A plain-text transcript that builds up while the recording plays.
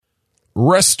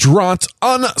Restaurant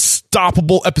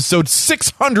Unstoppable, episode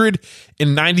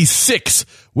 696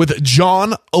 with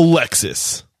John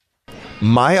Alexis.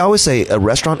 I always say a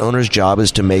restaurant owner's job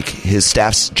is to make his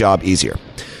staff's job easier.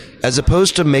 As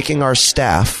opposed to making our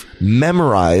staff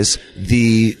memorize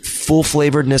the full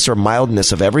flavoredness or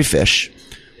mildness of every fish,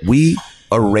 we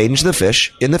arrange the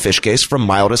fish in the fish case from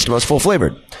mildest to most full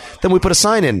flavored. Then we put a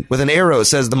sign in with an arrow that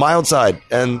says the mild side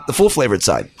and the full flavored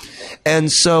side. And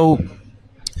so,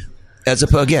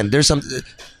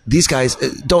 these guys,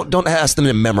 don't ask them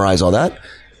to memorize all that.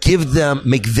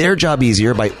 Make their job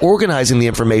easier by organizing the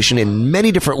information in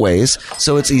many different ways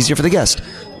so it's easier for the guest.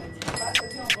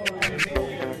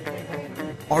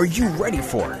 Are you ready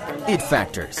for it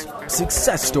factors,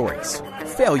 success stories,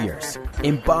 failures,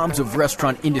 and bombs of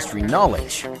restaurant industry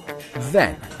knowledge?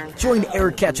 Then, join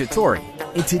Eric Cacciatore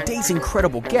and today's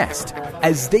incredible guest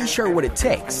as they share what it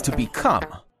takes to become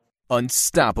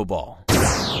unstoppable.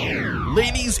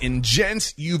 Ladies and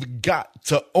gents, you've got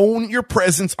to own your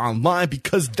presence online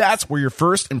because that's where your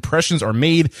first impressions are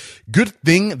made. Good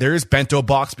thing there's Bento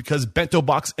Box, because Bento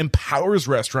Box empowers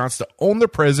restaurants to own their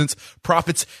presence,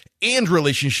 profits, and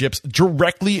relationships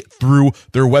directly through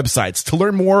their websites. To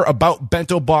learn more about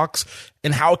Bento Box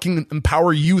and how it can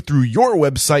empower you through your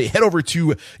website, head over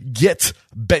to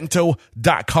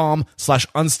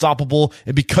getbento.com/unstoppable.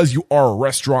 And because you are a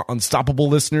Restaurant Unstoppable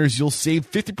listeners, you'll save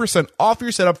 50% off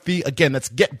your setup fee. Again, that's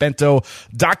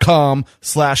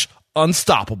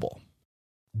getbento.com/unstoppable.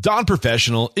 Dawn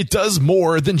Professional, it does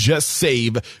more than just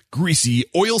save greasy,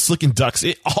 oil-slicking ducks.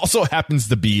 It also happens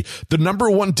to be the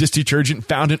 #1 dish detergent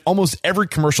found in almost every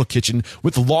commercial kitchen,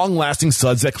 with long-lasting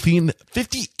suds that clean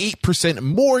 58%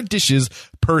 more dishes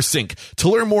per sink. To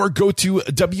learn more, go to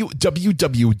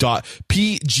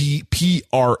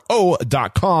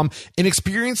www.pgpro.com and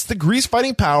experience the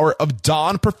grease-fighting power of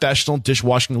Dawn Professional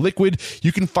dishwashing liquid.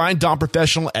 You can find Dawn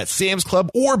Professional at Sam's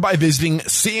Club or by visiting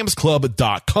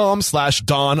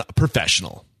samsclub.com/Dawn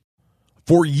Professional.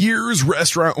 For years,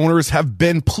 restaurant owners have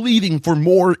been pleading for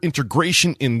more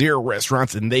integration in their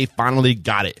restaurants, and they finally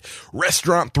got it.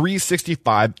 Restaurant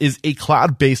 365 is a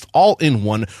cloud-based,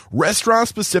 all-in-one,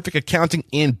 restaurant-specific accounting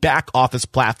and back-office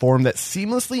platform that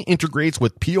seamlessly integrates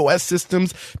with POS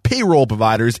systems, payroll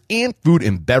providers, and food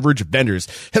and beverage vendors.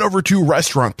 Head over to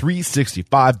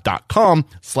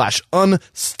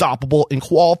restaurant365.com/unstoppable and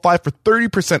qualify for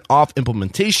 30% off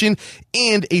implementation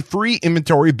and a free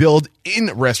inventory build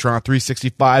in Restaurant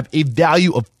 365, a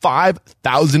value of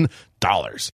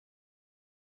 $5,000.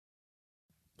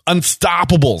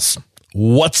 Unstoppables,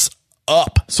 what's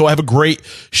up? So I have a great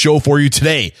show for you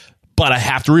today, but I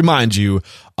have to remind you,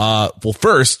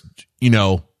 first,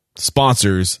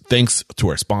 sponsors, thanks to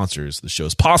our sponsors, the show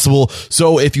is possible.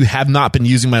 So if you have not been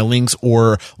using my links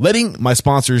or letting my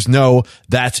sponsors know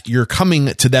that you're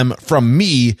coming to them from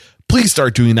me, please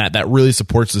start doing that. That really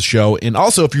supports the show. And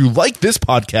also, if you like this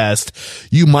podcast,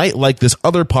 you might like this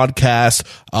other podcast.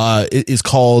 It is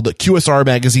called QSR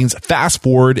Magazine's Fast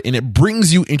Forward, and it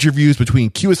brings you interviews between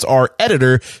QSR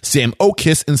editor Sam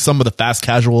Oakes and some of the fast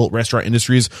casual restaurant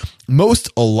industry's most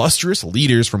illustrious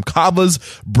leaders, from Cava's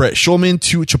Brett Schulman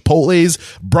to Chipotle's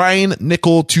Brian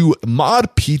Nickel to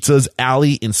Mod Pizza's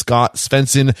Ali and Scott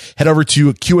Svensson. Head over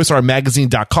to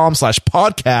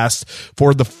qsrmagazine.com/podcast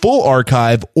for the full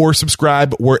archive, or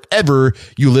subscribe wherever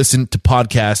you listen to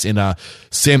podcasts. And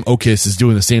Sam Oakes is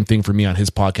doing the same thing for me on his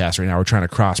podcast right now. We're trying to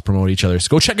cross promote each other. So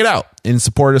go check it out and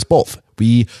support us both.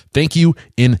 We thank you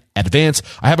in advance.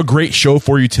 I have a great show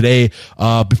for you today.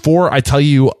 Before I tell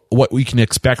you what we can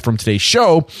expect from today's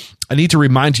show, I need to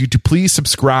remind you to please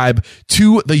subscribe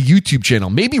to the YouTube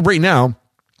channel. Maybe right now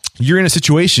you're in a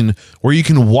situation where you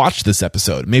can watch this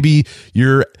episode. Maybe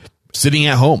you're sitting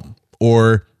at home,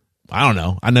 or I don't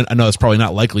know. I know it's probably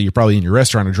not likely. You're probably in your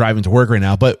restaurant or driving to work right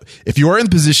now. But if you are in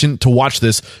the position to watch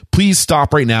this, please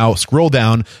stop right now, scroll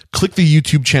down, click the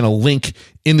YouTube channel link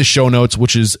in the show notes,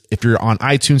 which is, if you're on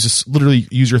iTunes, just literally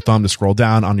use your thumb to scroll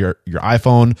down on your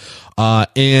iPhone,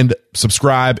 and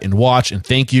subscribe and watch. And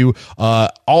thank you.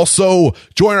 Also,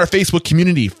 join our Facebook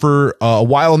community. For a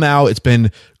while now, it's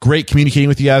been great communicating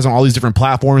with you guys on all these different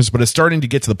platforms, but it's starting to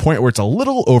get to the point where it's a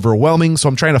little overwhelming. So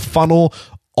I'm trying to funnel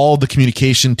all the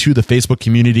communication to the Facebook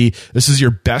community. This is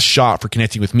your best shot for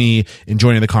connecting with me and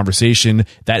joining the conversation.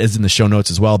 That is in the show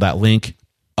notes as well, that link.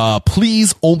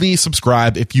 Please only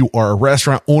subscribe if you are a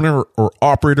restaurant owner or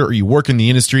operator, or you work in the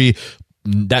industry.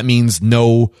 That means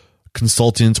no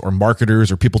consultants or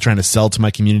marketers or people trying to sell to my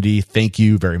community. Thank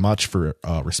you very much for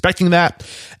respecting that.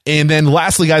 And then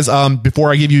lastly, guys,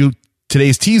 before I give you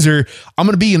today's teaser, I'm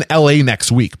going to be in LA next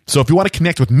week. So if you want to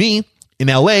connect with me in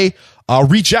LA,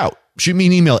 reach out. shoot me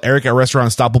an email,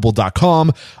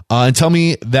 eric@restaurantunstoppable.com, and tell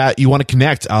me that you want to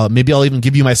connect. Maybe I'll even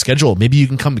give you my schedule. Maybe you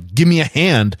can come give me a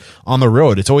hand on the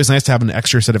road. It's always nice to have an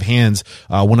extra set of hands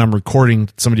when I'm recording,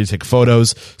 somebody to take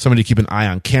photos, somebody to keep an eye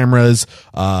on cameras,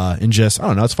 and just, I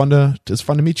don't know, it's fun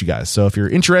to meet you guys. So if you're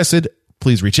interested,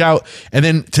 please reach out. And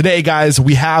then today, guys,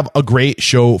 we have a great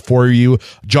show for you.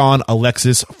 John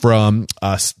Alexis from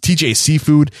TJ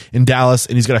Seafood in Dallas,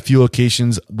 and he's got a few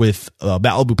locations with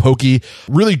Malibu Poke.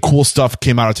 Really cool stuff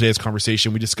came out of today's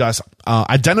conversation. We discuss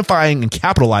identifying and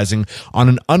capitalizing on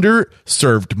an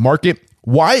underserved market,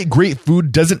 why great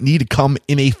food doesn't need to come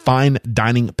in a fine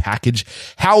dining package,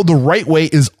 how the right way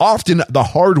is often the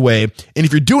hard way, and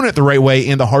if you're doing it the right way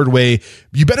and the hard way,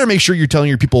 you better make sure you're telling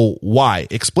your people why.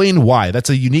 Explain why. That's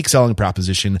a unique selling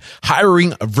proposition.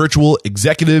 Hiring virtual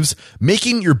executives,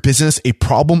 making your business a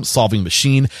problem-solving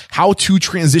machine, how to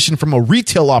transition from a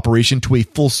retail operation to a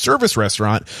full-service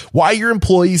restaurant, why your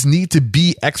employees need to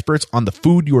be experts on the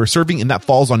food you are serving, and that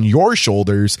falls on your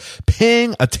shoulders,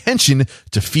 paying attention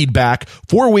to feedback,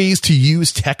 4 ways to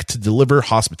use tech to deliver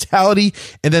hospitality,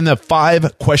 and then the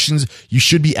 5 questions you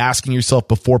should be asking yourself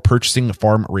before purchasing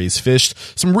farm-raised fish.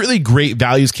 Some really great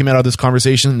values came out of this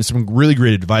conversation and some really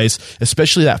great advice,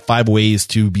 especially that 5 ways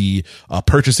to be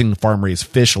purchasing farm-raised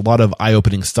fish. A lot of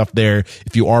eye-opening stuff there.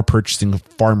 If you are purchasing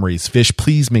farm-raised fish,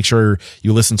 please make sure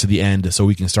you listen to the end so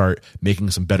we can start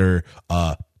making some better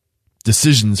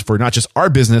decisions for not just our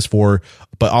business,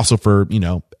 but also for,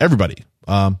 everybody.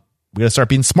 We got to start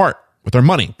being smart with our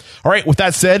money. All right. With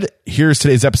that said, here's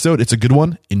today's episode. It's a good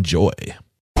one. Enjoy.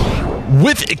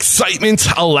 With excitement,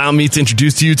 allow me to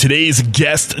introduce to you today's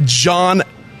guest, John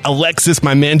Alexis.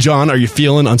 My man, John, are you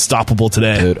feeling unstoppable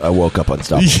today? Dude, I woke up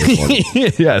unstoppable this morning.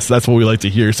 Yes, that's what we like to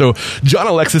hear. So John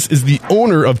Alexis is the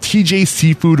owner of TJ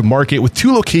Seafood Market with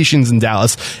 2 locations in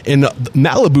Dallas, and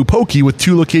Malibu Poke with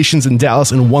 2 locations in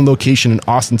Dallas and 1 location in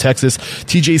Austin, Texas.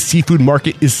 TJ Seafood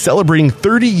Market is celebrating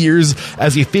 30 years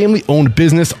as a family-owned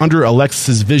business under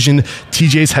Alexis's vision.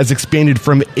 TJ's has expanded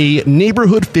from a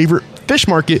neighborhood favorite fish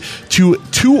market to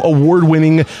 2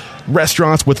 award-winning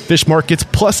restaurants with fish markets,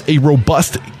 plus a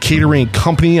robust catering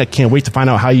company. I can't wait to find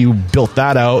out how you built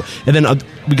that out. And then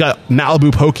we got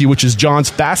Malibu Poke, which is John's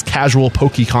fast casual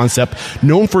poke concept,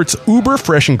 known for its uber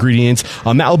fresh ingredients.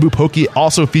 Malibu Poke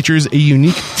also features a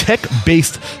unique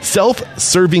tech-based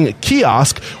self-serving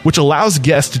kiosk, which allows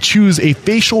guests to choose a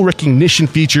facial recognition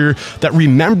feature that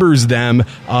remembers them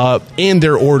and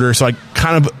their order. So I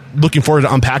kind of looking forward to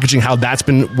unpackaging how that's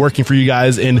been working for you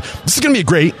guys, and this is going to be a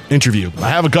great interview. I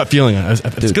have a gut feeling it's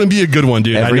going to be a good one,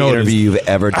 dude. Every I know interview you've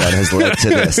ever done has led to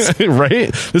this.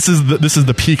 Right? This is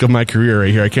the peak of my career right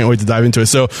here. I can't wait to dive into it.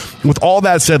 So with all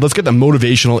that said, let's get the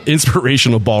motivational,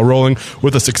 inspirational ball rolling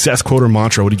with a success quote or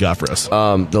mantra. What do you got for us?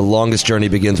 The longest journey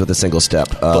begins with a single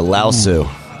step. Lao Tzu.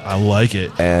 I like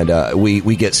it. And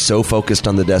we get so focused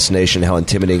on the destination, how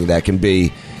intimidating that can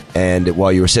be. And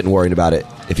while you were sitting worrying about it,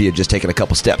 if you had just taken a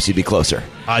couple steps, you'd be closer.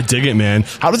 I dig it, man.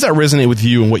 How does that resonate with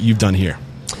you and what you've done here?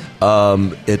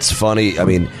 It's funny. I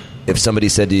mean, if somebody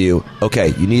said to you,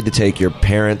 okay, you need to take your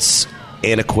parents'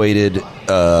 antiquated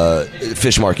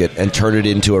fish market and turn it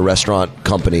into a restaurant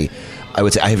company, I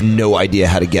would say I have no idea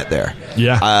how to get there.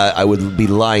 Yeah, I would be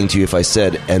lying to you if I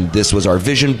said, and this was our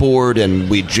vision board, and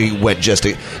we went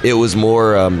it was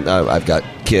more. I've got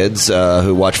kids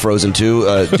who watch Frozen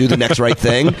 2 do the next right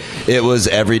thing. It was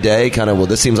every day kind of, well,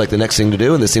 this seems like the next thing to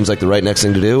do, and this seems like the right next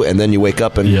thing to do, and then you wake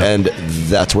up and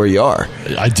that's where you are.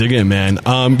 I dig it, man.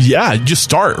 Just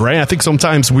start, right? I think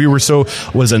sometimes was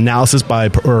paralysis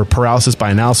by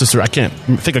analysis, or I can't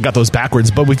think I got those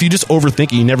backwards, but if you just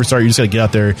overthink it, you never start. You just got to get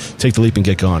out there, take the leap, and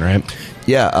get going, right?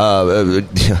 Yeah,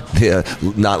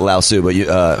 not Lao Tzu, but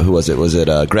who was it? Was it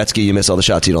Gretzky? You miss all the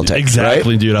shots you don't take.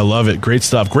 Exactly, right? Dude. I love it. Great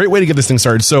stuff. Great way to get this thing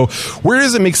started. So where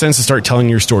does it make sense to start telling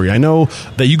your story? I know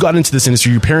that you got into this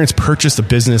industry. Your parents purchased a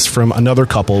business from another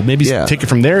couple. Maybe take it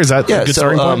from there. Is that a good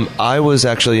starting point? I was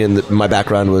actually my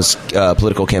background was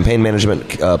political campaign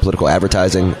management, political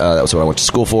advertising. That was what I went to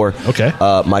school for. Okay.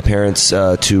 My parents,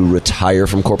 to retire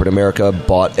from corporate America,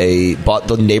 bought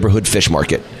the neighborhood fish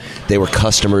market. They were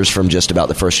customers from just about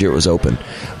the first year it was open.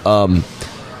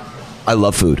 I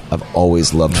love food. I've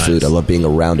always loved food. I love being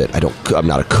around it. I'm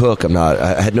not a cook.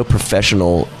 I had no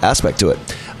professional aspect to it.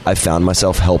 I found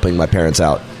myself helping my parents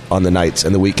out on the nights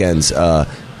and the weekends.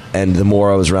 And the more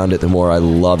I was around it, the more I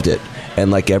loved it. And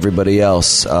like everybody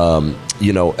else,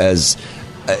 as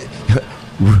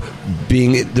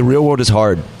being the real world is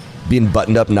hard. being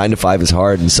buttoned up 9 to 5 is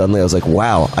hard, and suddenly I was like,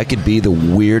 wow, I could be the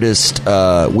weirdest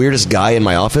guy in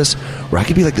my office, or I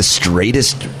could be like the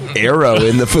straightest arrow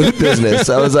in the food business.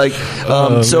 I was like,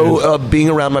 being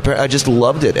around my parents, I just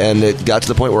loved it, and it got to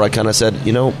the point where I kind of said,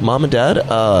 Mom and Dad,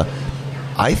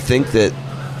 I think that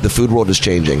the food world is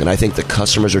changing, and I think the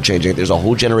customers are changing. There's a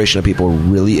whole generation of people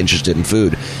really interested in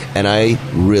food, and I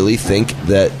really think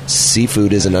that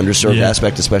seafood is an underserved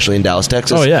aspect, especially in Dallas,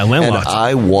 Texas. Oh, yeah, landlocked. And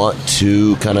I want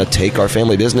to kind of take our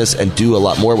family business and do a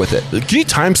lot more with it. Can you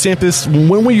timestamp this?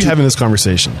 When were you having this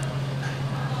conversation?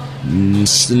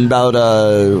 About,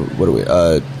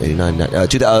 89,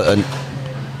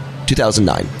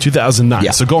 2009. 2009.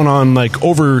 Yeah. So going on like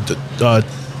over...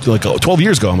 12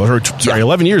 years ago, or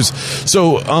 11 years.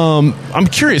 So I'm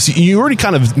curious. You already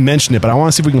kind of mentioned it, but I want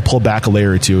to see if we can pull back a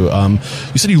layer or two. You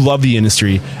said you love the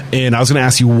industry, and I was going to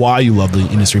ask you why you love the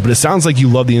industry, but it sounds like you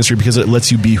love the industry because it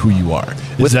lets you be who you are.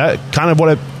 Is that kind of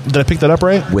what did I pick that up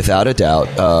right? Without a doubt.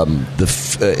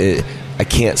 I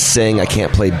can't sing, I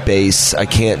can't play bass, I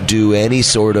can't do any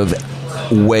sort of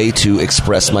way to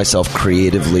express myself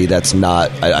creatively. That's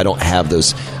not, I don't have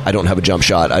those, I don't have a jump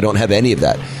shot, I don't have any of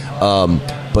that.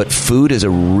 But food is a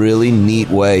really neat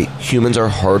way. Humans are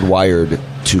hardwired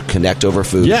to connect over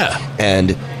food. Yeah.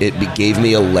 And it gave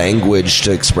me a language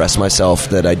to express myself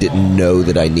that I didn't know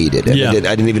that I needed. And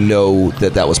I didn't even know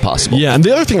that was possible. Yeah, and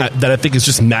the other thing that I think is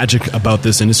just magic about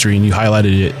this industry, and you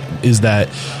highlighted it, is that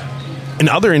in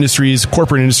other industries,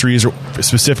 corporate industries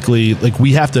specifically, like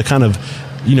we have to kind of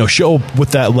show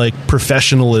with that like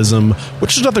professionalism,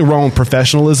 which is nothing wrong with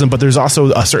professionalism, but there's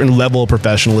also a certain level of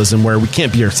professionalism where we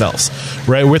can't be ourselves,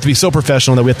 right? We have to be so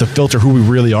professional that we have to filter who we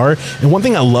really are. And one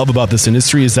thing I love about this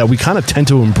industry is that we kind of tend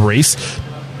to embrace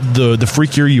the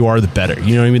freakier you are, the better.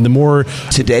 You know what I mean? The more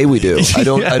today we do. I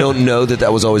don't know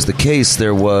that was always the case.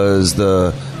 There was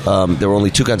there were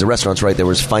only two kinds of restaurants, right? There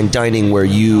was fine dining where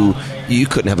you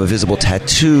couldn't have a visible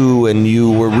tattoo and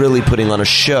you were really putting on a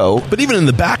show. But even in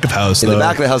the back of house, the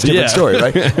back of the house, different story,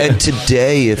 right? And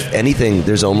today, if anything,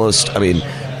 there's almost,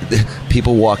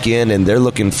 people walk in and they're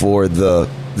looking for the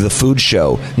food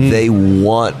show. They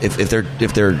want,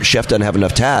 if their chef doesn't have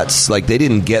enough tats, like they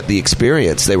didn't get the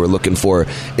experience they were looking for.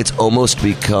 It's almost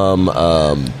become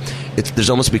there's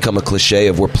almost become a cliche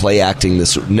of we're play acting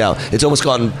this now. It's almost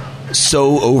gone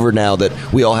so over now that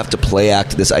we all have to play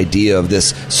act this idea of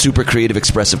this super creative,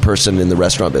 expressive person in the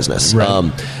restaurant business.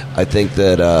 Right. I think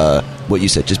that what you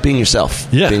said, just being yourself,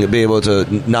 being able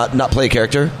to not play a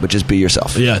character, but just be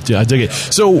yourself. Yeah, I dig it.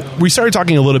 So we started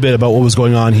talking a little bit about what was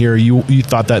going on here. You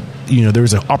thought that there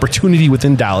was an opportunity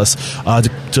within Dallas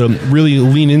to really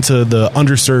lean into the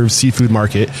underserved seafood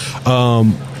market.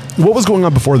 What was going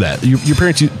on before that? Your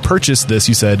parents purchased this,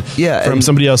 you said, from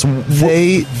somebody else.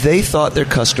 They thought their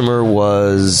customer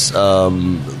was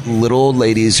little old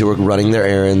ladies who were running their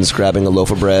errands, grabbing a loaf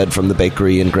of bread from the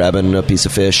bakery and grabbing a piece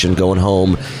of fish and going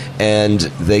home. And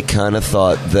they kind of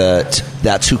thought that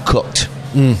that's who cooked.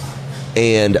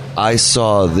 And I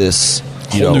saw this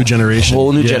whole new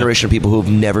generation of people who have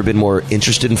never been more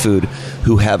interested in food,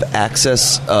 who have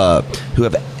access,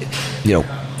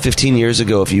 15 years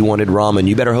ago, if you wanted ramen,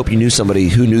 you better hope you knew somebody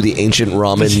who knew the ancient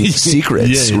ramen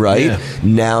secrets, right? Yeah.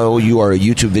 Now you are a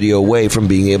YouTube video away from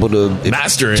being able to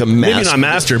master it. Maybe not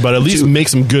master, but at least make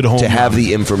some good home. To have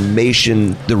the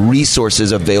information, the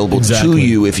resources available to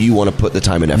you if you want to put the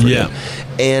time and effort in.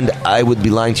 And I would be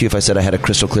lying to you if I said I had a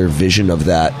crystal clear vision of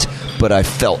that, but I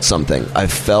felt something. I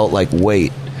felt like,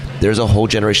 wait, there's a whole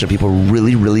generation of people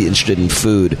really, really interested in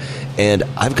food. And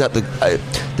I've got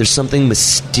there's something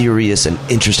mysterious and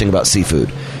interesting about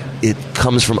seafood. It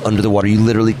comes from under the water. You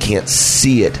literally can't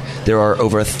see it. There are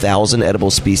over 1,000 edible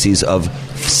species of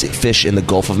fish in the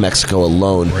Gulf of Mexico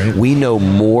alone. Right. We know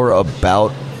more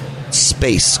about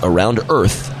space around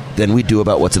Earth than we do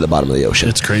about what's at the bottom of the ocean.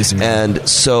 It's crazy, man. And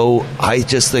so I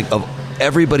just think of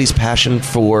everybody's passion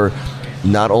for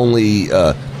not only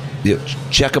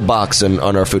check a box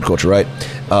on our food culture, right?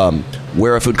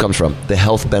 Where our food comes from, the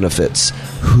health benefits,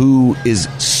 who is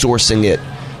sourcing it.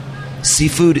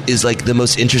 Seafood is like the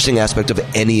most interesting aspect of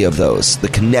any of those. The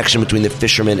connection between the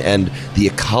fishermen and the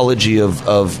ecology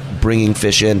of bringing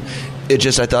fish in.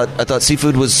 I thought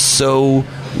seafood was so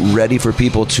ready for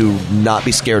people to not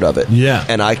be scared of it. Yeah.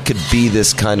 And I could be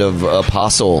this kind of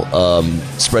apostle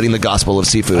spreading the gospel of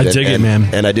seafood. I dig it, man.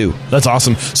 And I do. That's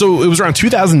awesome. So it was around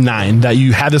 2009 that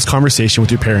you had this conversation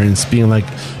with your parents being like,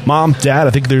 Mom, Dad, I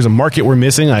think there's a market we're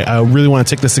missing. I really want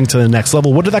to take this thing to the next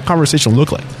level. What did that conversation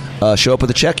look like? Show up with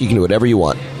a check. You can do whatever you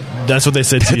want. That's what they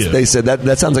said to you. They said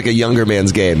that sounds like a younger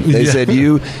man's game. They said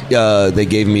they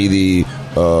gave me the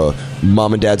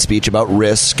mom and dad speech about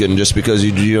risk, and just because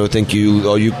you don't think you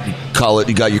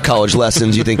got your college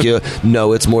lessons, you think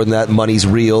no, it's more than that. Money's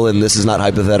real, and this is not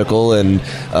hypothetical, and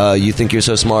you think you're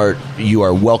so smart, you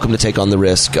are welcome to take on the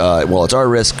risk. Well, it's our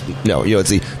risk. No, it's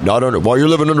the not under while you're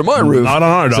living under my roof. Not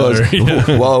on our dollar.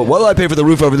 So well, what'll I pay for the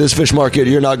roof over this fish market?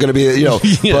 You're not going to be, Yeah.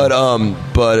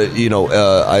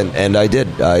 I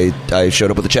did. I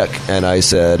showed up with a check, and I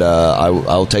said,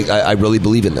 I'll take. I really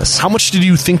believe in this. How much did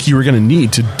you think you were going to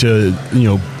need to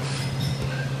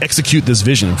execute this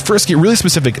vision? First, get really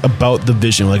specific about the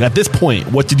vision. Like, at this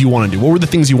point, what did you want to do? What were the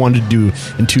things you wanted to do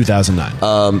in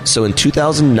 2009? So in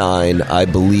 2009, I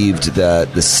believed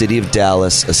that the city of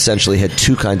Dallas essentially had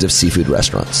two kinds of seafood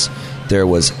restaurants. There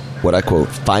was what I quote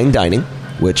fine dining,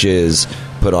 which is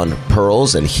put on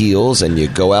pearls and heels, and you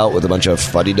go out with a bunch of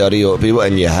fuddy-duddy people,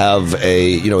 and you have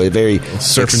a very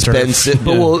surf and turf. expensive.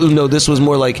 Yeah. Well, no, this was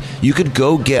more like you could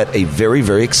go get a very,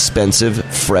 very expensive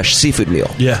fresh seafood meal.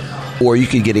 Yeah. Or you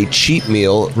could get a cheap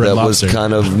meal Red that Lobster. was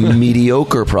kind of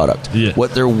mediocre product. Yeah.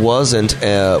 What there wasn't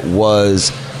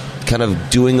was kind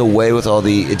of doing away with all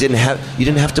the. You didn't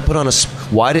have to put on a.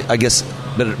 Why did I guess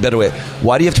better way?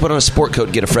 Why do you have to put on a sport coat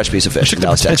to get a fresh piece of fish? Took the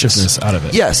pretentiousness out of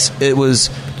it. Yes, it was.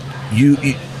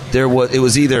 It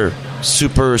was either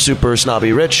super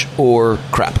snobby rich or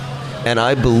crap. And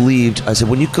I said,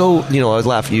 when you go, I was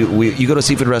laughing, you go to a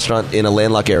seafood restaurant in a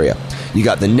landlocked area. You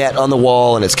got the net on the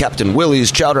wall, and it's Captain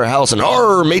Willie's Chowder House, and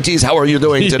mateys, how are you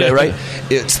doing today, Yeah. right?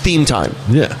 It's theme time.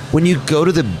 Yeah. When you go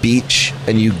to the beach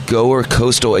and you go or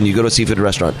coastal and you go to a seafood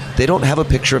restaurant, they don't have a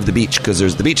picture of the beach because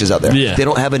there's the beaches out there. Yeah. They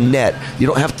don't have a net. You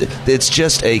don't have to. It's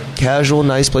just a casual,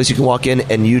 nice place you can walk in,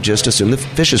 and you just assume the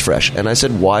fish is fresh. And I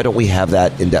said, why don't we have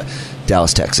that in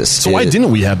Dallas, Texas? So why didn't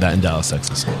we have that in Dallas,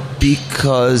 Texas?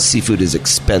 Because seafood is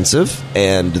expensive,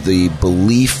 and the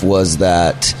belief was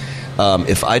that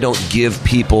if I don't give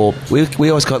people, we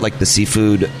always call it like the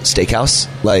seafood steakhouse,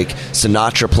 like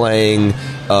Sinatra playing,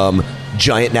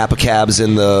 giant Napa cabs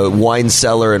in the wine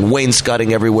cellar and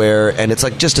wainscoting everywhere, and it's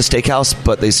like just a steakhouse,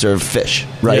 but they serve fish,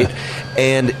 right? Yeah.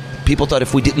 And people thought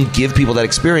if we didn't give people that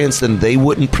experience, then they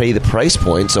wouldn't pay the price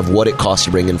points of what it costs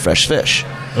to bring in fresh fish.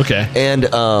 Okay. And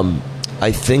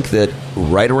I think that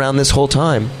right around this whole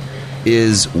time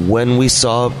is when we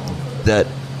saw that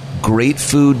great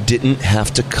food didn't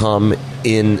have to come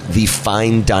in the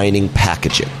fine dining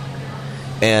packaging.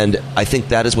 And I think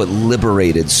that is what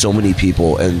liberated so many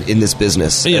people in this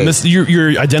business. Yeah,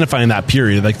 you're identifying that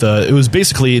period. Like it was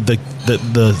basically the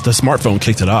smartphone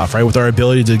kicked it off, right? With our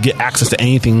ability to get access to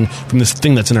anything from this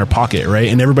thing that's in our pocket, right?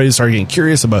 And everybody started getting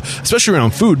curious about, especially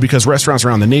around food, because restaurants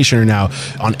around the nation are now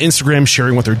on Instagram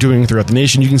sharing what they're doing throughout the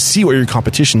nation. You can see what your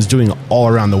competition is doing all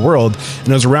around the world. And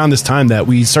it was around this time that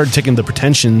we started taking the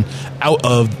pretension out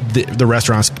of the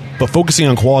restaurants, but focusing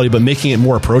on quality, but making it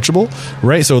more approachable,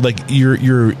 right? So like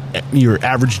your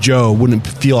average Joe wouldn't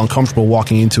feel uncomfortable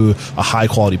walking into a high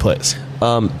quality place.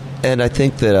 And I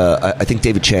think that I think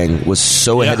David Chang was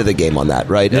so ahead of the game on that,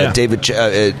 right? Yeah.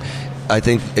 I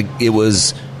think it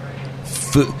was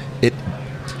food.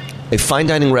 A fine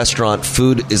dining restaurant,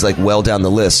 food is like well down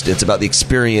the list. It's about the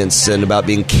experience and about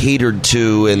being catered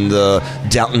to in the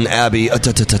Downton Abbey,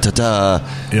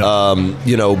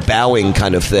 bowing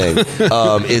kind of thing.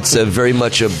 It's a very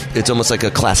much it's almost like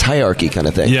a class hierarchy kind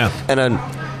of thing. Yeah. And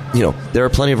there are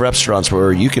plenty of restaurants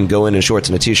where you can go in shorts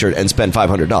and a t-shirt and spend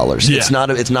 $500. Yeah. It's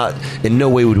not. In no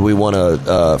way would we want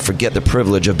to forget the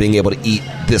privilege of being able to eat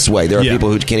this way. There are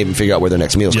people who can't even figure out where their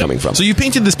next meal is coming from. So you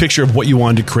painted this picture of what you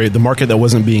wanted to create, the market that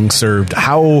wasn't being served.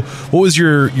 What was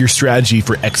your strategy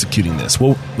for executing this?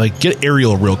 Well, get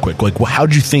aerial real quick. How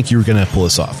did you think you were going to pull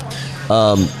this off?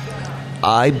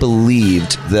 I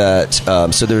believed that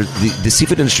the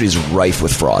seafood industry is rife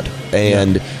with fraud,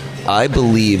 and I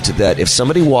believed that if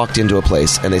somebody walked into a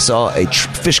place and they saw a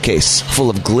fish case full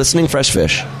of glistening fresh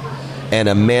fish and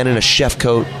a man in a chef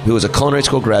coat who was a culinary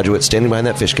school graduate standing behind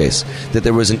that fish case, that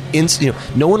there was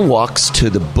no one walks to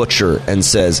the butcher and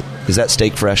says, is that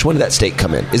steak fresh? When did that steak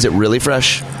come in? Is it really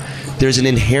fresh? There's an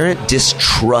inherent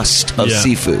distrust of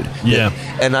seafood. Yeah.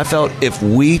 And I felt if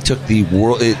we took the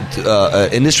world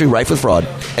industry rife with fraud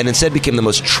and instead became the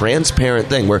most transparent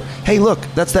thing where, hey, look,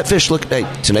 that's that fish. Look,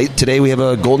 hey, today we have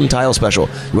a golden tile special.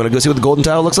 You want to go see what the golden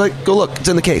tile looks like? Go look. It's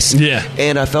in the case. Yeah.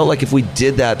 And I felt like if we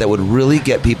did that would really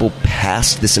get people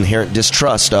past this inherent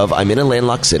distrust of I'm in a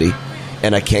landlocked city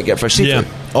and I can't get fresh seafood.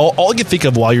 Yeah. All I can think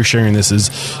of while you're sharing this is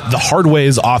the hard way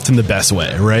is often the best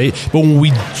way, right? But when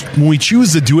we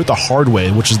choose to do it the hard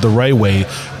way, which is the right way,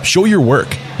 show your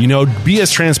work. Be as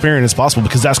transparent as possible,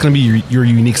 because that's going to be your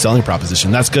unique selling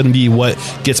proposition. That's going to be what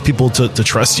gets people to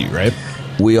trust you, right?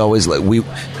 We always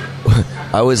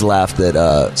I always laugh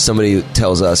that somebody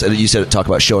tells us, and you said talk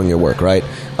about showing your work, right?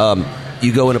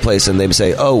 You go in a place and they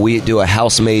say, oh, we do a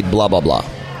house-made blah, blah, blah.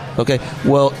 Okay,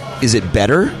 well, is it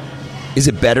better? Is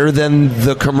it better than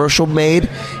the commercial made?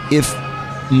 If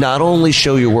not only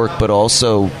show your work, but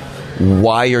also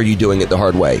why are you doing it the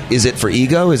hard way? Is it for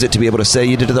ego? Is it to be able to say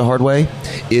you did it the hard way?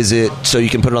 Is it so you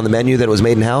can put it on the menu that it was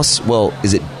made in-house? Well,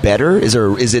 is it better?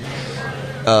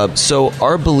 So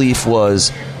our belief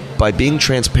was by being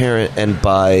transparent and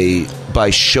by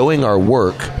showing our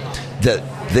work that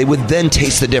they would then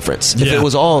taste the difference. If it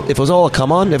was all a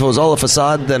come on, if it was all a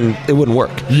facade, then it wouldn't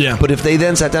work. Yeah. But if they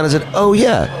then sat down and said, "Oh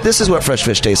yeah, this is what fresh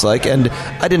fish tastes like," and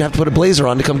I didn't have to put a blazer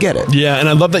on to come get it. Yeah, and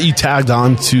I love that you tagged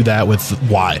on to that with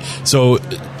why. So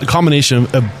the combination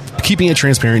of keeping it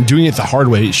transparent, doing it the hard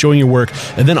way, showing your work,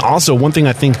 and then also one thing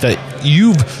I think that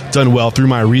you've done well through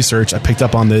my research, I picked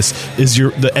up on this, is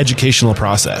the educational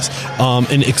process,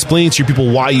 and explaining to your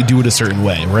people why you do it a certain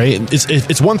way, right?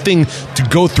 It's one thing to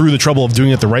go through the trouble of doing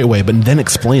it the right way, but then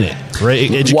explain it, right?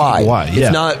 Educate why?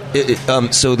 Yeah. It's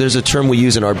not. So there's a term we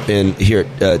use here at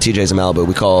TJ's in Malibu.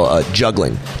 We call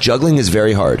juggling. Juggling is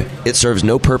very hard. It serves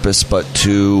no purpose but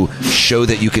to show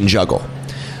that you can juggle.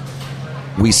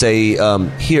 We say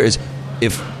here is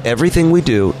if everything we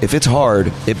do, if it's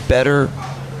hard, it better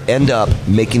end up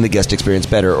making the guest experience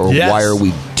better, or why are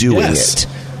we doing it?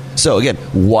 So again,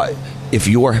 why? If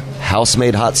your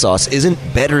house-made hot sauce isn't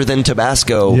better than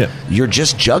Tabasco, you're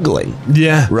just juggling.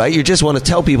 Yeah. Right? You just want to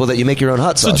tell people that you make your own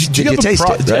hot sauce. So do you taste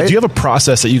it, right? Do you have a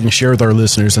process that you can share with our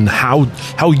listeners and how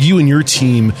you and your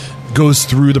team goes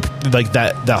through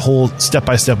that whole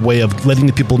step-by-step way of letting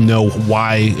the people know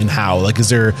why and how? Like, is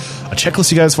there a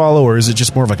checklist you guys follow, or is it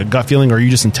just more of like a gut feeling, or are you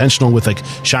just intentional with like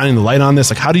shining the light on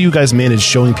this? Like, how do you guys manage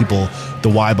showing people the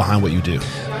why behind what you do?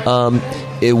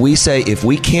 We say if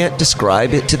we can't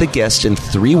describe it to the guest in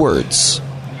 3 words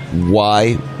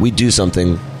why we do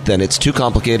something, then it's too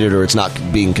complicated or it's not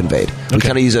being conveyed. We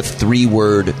kind of use a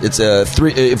 3-word. It's a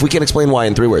 3. If we can't explain why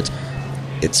in 3 words,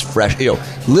 it's fresh.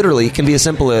 Literally, it can be as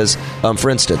simple as,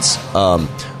 for instance,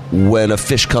 when a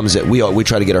fish comes in, we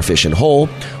try to get our fish in whole.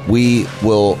 We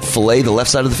will fillet the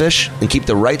left side of the fish and keep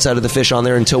the right side of the fish on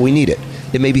there until we need it.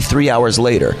 It may be 3 hours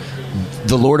later.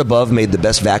 The Lord above made the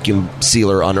best vacuum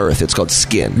sealer on earth. It's called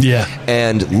skin. Yeah.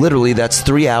 And literally, that's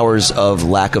 3 hours of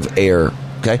lack of air.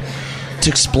 Okay. To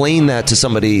explain that to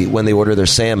somebody when they order their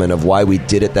salmon of why we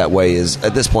did it that way is,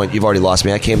 at this point, you've already lost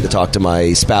me. I came to talk to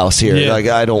my spouse here. Yeah. Like,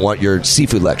 I don't want your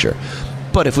seafood lecture.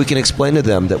 But if we can explain to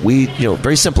them that we,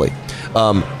 very simply,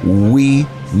 we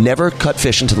never cut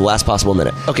fish into the last possible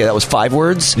minute. Okay, that was 5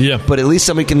 words. Yeah. But at least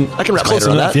I can wrap my head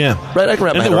around that. Yeah. Right? I can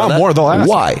wrap my head around that. If they want more, they'll ask.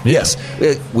 Why? Yeah. Yes.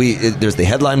 There's the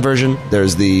headline version.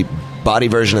 There's the body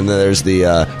version, and then there's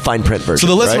the fine print version.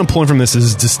 So the lesson I'm pulling from this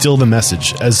is distill the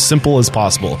message as simple as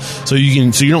possible, so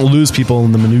you don't lose people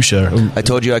in the minutia. I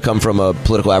told you I come from a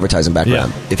political advertising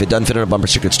background. Yeah. If it doesn't fit in a bumper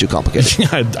sticker, it's too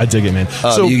complicated. I dig it, man.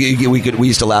 So we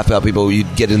used to laugh about people.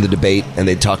 You'd get in the debate and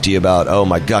they'd talk to you about, oh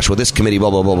my gosh, well this committee,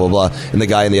 blah blah blah blah blah, and the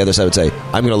guy on the other side would say,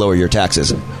 I'm going to lower your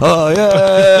taxes. Oh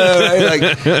yeah,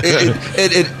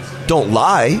 don't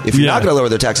lie if you're not going to lower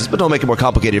their taxes, but don't make it more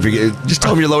complicated. If you just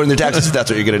tell them you're lowering their taxes, that's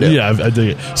what you're going to do. Yeah, I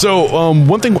dig it. So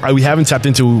one thing we haven't tapped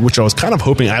into, which I was kind of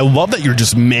hoping, I love that you're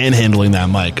just manhandling that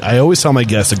mic. I always tell my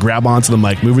guests to grab onto the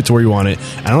mic, move it to where you want it.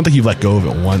 I don't think you've let go of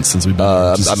it once since we've been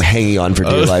I'm hanging on for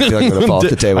dear life. I feel like I'm going to fall off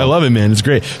the table. I love it, man. It's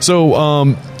great.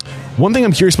 So one thing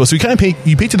I'm curious about, so you kind of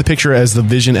painted the picture as the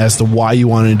vision, as to why you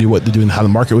wanted to do what to do and how the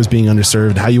market was being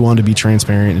underserved, how you wanted to be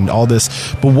transparent and all this.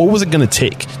 But what was it going to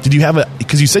take? Did you have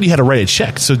because you said you had to write a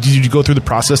check. So did you go through the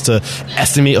process to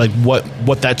estimate like what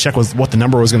that check was, what the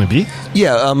number was going to be?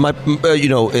 Yeah.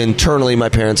 Internally my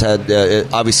parents had,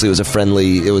 obviously it was a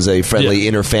friendly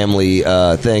inter-family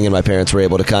thing, and my parents were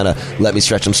able to kind of let me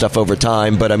stretch some stuff over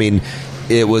time. But I mean,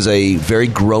 it was a very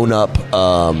grown-up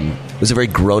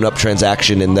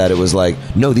transaction in that it was like,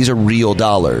 no, these are real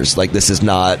dollars. Like, this is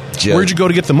not just... Where'd you go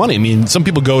to get the money? I mean, some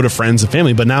people go to friends and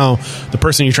family, but now the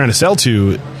person you're trying to sell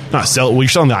to, you're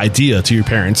selling the idea to your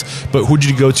parents, but who'd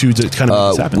you go to kind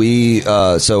of make this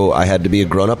happen? So I had to be a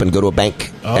grown-up and go to a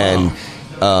bank. Oh. And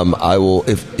I will,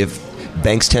 if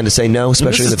banks tend to say no,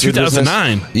 especially in the food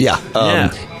 2009. Business. Yeah.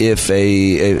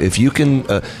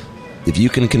 If you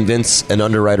can convince an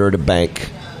underwriter at a bank,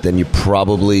 then they're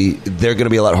going to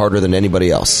be a lot harder than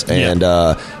anybody else. And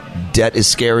debt is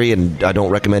scary, and I don't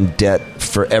recommend debt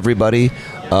for everybody.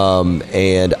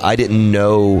 And I didn't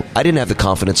have the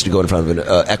confidence to go in front of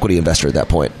an equity investor at that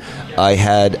point.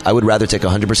 I would rather take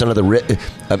 100% of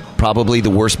the probably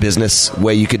the worst business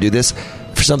way you could do this,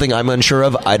 for something I'm unsure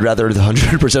of, I'd rather the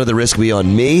 100% of the risk be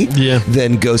on me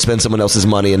than go spend someone else's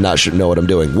money and not know what I'm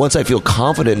doing. Once I feel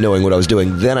confident knowing what I was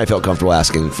doing, then I felt comfortable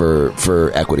asking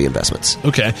for equity investments.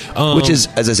 Okay. Which is,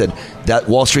 as I said, that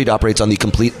Wall Street operates on the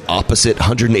complete opposite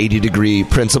 180-degree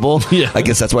principle. Yeah. I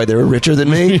guess that's why they're richer than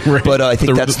me. Right. But I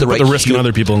think that's the right... The risk in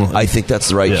other people. I think that's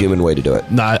the right human way to do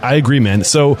it. No, I agree, man.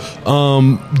 So,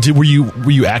 were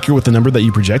you accurate with the number that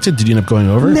you projected? Did you end up going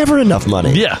over? Never enough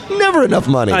money. Yeah. Never enough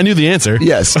money. I knew the answer.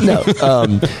 Yes. No.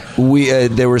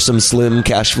 There were some slim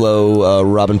cash flow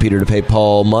robbing Peter to pay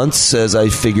Paul months as I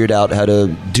figured out how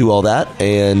to do all that,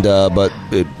 and but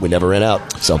we never ran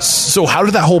out. So how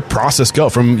did that whole process go?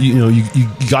 From you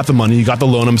got the money, you got the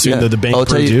loan. I'm assuming that the bank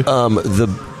approved you.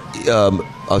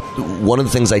 One of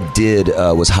the things I did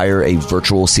was hire a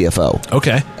virtual CFO.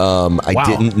 Okay. I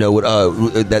didn't know what...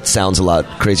 that sounds a lot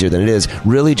crazier than it is.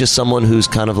 Really just someone who's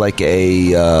kind of like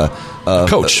a...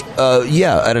 coach.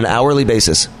 At an hourly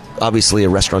basis. Obviously a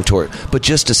restaurateur. But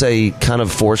just to say, kind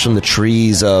of force from the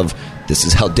trees of... This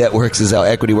is how debt works. This is how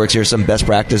equity works. Here's some best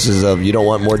practices of you don't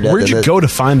want more debt. Where did you go to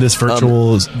find this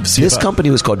virtual CFO? This company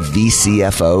was called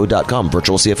VCFO.com,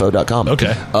 virtualcfo.com.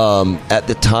 Okay. At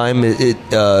the time,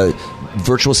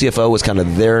 Virtual CFO was kind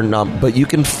of their but you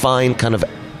can find kind of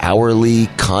hourly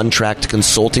contract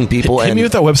consulting people. Hit me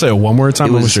with that website one more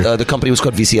time. The company was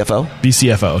called VCFO.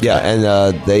 VCFO. Okay. Yeah,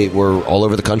 and they were all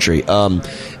over the country.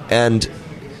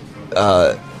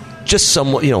 Just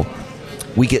somewhat,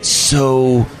 we get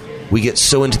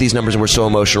so into these numbers and we're so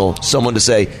emotional. Someone to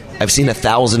say, I've seen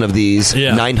 1,000 of these.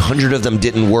 900 of them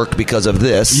didn't work because of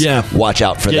this. Watch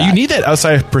out for that. You need that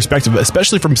outside perspective,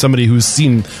 especially from somebody who's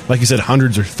seen, like you said,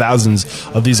 hundreds or thousands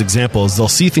of these examples. They'll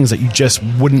see things that you just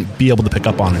wouldn't be able to pick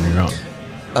up on your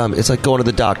own. It's like going to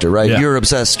the doctor, right? Yeah. You're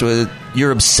obsessed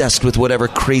with whatever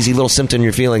crazy little symptom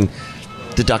you're feeling.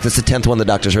 The doctor, that's the 10th one the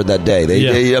doctors heard that day.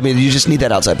 You just need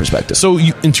that outside perspective. So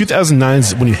in 2009,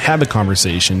 when you had the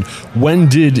conversation, when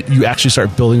did you actually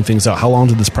start building things out? How long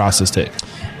did this process take?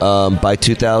 By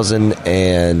 2000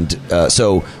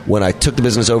 so when I took the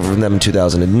business over from them in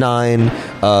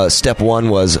 2009, step one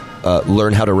was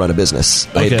learn how to run a business.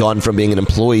 I had gone from being an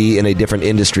employee in a different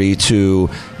industry to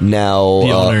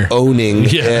now owning,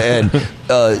 and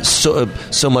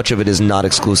so much of it is not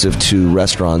exclusive to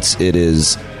restaurants. It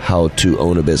is how to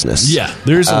own a business. Yeah,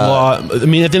 there's a lot. I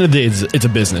mean, at the end of the day, it's a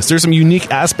business. There's some unique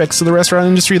aspects to the restaurant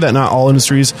industry that not all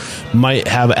industries might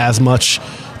have as much.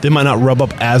 They might not rub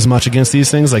up as much against these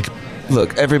things. Like,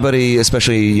 look, everybody,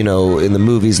 especially in the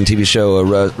movies and TV show,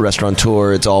 a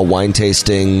restaurateur, it's all wine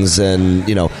tastings, and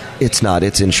it's not.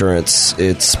 It's insurance,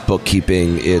 it's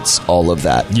bookkeeping, it's all of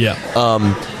that. Yeah.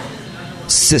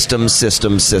 Systems.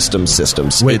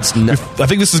 Wait, I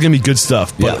think this is going to be good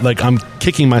stuff, but I'm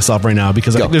kicking myself right now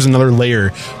because I think there's another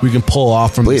layer we can pull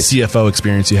off from the CFO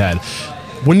experience you had.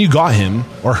 When you got him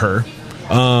or her,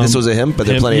 this was a him, but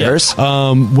there are plenty of hers.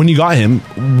 When you got him,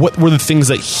 what were the things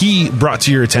that he brought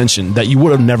to your attention that you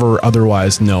would have never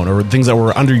otherwise known, or things that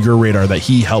were under your radar that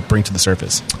he helped bring to the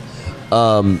surface?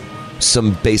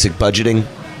 Some basic budgeting,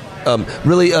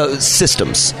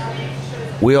 systems.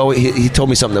 He told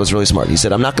me something that was really smart. He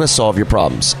said, I'm not going to solve your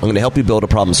problems. I'm going to help you build a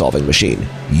problem-solving machine.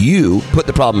 You put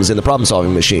the problems in the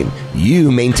problem-solving machine.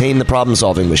 You maintain the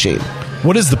problem-solving machine.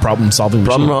 What is the problem-solving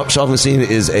machine? Problem-solving machine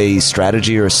is a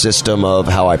strategy or a system of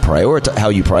how you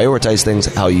prioritize things,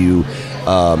 how you...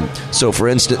 so, for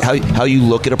instance, how you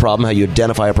look at a problem, how you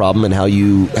identify a problem, and how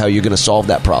you're going to solve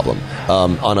that problem.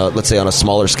 Let's say on a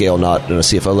smaller scale, not on a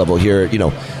CFO level. Here,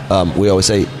 we always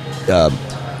say...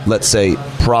 let's say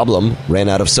problem ran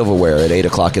out of silverware at 8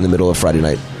 o'clock in the middle of Friday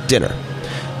night dinner.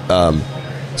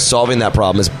 Solving that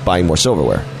problem is buying more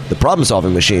silverware. The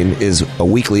problem-solving machine is a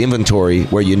weekly inventory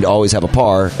where you always have a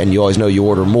par and you always know you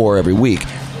order more every week.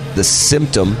 The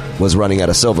symptom was running out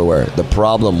of silverware. The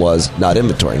problem was not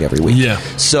inventorying every week. Yeah.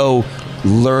 So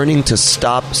learning to not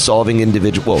stop solving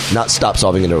individual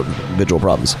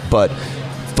problems, but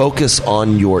focus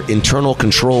on your internal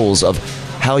controls of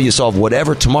how you solve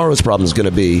whatever tomorrow's problem is going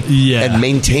to be, and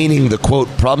maintaining the, quote,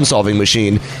 problem-solving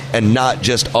machine and not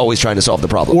just always trying to solve the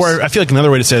problem. Or I feel like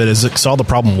another way to say that is solve the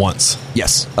problem once.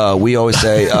 Yes. We always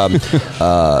say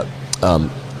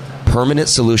permanent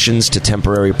solutions to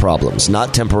temporary problems,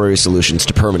 not temporary solutions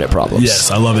to permanent problems.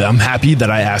 Yes, I love it. I'm happy that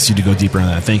I asked you to go deeper on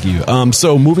that. Thank you.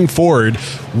 So moving forward...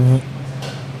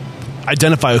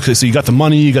 Identify, okay, so you got the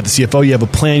money, you got the CFO, you have a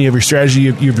plan, you have your strategy,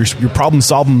 you have your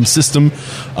problem-solving system.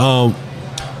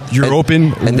 You're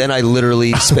open. And then I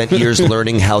literally spent years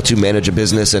learning how to manage a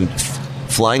business and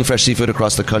flying fresh seafood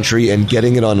across the country and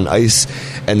getting it on an ice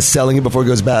and selling it before it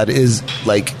goes bad is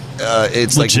like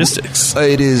it's logistics.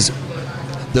 It is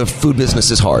the food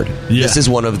business is hard. Yeah. This is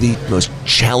one of the most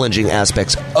challenging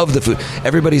aspects of the food.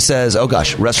 Everybody says, oh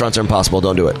gosh, restaurants are impossible,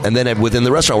 don't do it. And then within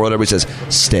the restaurant world, everybody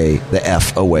says, stay the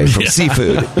F away from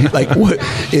seafood. Like, what?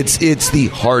 It's the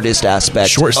hardest aspect.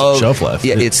 Short shelf life.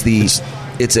 Yeah,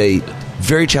 it's a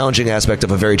very challenging aspect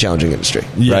of a very challenging industry,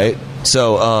 right?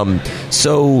 So,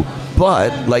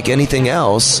 but like anything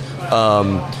else,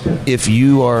 if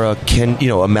you are a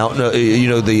mountain,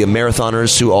 the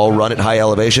marathoners who all run at high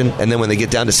elevation, and then when they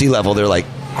get down to sea level, they're like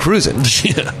cruising.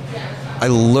 Yeah.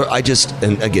 I just,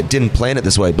 and again, didn't plan it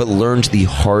this way, but learned the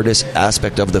hardest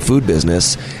aspect of the food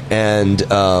business, and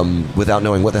without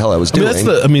knowing what the hell I was doing.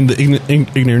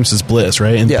 The ignorance is bliss,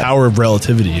 right? And the power of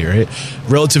relativity, right?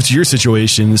 Relative to your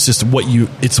situation, it's just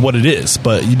it's what it is.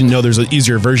 But you didn't know there's an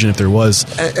easier version if there was.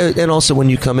 And also, when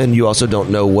you come in, you also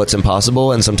don't know what's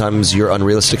impossible, and sometimes your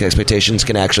unrealistic expectations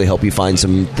can actually help you find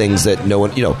some things that no one,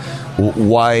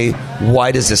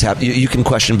 why does this happen? You can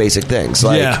question basic things,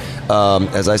 like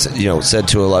as I said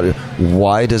to a lot of,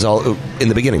 why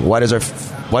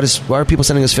are people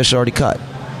sending us fish already cut?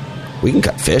 We can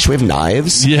cut fish. We have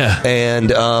knives. Yeah.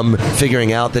 And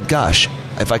figuring out that, gosh,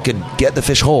 if I could get the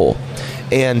fish whole.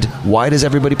 And why does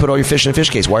everybody put all your fish in a fish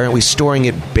case? Why aren't we storing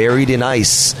it buried in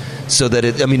ice so that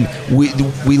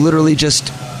we literally just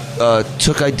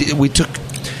took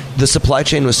the supply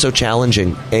chain was so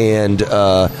challenging, and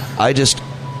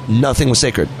nothing was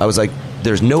sacred. I was like,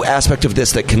 there's no aspect of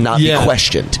this that cannot be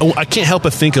questioned. Oh, I can't help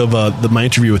but think of my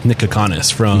interview with Nick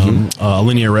Kokonis from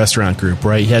Linear Restaurant Group,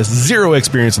 right? He has zero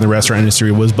experience in the restaurant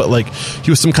industry, but like he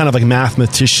was some kind of like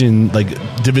mathematician, like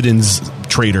dividends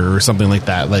trader or something like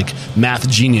that, like math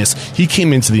genius. He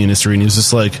came into the industry and he was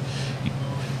just like,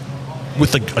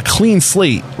 with like a clean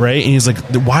slate, right? And he's like,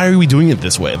 why are we doing it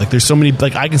this way? Like, there's so many,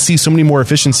 like, I can see so many more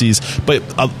efficiencies, but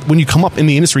when you come up in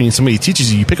the industry and somebody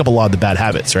teaches you, you pick up a lot of the bad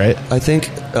habits, right? I think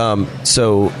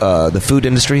the food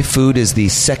industry, food is the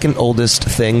second oldest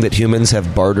thing that humans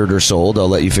have bartered or sold. I'll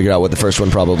let you figure out what the first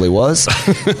one probably was.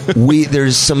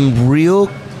 There's some real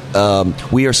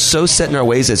we are so set in our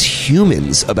ways as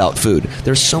humans about food.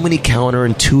 There's so many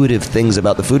counterintuitive things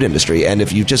about the food industry, and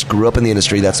if you just grew up in the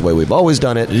industry, that's the way we've always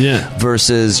done it. Yeah.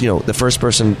 Versus, the first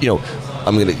person.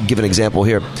 I'm going to give an example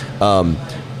here.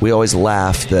 We always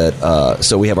laugh that.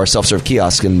 So we have our self-serve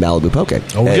kiosk in Malibu Poke.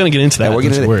 Oh, we're going to get into that. And we're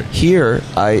going to here.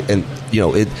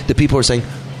 The people are saying,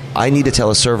 I need to tell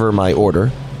a server my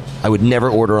order. I would never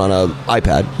order on an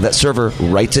iPad. That server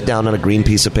writes it down on a green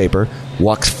piece of paper,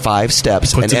 walks 5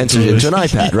 steps, and enters it into an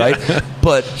iPad, right?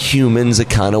 But humans that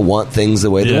kind of want things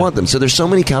the way they want them. So there's so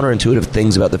many counterintuitive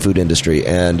things about the food industry,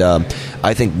 and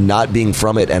I think not being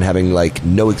from it and having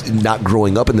not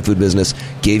growing up in the food business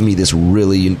gave me this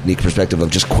really unique perspective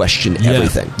of just question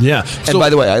everything. Yeah. And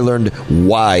by the way, I learned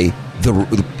why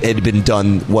it had been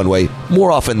done one way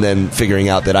more often than figuring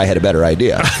out that I had a better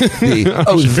idea.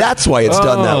 That's why it's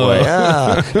done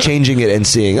that way. Changing it and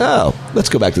seeing, let's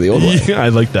go back to the old way. Yeah, I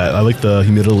like that. I like the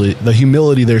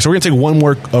humility there. So we're going to take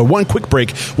one quick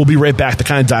break. We'll be right back to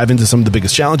kind of dive into some of the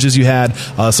biggest challenges you had,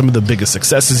 some of the biggest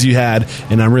successes you had,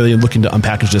 and I'm really looking to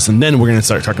unpackage this, and then we're going to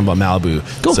start talking about Malibu.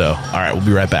 Cool. So, all right, we'll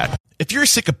be right back. If you're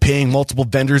sick of paying multiple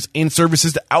vendors and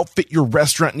services to outfit your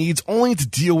restaurant needs only to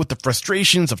deal with the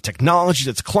frustrations of technology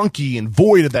that's clunky and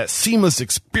void of that seamless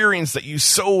experience that you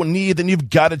so need, then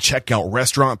you've got to check out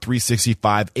Restaurant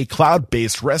 365, a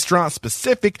cloud-based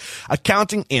restaurant-specific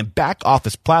accounting and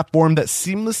back-office platform that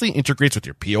seamlessly integrates with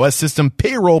your POS system,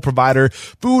 payroll provider,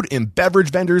 food and beverage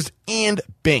vendors, and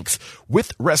banks.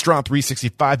 With Restaurant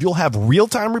 365, you'll have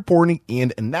real-time reporting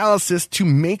and analysis to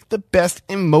make the best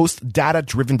and most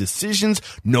data-driven decisions.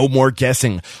 No more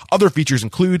guessing. Other features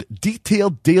include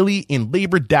detailed daily and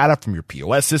labor data from your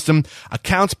POS system,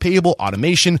 accounts payable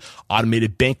automation,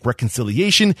 automated bank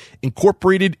reconciliation,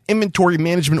 incorporated inventory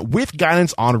management with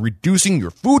guidance on reducing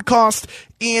your food costs,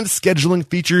 and scheduling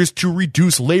features to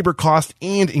reduce labor costs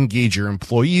and engage your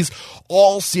employees,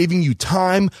 all saving you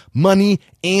time, money,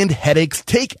 and headaches.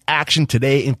 Take action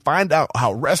today and find out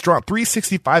how Restaurant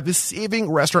 365 is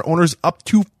saving restaurant owners up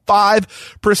to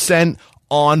 5%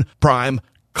 on prime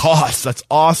costs. That's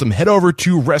awesome. Head over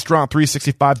to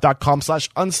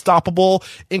restaurant365.com/unstoppable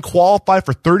and qualify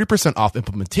for 30% off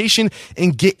implementation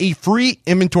and get a free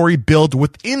inventory build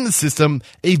within the system,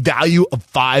 a value of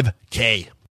 $5,000.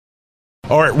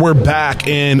 All right, we're back,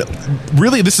 and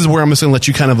really this is where I'm just going to let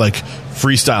you kind of like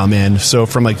freestyle, man. So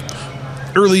from like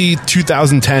early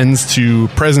 2010s to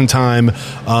present time,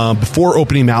 before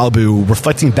opening Malibu,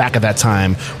 reflecting back at that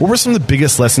time, what were some of the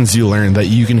biggest lessons you learned that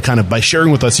you can kind of, by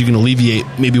sharing with us, you can alleviate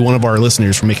maybe one of our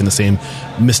listeners from making the same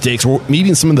mistakes, or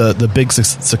maybe some of the big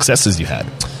successes you had?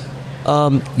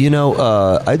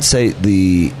 I'd say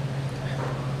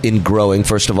in growing,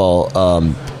 first of all,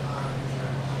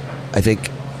 I think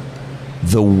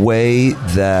the way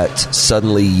that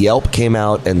suddenly Yelp came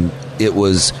out and it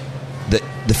was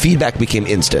the feedback became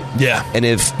instant. Yeah. And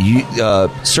if you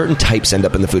certain types end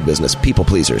up in the food business, people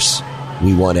pleasers.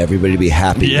 We want everybody to be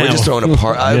happy. Yeah. We're just throwing a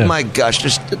part. Yeah. Oh my gosh!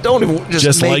 Just don't even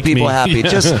just make like people me. happy.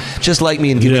 Just like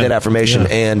me and give me that affirmation. Yeah.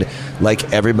 And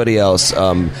like everybody else,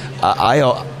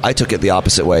 I took it the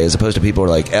opposite way. As opposed to people who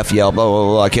are like F Yelp, blah, blah,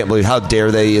 blah, I can't believe how dare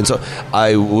they. And so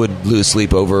I would lose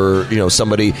sleep over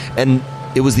somebody. And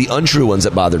it was the untrue ones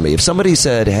that bothered me. If somebody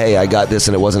said, "Hey, I got this,"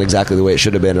 and it wasn't exactly the way it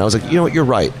should have been, and I was like, you know what, you're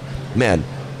right, man.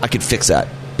 I could fix that.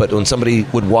 But when somebody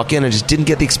would walk in and just didn't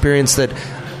get the experience that.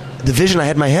 The vision I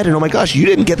had in my head, and oh my gosh, you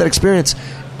didn't get that experience.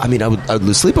 I mean, I would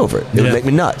lose sleep over it. It would make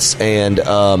me nuts. And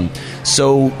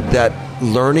so that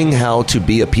learning how to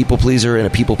be a people pleaser in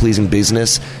a people pleasing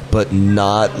business, but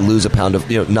not lose a pound of,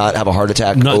 not have a heart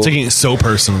attack. Not taking it so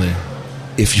personally.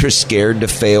 If you're scared to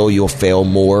fail, you'll fail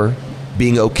more.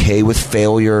 Being okay with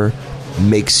failure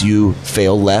makes you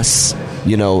fail less.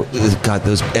 God,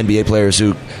 those NBA players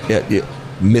who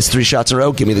miss 3 shots in a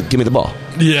row, give me the ball.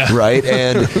 Yeah. Right?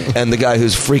 And the guy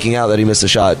who's freaking out that he missed a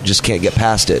shot just can't get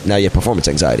past it. Now you have performance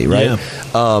anxiety, right?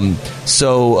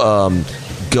 Yeah.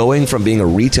 Going from being a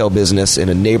retail business in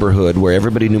a neighborhood where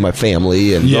everybody knew my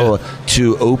family and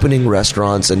to opening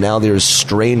restaurants, and now there's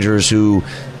strangers who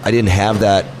I didn't have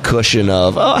that cushion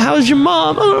of, oh, how's your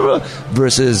mom?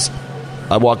 Versus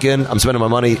I walk in, I'm spending my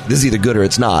money, this is either good or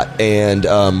it's not. And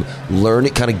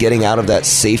learning, kind of getting out of that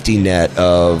safety net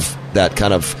of that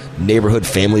kind of neighborhood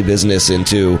family business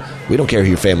into, we don't care who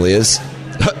your family is.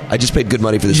 I just paid good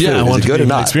money for this food. I want Is it good or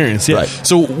not? Experience. Yeah. Right.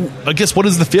 So I guess what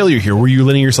is the failure here? Were you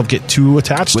letting yourself get too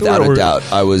attached Without to it? a doubt.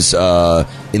 I was,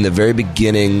 in the very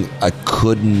beginning, I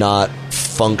could not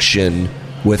function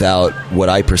without what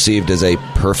I perceived as a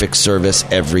perfect service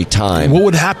every time. What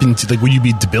would happen to, would you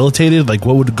be debilitated?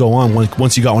 What would go on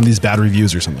once you got one of these bad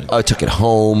reviews or something? I took it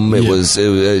home. It was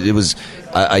I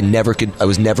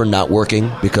was never not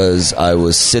working because I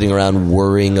was sitting around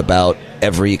worrying about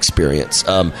every experience.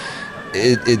 And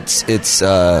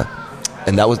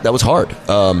that was hard.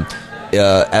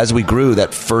 As we grew,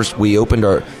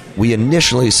 we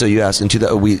initially, so you asked,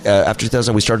 after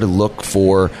 2000, we started to look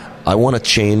for, I want to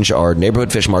change our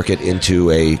neighborhood fish market into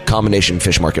a combination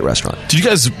fish market restaurant. Did you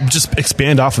guys just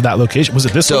expand off of that location? Was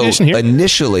it this location here?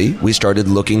 Initially, we started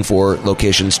looking for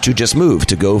locations to just move,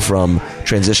 to go from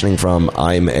transitioning from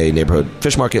I'm a neighborhood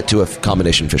fish market to a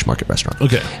combination fish market restaurant.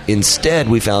 Okay. Instead,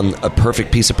 we found a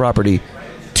perfect piece of property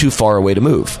too far away to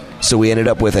move. So we ended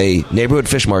up with a neighborhood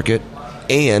fish market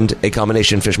and a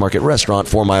combination fish market restaurant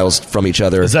 4 miles from each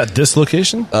other. Is that this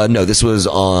location? No, this was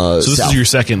So this south. is your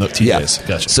second TJ's. Yeah.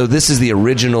 Gotcha. So this is the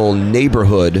original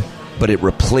neighborhood, but it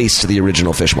replaced the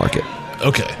original fish market.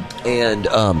 Okay. And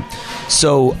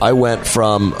so I went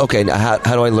from, okay, now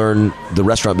how do I learn the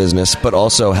restaurant business, but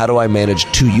also how do I manage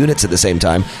 2 units at the same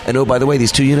time? And oh, by the way,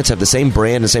 these 2 units have the same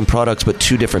brand and same products, but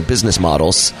 2 different business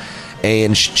models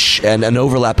and an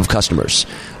overlap of customers.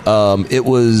 It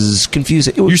was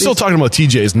confusing. You're still talking about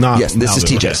TJ's, not Yes, this is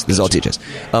Malibu. TJ's. Okay. This is all TJ's.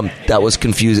 That was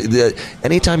confusing.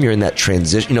 Anytime you're in that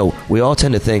transition, we all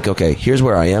tend to think, okay, here's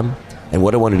where I am, and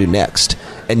what I want to do next.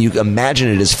 And you imagine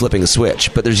it as flipping a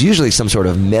switch, but there's usually some sort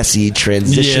of messy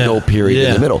transitional period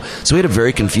in the middle. So we had a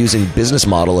very confusing business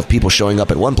model of people showing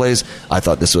up at one place. I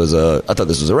thought this was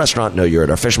a restaurant. No, you're at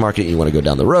our fish market. You want to go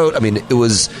down the road. I mean, it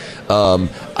was.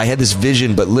 I had this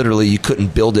vision, but literally you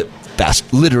couldn't build it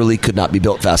fast. Literally could not be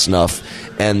built fast enough.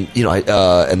 And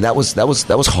and that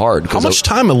was hard. How much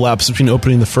time elapsed between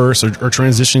opening the first or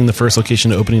transitioning the first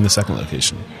location to opening the second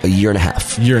location? A year and a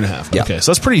half. Year and a half. Yeah. Okay,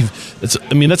 so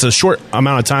that's a short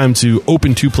amount of time to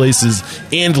open 2 places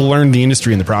and learn the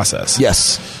industry in the process.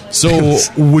 Yes. So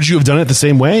would you have done it the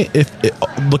same way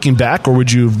looking back, or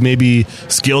would you have maybe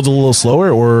scaled a little slower?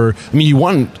 Or you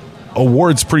won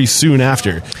awards pretty soon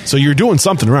after, so you're doing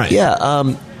something right.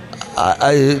 Yeah.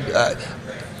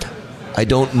 I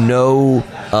don't know.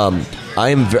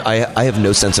 I have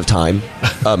no sense of time.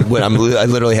 When I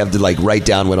literally have to write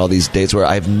down when all these dates were.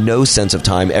 I have no sense of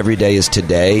time. Every day is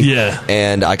today. Yeah.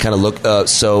 And I kind of look.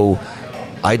 So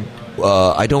I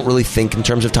don't really think in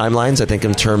terms of timelines. I think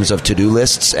in terms of to-do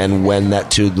lists, and when that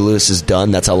to-do list is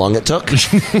done, that's how long it took.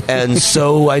 And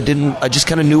so I just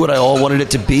kind of knew what I all wanted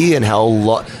it to be and how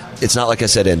long. It's not like I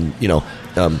said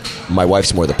my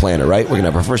wife's more the planner, right? We're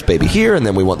gonna have our first baby here, and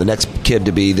then we want the next kid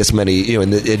to be this many,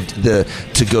 and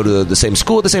to go to the same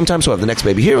school at the same time. So I have the next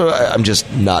baby here. I'm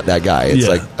just not that guy. It's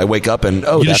like I wake up and you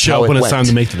that's just show how up when it it's went. time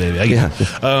to make the baby. I get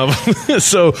it.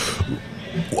 So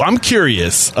I'm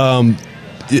curious. I want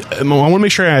to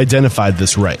make sure I identified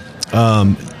this right.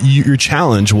 your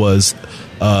challenge was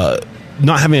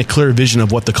not having a clear vision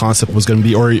of what the concept was going to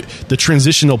be, or the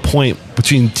transitional point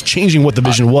between changing what the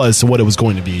vision was to what it was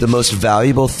going to be. The most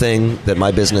valuable thing that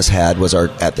my business had was our,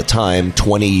 at the time,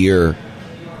 20-year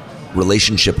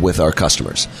relationship with our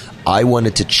customers. I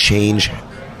wanted to change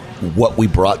what we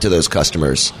brought to those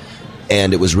customers,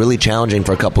 and it was really challenging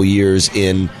for a couple years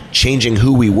in changing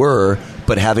who we were,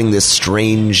 but having this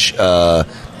strange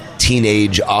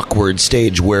teenage awkward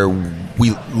stage where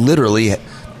we literally,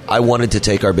 I wanted to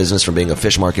take our business from being a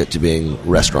fish market to being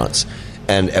restaurants.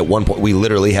 And at one point, we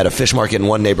literally had a fish market in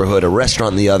one neighborhood, a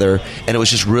restaurant in the other, and it was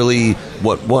just really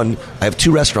I have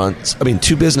two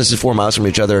businesses 4 miles from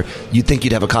each other. You'd think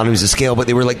you'd have economies of scale, but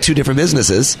they were like two different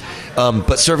businesses,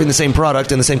 but serving the same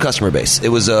product and the same customer base. It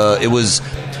was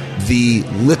the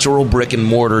literal brick and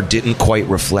mortar didn't quite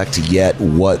reflect yet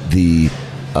what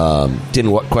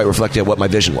what my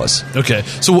vision was. Okay,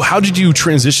 so how did you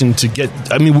transition to get?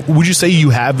 I mean, would you say you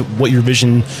have what your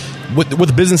vision, what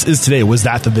the business is today? Was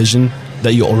that the vision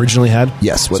that you originally had?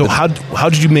 Yes. So how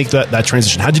did you make that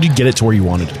transition? How did you get it to where you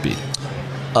wanted it to be?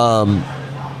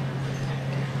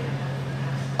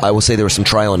 I will say there was some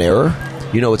trial and error.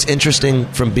 You know, it's interesting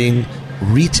from being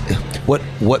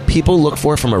what people look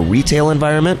for from a retail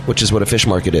environment, which is what a fish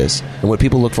market is, and what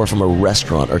people look for from a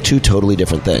restaurant are two totally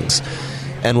different things.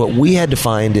 And what we had to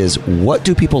find is, what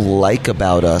do people like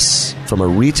about us from a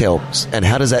retail, and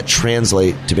how does that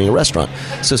translate to being a restaurant?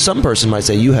 So some person might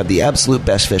say, you have the absolute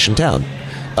best fish in town.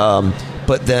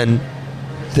 But then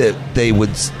they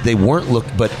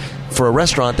weren't but for a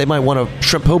restaurant, they might want a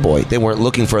shrimp po' boy. They weren't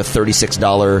looking for a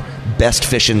 $36 best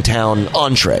fish in town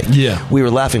entree. Yeah. We were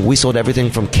laughing. We sold everything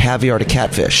from caviar to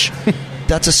catfish.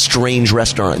 That's a strange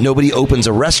restaurant. Nobody opens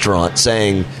a restaurant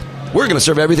saying, we're going to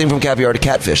serve everything from caviar to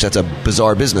catfish. That's a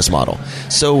bizarre business model.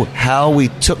 So how we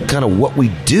took kind of what we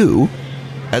do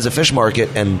as a fish market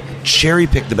and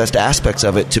cherry-picked the best aspects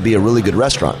of it to be a really good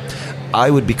restaurant. I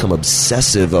would become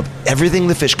obsessive of everything in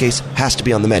the fish case has to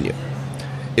be on the menu.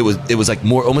 It was like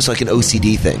more almost like an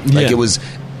OCD thing. Like It was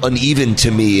uneven to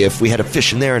me if we had a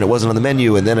fish in there and it wasn't on the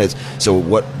menu, and then so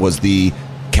what was the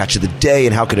catch of the day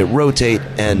and how could it rotate,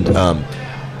 and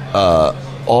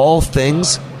all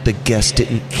things the guests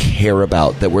didn't care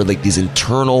about that were like these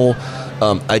internal.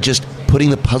 Putting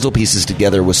the puzzle pieces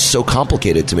together was so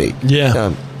complicated to me.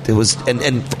 Yeah. It was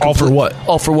and all for what?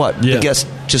 All for what? Yeah. The guests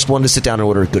just wanted to sit down and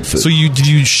order good food. So did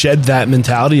you shed that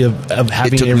mentality of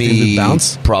having everything to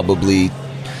bounce? Probably.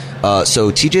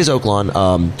 So TJ's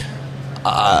Oaklawn.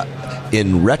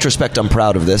 In retrospect, I'm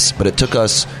proud of this, but it took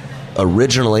us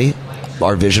originally.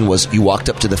 Our vision was you walked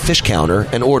up to the fish counter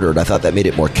and ordered. I thought that made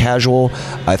it more casual.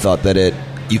 I thought that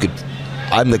you could.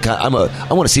 I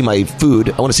want to see my food.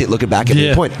 I want to see it looking back at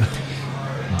any point.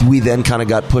 We then kind of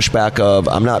got pushback of,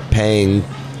 I'm not paying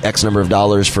X number of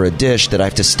dollars for a dish that I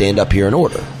have to stand up here and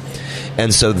order.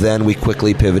 And so then we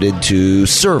quickly pivoted to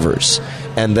servers.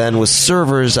 And then with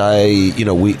servers,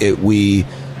 we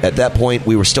at that point,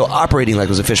 we were still operating like it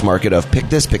was a fish market of pick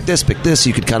this, pick this, pick this.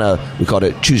 You could we called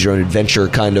it choose your own adventure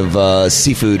kind of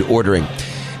seafood ordering.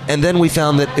 And then we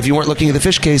found that if you weren't looking at the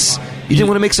fish case, you didn't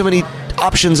want to make so many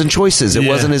options and choices. It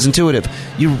wasn't as intuitive.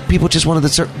 People just wanted do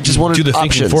the options,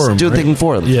 thinking for them, do the thinking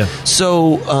for them. Yeah.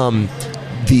 So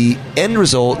the end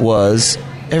result was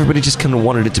everybody just kind of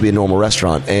wanted it to be a normal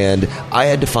restaurant, and I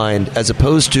had to find, as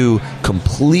opposed to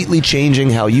completely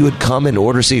changing how you would come and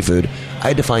order seafood, I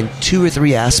had to find 2 or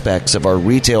 3 aspects of our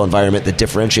retail environment that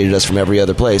differentiated us from every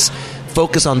other place.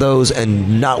 Focus on those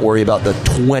and not worry about the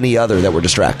 20 other that were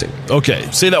distracting. Okay,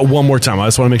 say that one more time. I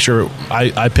just want to make sure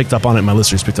I picked up on it, my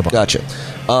listeners picked up on it. Gotcha.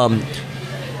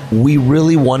 We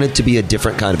really wanted to be a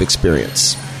different kind of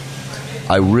experience.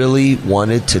 I really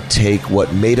wanted to take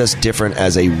what made us different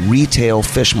as a retail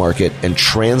fish market and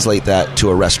translate that to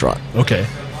a restaurant. Okay.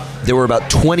 There were about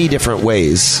 20 different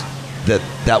ways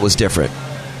that was different.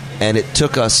 And it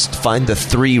took us to find the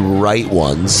 3 right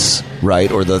ones,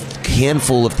 right, or the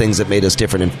handful of things that made us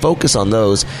different, and focus on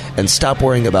those and stop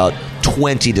worrying about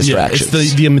 20 distractions. Yeah,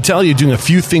 it's the mentality of doing a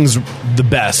few things the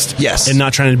best, yes, and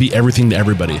not trying to be everything to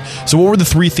everybody. So what were the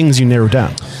 3 things you narrowed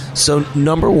down? So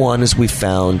number 1 is we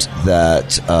found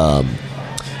that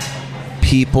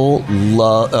people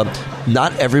love...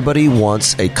 not everybody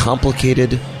wants a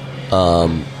complicated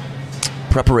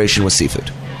preparation with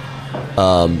seafood.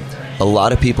 A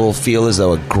lot of people feel as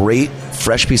though a great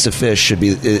fresh piece of fish should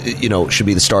be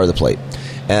the star of the plate,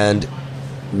 and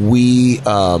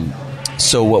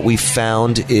so what we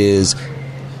found is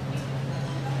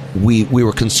we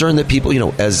were concerned that people,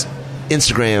 as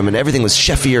Instagram and everything was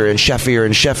chefier and chefier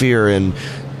and chefier, and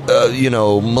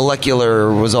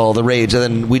molecular was all the rage, and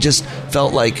then we just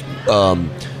felt like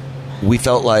we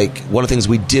felt like one of the things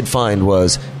we did find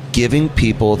was giving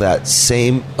people that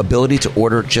same ability to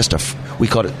order just we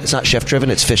call it, it's not chef driven,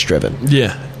 it's fish driven.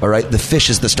 Yeah. All right. The fish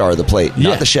is the star of the plate,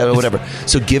 not the chef or whatever.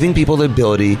 So giving people the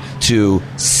ability to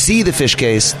see the fish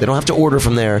case, they don't have to order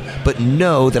from there, but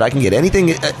know that I can get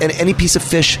anything, any piece of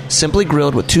fish simply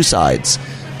grilled with 2 sides.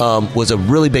 Was a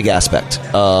really big aspect.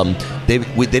 They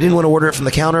didn't want to order it from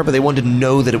the counter, but they wanted to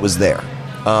know that it was there.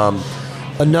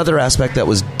 Another aspect that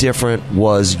was different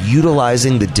was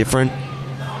utilizing the different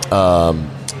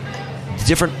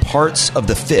parts of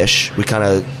the fish. We kind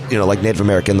of, like Native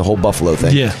American, the whole buffalo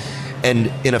thing. Yeah.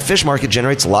 And in a fish market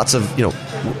generates lots of,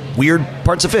 weird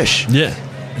parts of fish. Yeah.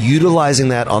 Utilizing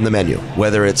that on the menu,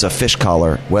 whether it's a fish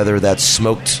collar, whether that's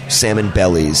smoked salmon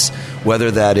bellies, whether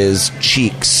that is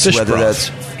cheeks, Fish whether broth. that's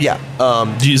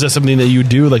Is that something that you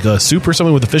do, like a soup or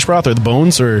something with the fish broth or the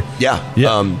bones, or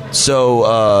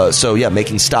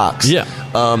making stocks. Yeah.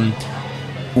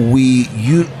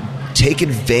 You take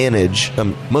advantage.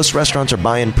 Most restaurants are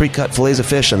buying pre-cut fillets of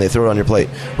fish and they throw it on your plate.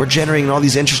 We're generating all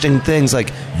these interesting things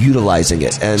like utilizing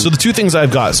it. And so the 2 things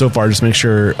I've got so far, just make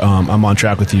sure I'm on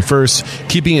track with you. First,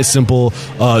 keeping it simple,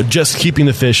 just keeping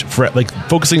the fish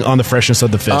focusing on the freshness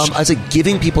of the fish. I'd say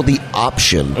giving people the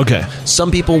option. Okay.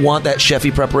 Some people want that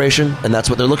chefy preparation, and that's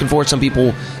what they're looking for. Some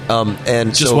people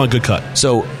just want a good cut.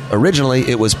 So originally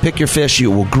it was pick your fish,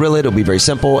 you will grill it, it'll be very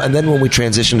simple. And then when we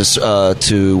transitioned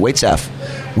to waitstaff,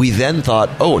 we then thought,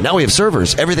 now we have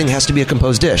servers. Everything has to be a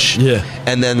composed dish. Yeah.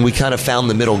 And then we kind of found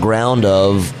the middle ground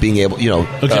of being able,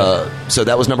 so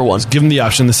that was number one. Give them the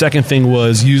option. The second thing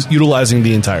was utilizing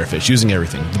the entire fish, using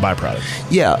everything, the byproduct.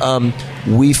 Yeah.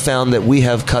 We found that we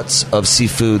have cuts of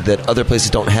seafood that other places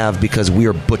don't have because we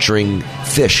are butchering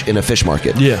fish in a fish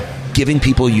market. Yeah. Giving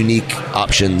people unique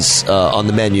options on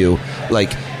the menu.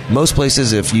 Like, most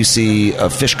places, if you see a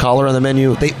fish collar on the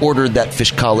menu, they ordered that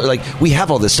fish collar. Like, we have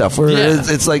all this stuff.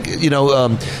 It's like, we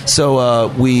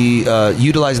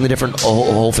utilizing the different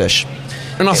whole fish.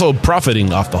 And also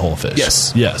profiting off the whole fish.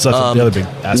 Yes. Yeah, so that's the other big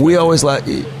aspect. We always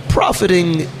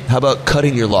profiting. How about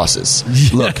cutting your losses?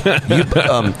 Yeah. Look,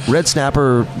 red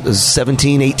snapper is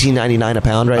 $17-18.99 a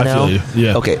pound right now. I feel you.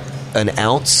 Yeah. Okay, an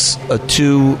ounce,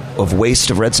 2 of waste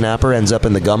of red snapper ends up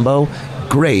in the gumbo.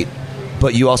 Great.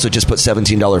 But you also just put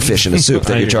 $17 fish in a soup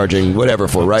that you're charging whatever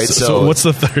for, right? So what's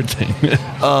the third thing?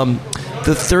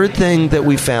 The third thing that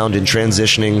we found in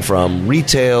transitioning from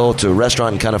retail to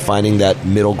restaurant and kind of finding that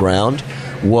middle ground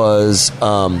was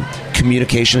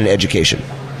communication and education.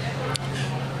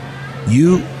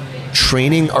 You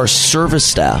training our service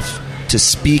staff to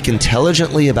speak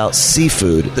intelligently about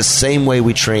seafood the same way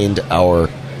we trained our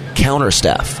counter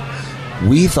staff.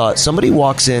 We thought somebody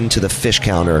walks into the fish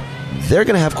counter, they're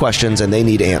going to have questions and they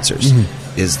need answers.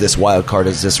 Mm-hmm. Is this wild caught?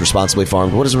 Is this responsibly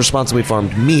farmed? What does responsibly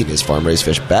farmed mean? Is farm-raised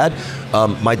fish bad?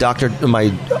 My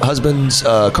husband's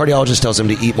cardiologist tells him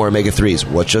to eat more omega-3s.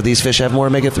 Which of these fish have more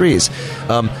omega-3s?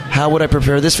 How would I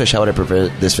prepare this fish? How would I prepare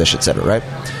this fish, et cetera, right?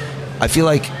 I feel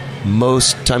like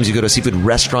most times you go to a seafood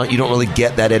restaurant, you don't really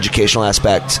get that educational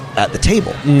aspect at the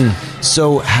table.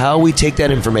 So how we take that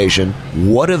information,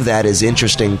 what of that is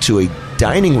interesting to a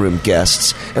dining room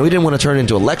guests, and we didn't want to turn it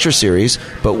into a lecture series,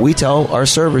 but we tell our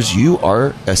servers, you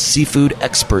are a seafood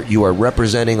expert. You are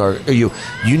representing you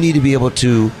need to be able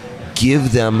to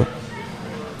give them,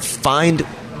 find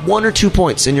 1 or 2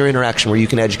 points in your interaction where you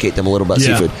can educate them a little about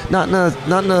seafood. Not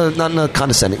in a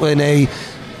condescending way,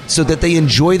 so that they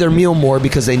enjoy their meal more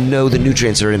because they know the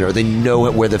nutrients are in it or they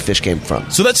know where the fish came from.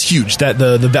 So that's huge. That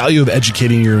the value of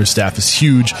educating your staff is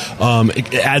huge.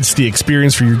 It adds to the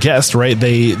experience for your guests, right?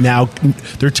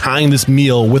 They're tying this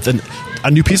meal with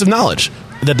a new piece of knowledge.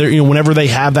 That they're, whenever they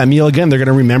have that meal again, they're going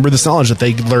to remember this knowledge that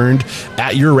they learned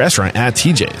at your restaurant, at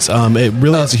TJ's. It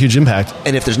really has a huge impact.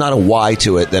 And if there's not a why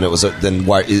to it, then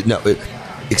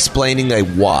explaining a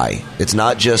why. It's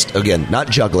not just, again, not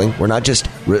juggling. We're not just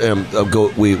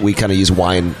we kind of use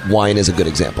wine. Wine is a good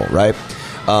example, right?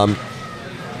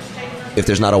 If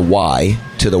there's not a why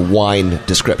to the wine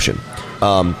description.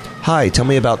 Hi, tell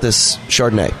me about this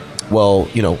Chardonnay. Well,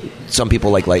 some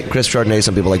people like light and crisp Chardonnay.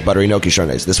 Some people like buttery gnocchi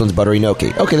Chardonnays. This one's buttery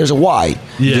gnocchi. Okay, there's a why.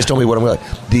 You just told me what I'm going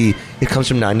to. It comes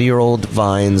from 90-year-old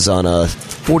vines on a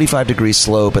 45-degree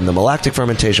slope, and the malactic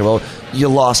fermentation. Well, you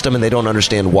lost them, and they don't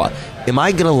understand why. Am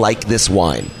I going to like this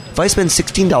wine? If I spend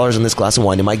 $16 on this glass of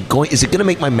wine, is it going to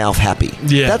make my mouth happy?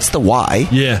 Yeah. That's the why.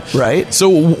 Yeah. Right?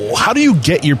 So how do you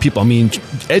get your people? I mean,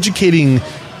 educating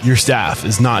your staff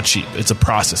is not cheap. It's a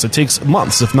process. It takes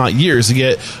months, if not years, to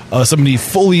get somebody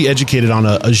fully educated on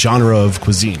a genre of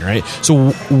cuisine, right? So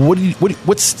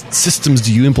what systems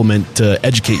do you implement to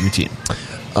educate your team?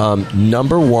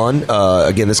 Number one,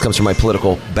 again, this comes from my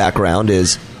political background,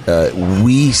 is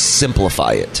we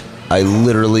simplify it. I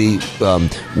literally,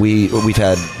 we've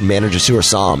had managers who are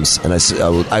SOMs, and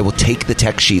I will take the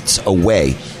tech sheets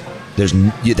away.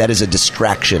 That is a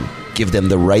distraction. Give them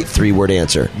the right 3-word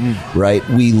answer, right?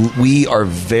 We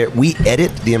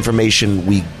edit the information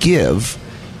we give,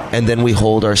 and then we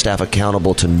hold our staff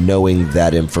accountable to knowing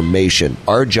that information.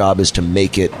 Our job is to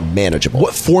make it manageable.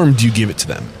 What form do you give it to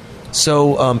them?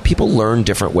 So people learn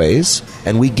different ways,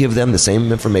 and we give them the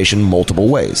same information multiple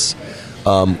ways.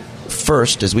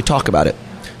 First is we talk about it.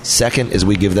 Second is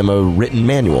we give them a written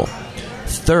manual.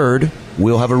 Third,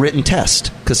 we'll have a written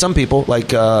test, because some people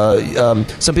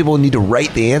some people need to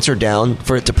write the answer down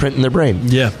for it to print in their brain.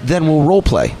 Yeah. Then we'll role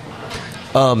play,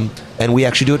 and we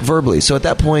actually do it verbally. So at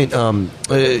that point,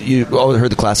 you all heard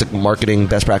the classic marketing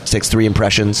best practice takes 3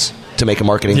 impressions to make a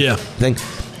marketing thing.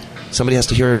 Somebody has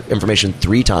to hear information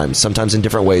 3 times, sometimes in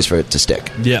different ways for it to stick.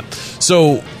 Yeah.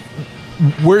 So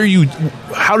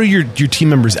how do your team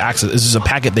members access? Is this a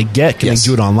packet they get? Can Yes. they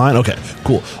do it online? Okay,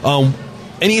 cool.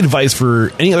 Any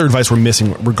other advice we're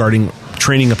missing regarding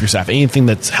training up your staff? Anything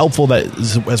that's helpful that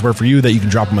has worked for you that you can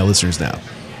drop on my listeners now?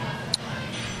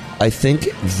 I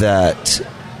think that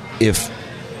if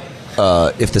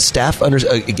the staff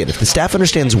if the staff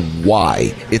understands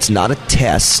why it's not a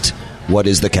test, what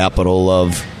is the capital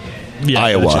of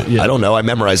Iowa? Gotcha, yeah. I don't know. I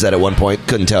memorized that at one point.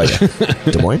 Couldn't tell you.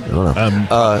 Des Moines? I don't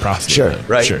know. Sure,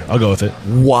 right? Sure, I'll go with it.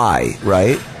 Why,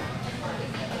 right?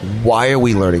 Why are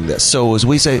we learning this? So as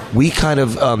we say, we kind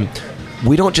of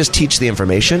we don't just teach the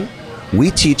information,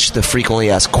 we teach the frequently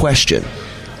asked question.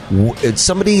 If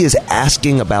somebody is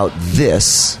asking about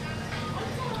this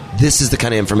is the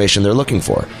kind of information they're looking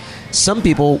for. Some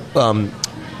people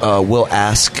will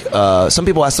ask. Some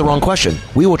people ask the wrong question.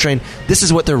 We will train. This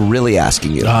is what they're really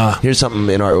asking you. Here's something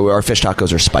in our fish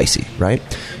tacos are spicy, right?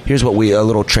 Here's what a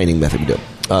little training method we do.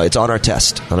 It's on our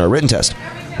test, on our written test.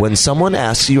 When someone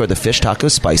asks you, "Are the fish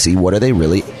tacos spicy?" What are they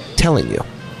really telling you?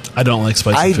 I don't like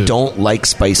spicy food. I don't like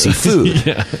spicy food.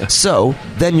 Yeah. So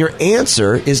then your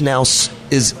answer is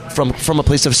from a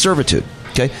place of servitude.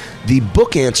 Okay, the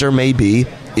book answer may be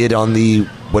it on the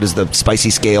what is the spicy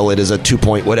scale? It is a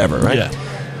 2-point whatever, right? Yeah.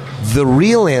 The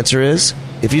real answer is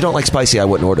if you don't like spicy, I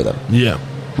wouldn't order them. Yeah.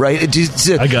 Right?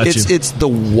 I got you. It's the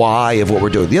why of what we're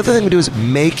doing. The other thing we do is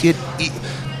make it.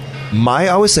 I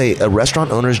always say a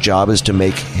restaurant owner's job is to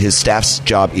make his staff's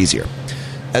job easier,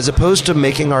 as opposed to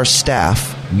making our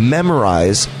staff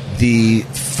memorize the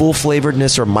full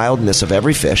flavoredness or mildness of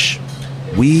every fish.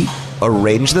 We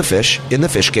arrange the fish in the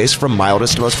fish case from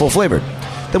mildest to most full flavored.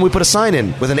 Then we put a sign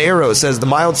in with an arrow that says the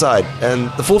mild side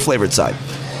and the full flavored side.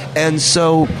 And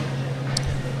so,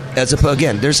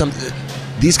 again, there's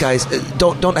these guys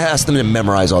don't ask them to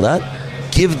memorize all that.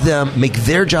 Make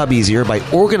their job easier by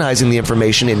organizing the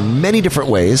information in many different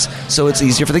ways, so it's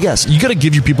easier for the guests. You got to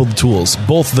give your people the tools,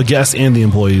 both the guests and the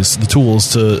employees, the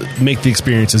tools to make the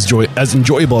experience as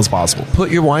enjoyable as possible.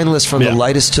 Put your wine list from the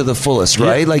lightest to the fullest,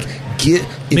 right? Like,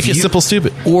 make it simple,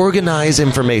 stupid. Organize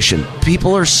information.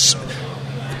 People are.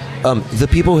 The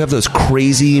people who have those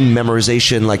crazy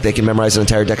memorization, like they can memorize an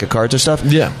entire deck of cards or stuff.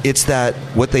 Yeah. It's that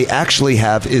what they actually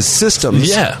have is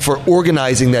systems for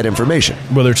organizing that information.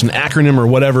 Whether it's an acronym or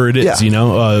whatever it is,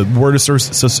 word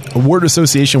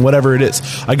association, whatever it is.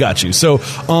 I got you. So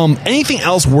anything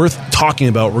else worth talking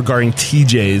about regarding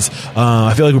TJ's?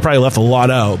 I feel like we probably left a lot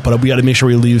out, but we got to make sure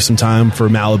we leave some time for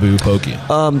Malibu Poke.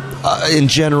 In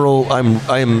general,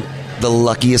 I'm the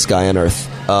luckiest guy on earth.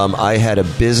 I had a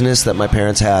business that my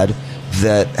parents had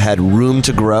that had room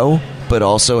to grow, but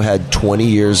also had 20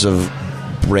 years of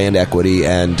brand equity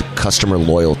and customer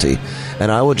loyalty. And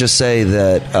I will just say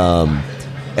that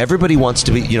everybody wants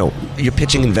to be, you're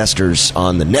pitching investors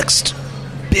on the next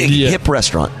big hip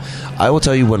restaurant. I will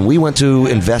tell you, when we went to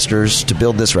investors to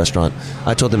build this restaurant,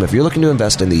 I told them, if you're looking to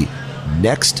invest in the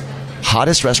next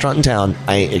hottest restaurant in town,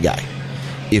 I ain't your guy.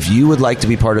 If you would like to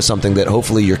be part of something that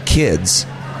hopefully you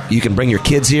can bring your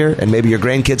kids here, and maybe your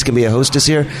grandkids can be a hostess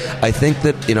here. I think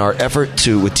that in our effort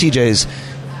with TJ's,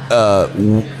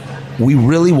 we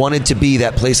really wanted to be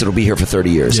that place that will be here for 30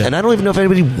 years. Yeah. And I don't even know if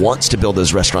anybody wants to build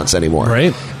those restaurants anymore.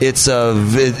 Right? It's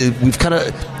we've kind of,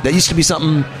 that used to be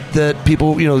something that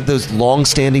people, those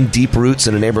long-standing deep roots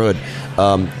in a neighborhood.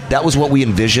 That was what we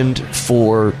envisioned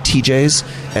for TJ's,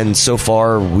 and so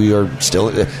far we are still.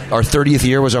 Our 30th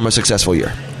year was our most successful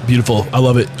year. Beautiful. I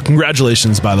love it.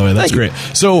 Congratulations, by the way. That's great.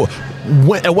 So,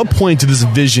 at what point did this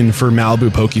vision for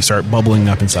Malibu Poke start bubbling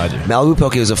up inside you? Malibu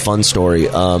Poke is a fun story.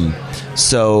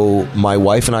 So, my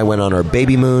wife and I went on our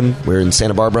baby moon. We were in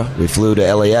Santa Barbara. We flew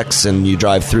to LAX, and you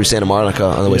drive through Santa Monica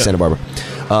on the way to Santa Barbara.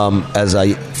 as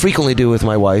I frequently do with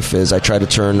my wife, is I try to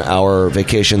turn our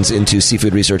vacations into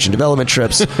seafood research and development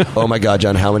trips. Oh my God,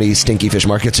 John, how many stinky fish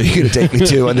markets are you going to take me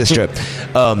to on this trip?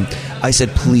 I said,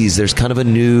 please, there's kind of a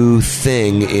new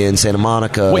thing in Santa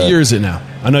Monica. What year is it now?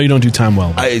 I know you don't do time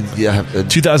well.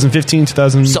 2015,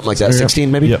 2000? Something like that,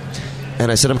 16 maybe? Yep.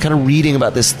 And I said, I'm kind of reading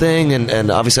about this thing, and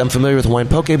obviously I'm familiar with Hawaiian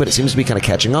poke, but it seems to be kind of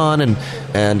catching on, and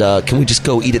can we just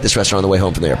go eat at this restaurant on the way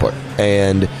home from the airport?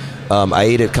 And I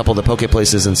ate at a couple of the poke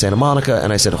places in Santa Monica,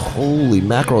 and I said, holy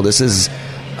mackerel,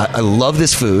 I love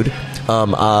this food.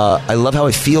 I love how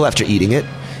I feel after eating it.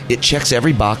 It checks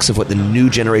every box of what the new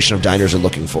generation of diners are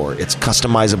looking for. It's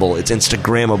customizable. It's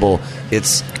Instagrammable.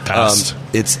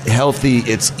 It's healthy.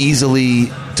 It's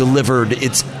easily delivered.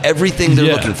 It's everything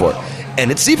they're looking for.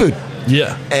 And it's seafood.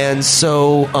 Yeah. And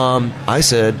so I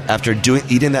said, after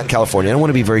eating that in California, I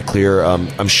want to be very clear.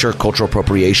 I'm sure cultural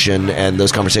appropriation and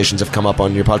those conversations have come up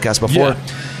on your podcast before.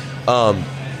 Yeah.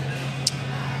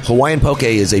 Hawaiian poke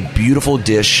is a beautiful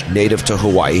dish native to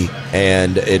Hawaii,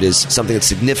 and it is something that's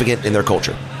significant in their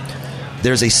culture.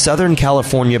 There's a Southern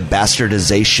California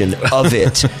bastardization of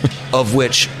it, of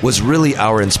which was really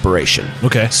our inspiration.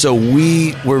 Okay. So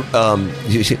we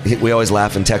always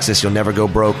laugh in Texas, you'll never go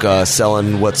broke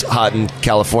selling what's hot in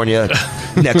California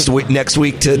next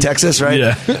week to Texas, right?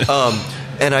 Yeah.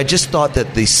 And I just thought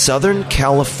that the Southern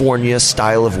California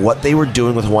style of what they were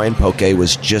doing with Hawaiian poke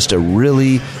was just a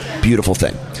really beautiful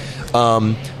thing.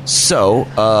 So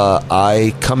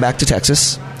I come back to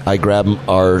Texas. I grab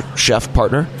our chef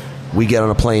partner. We get on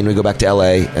a plane, we go back to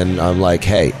L.A., and I'm like,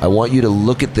 hey, I want you to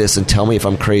look at this and tell me if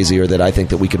I'm crazy or that I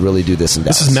think that we could really do this in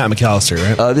Dallas. This is Matt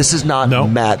McAllister, right? This is not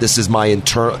Matt. This is my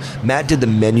internal... Matt did the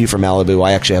menu for Malibu.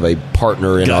 I actually have a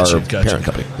partner in our parent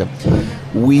company.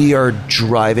 We are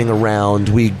driving around.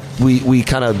 We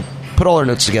kind of put all our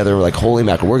notes together. We're like, holy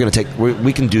mackerel,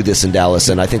 we can do this in Dallas,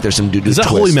 and I think there's some Is that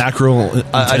holy mackerel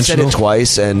I said it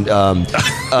twice, and no,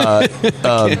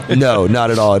 not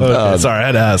at all. Okay, sorry, I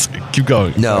had to ask. Keep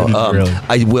going. No, really.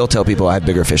 I will tell people I have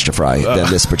bigger fish to fry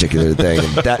than this particular thing.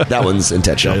 And that one's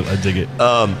intentional. I dig it.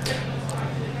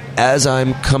 As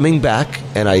I'm coming back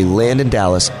and I land in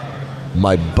Dallas,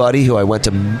 my buddy who I went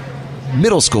to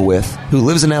middle school with, who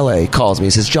lives in LA, calls me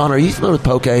and says, John, are you familiar with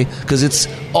poke? Because it's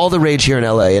all the rage here in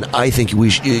LA, and I think we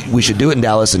should do it in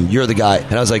Dallas, and you're the guy.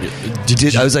 And I was like,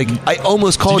 I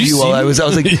almost called you while I was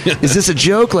like, is this a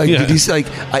joke? Like, did you like?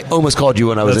 I almost called you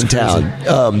when I was in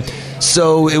town.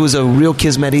 So it was a real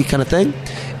kismet-y kind of thing.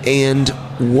 And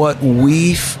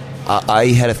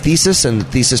I had a thesis, and the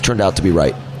thesis turned out to be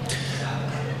right.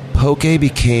 Poke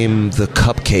became the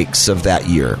cupcakes of that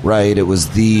year, right? It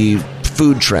was the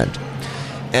food trend.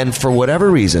 And for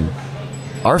whatever reason,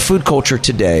 our food culture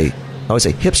today, I always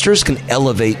say, hipsters can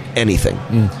elevate anything.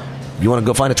 You want to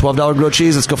go find a $12 grilled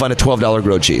cheese? Let's go find a $12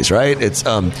 grilled cheese, right? It's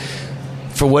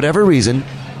for whatever reason,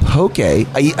 poke,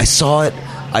 I saw it.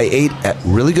 I ate at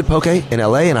really good poke in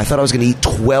LA, and I thought I was going to eat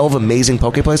 12 amazing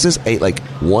poke places. I ate like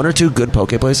 1 or 2 good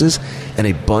poke places and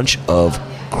a bunch of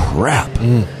crap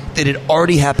that had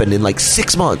already happened in like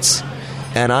 6 months.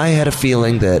 And I had a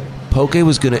feeling that poke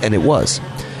was going to, and it was,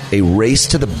 a race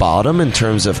to the bottom in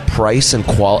terms of price and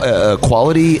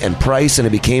quality and price, and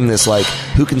it became this like,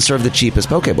 who can serve the cheapest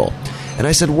poke bowl? And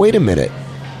I said, wait a minute.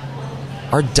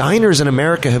 Our diners in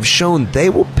America have shown they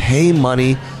will pay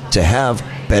money to have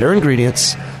better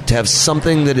ingredients, to have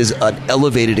something that is an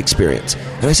elevated experience.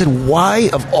 And I said, why,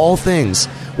 of all things,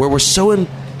 where we're so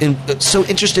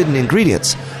interested in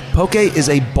ingredients, poke is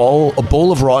a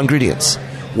bowl of raw ingredients.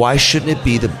 Why shouldn't it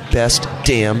be the best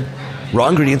damn raw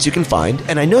ingredients you can find?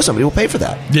 And I know somebody will pay for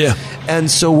that. Yeah. And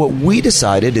so what we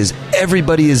decided is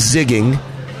everybody is zigging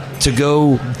to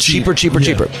go cheaper.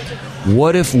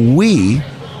 What if we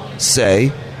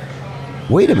say,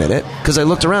 wait a minute, because I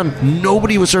looked around,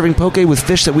 nobody was serving poke with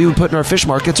fish that we would put in our fish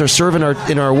markets or serve in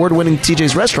our award-winning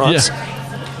TJ's restaurants.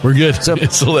 Yeah. We're good. So,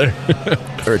 it's still there.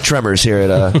 Or Tremors here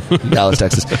at Dallas,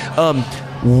 Texas.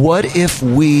 What if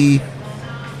we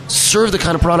serve the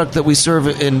kind of product that we serve,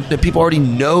 and that people already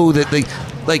know that they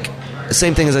like? The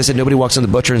same thing as I said, nobody walks in the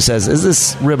butcher and says, is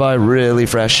this ribeye really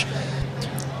fresh?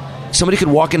 Somebody could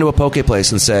walk into a poke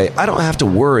place and say, I don't have to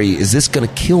worry, is this going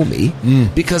to kill me?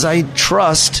 Because I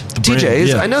trust TJ's.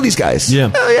 Yeah. I know these guys. Yeah.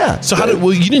 Oh, yeah. So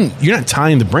you're not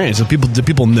tying the brand. So do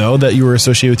people know that you were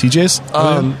associated with TJ's?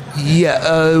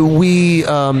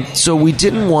 So we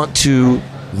didn't want to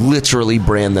literally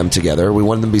brand them together. We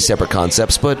wanted them to be separate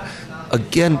concepts. But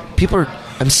again,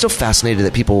 I'm still fascinated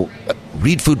that people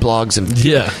read food blogs and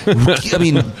I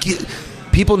mean,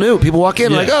 people knew. People walk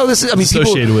in like, oh, this is. I mean,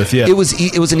 associated with. Yeah. It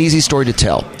was an easy story to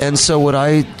tell. And so what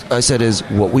I said is,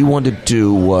 what we wanted to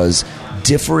do was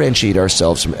differentiate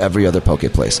ourselves from every other poke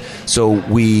place. So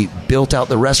we built out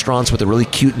the restaurants with a really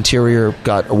cute interior,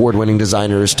 got award-winning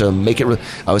designers to make it. I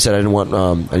always said I didn't want,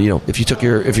 if you took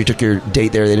your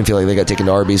date there, they didn't feel like they got taken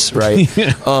to Arby's, right?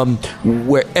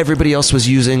 Where everybody else was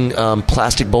using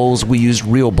plastic bowls, we used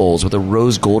real bowls with a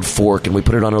rose gold fork, and we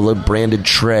put it on a little branded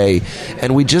tray.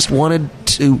 And we just wanted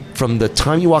to, from the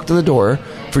time you walked in the door,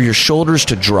 for your shoulders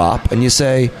to drop, and you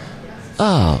say,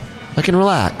 "Oh, I can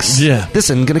relax. Yeah. This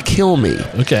isn't going to kill me."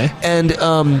 Okay. And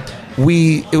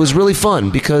it was really fun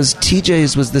because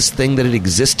TJ's was this thing that had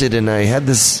existed, and I had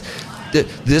this.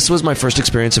 This was my first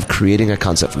experience of creating a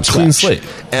concept from scratch. Clean slate.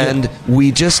 And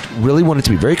we just really wanted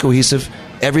to be very cohesive.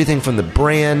 Everything from the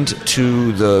brand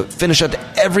to the finish up,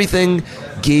 everything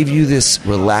gave you this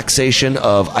relaxation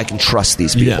of, I can trust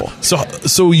these people. Yeah.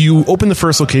 So you opened the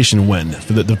first location when?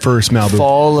 For the first Malibu?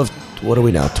 Fall of, what are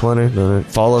we now? 20? No,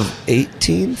 fall of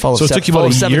 18? Fall of So it took you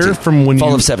about a year 17. from when Fall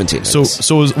you... of 17. So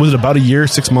was it about a year,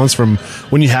 6 months from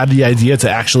when you had the idea to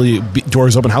actually be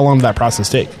doors open? How long did that process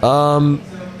take?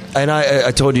 And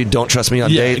I told you, don't trust me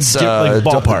on dates.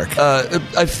 Ballpark.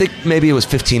 I think maybe it was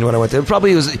 15 when I went there.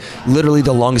 Probably it was literally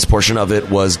the longest portion of it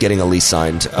was getting a lease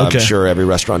signed. Okay. I'm sure every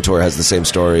restaurateur has the same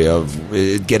story of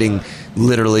getting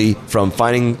literally from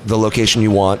finding the location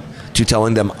you want to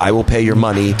telling them I will pay your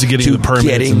money to getting the permits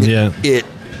getting and, it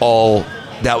all.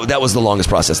 That was the longest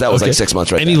process. That was like 6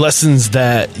 months right Any there. lessons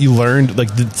that you learned?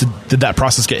 Like, did that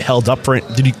process get held up for it?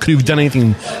 Could you have done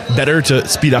anything better to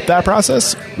speed up that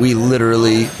process? We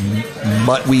literally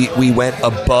we went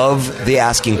above the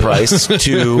asking price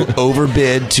to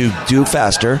overbid to do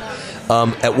faster.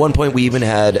 At one point, we even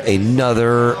had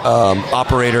another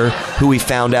operator who we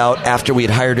found out after we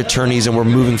had hired attorneys and were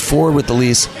moving forward with the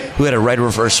lease, who had a right of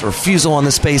reverse refusal on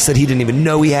the space that he didn't even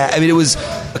know he had. I mean, it was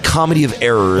a comedy of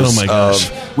errors. Oh my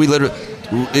gosh!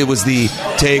 It was the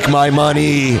take my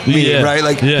money meeting, right?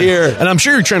 Like, here. And I'm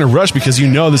sure you're trying to rush because you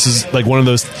know this is like one of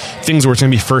those things where it's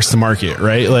going to be first to market,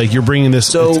 right? Like you're bringing this.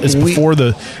 So it's before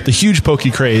the huge poke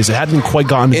craze. It hadn't quite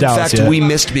gotten to In Dallas fact, yet. we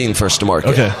missed being first to market.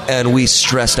 Okay. And we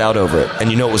stressed out over it.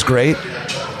 And you know what was great?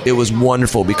 It was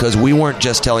wonderful because we weren't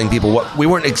just telling people what we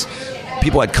weren't.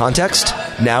 People had context.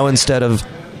 Now instead of,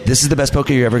 this is the best poke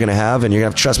you're ever going to have, and you're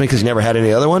going to have to trust me because you never had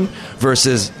any other one,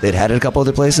 versus they'd had it a couple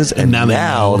other places, and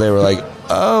now they were like,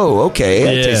 oh, okay,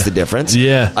 I taste the difference.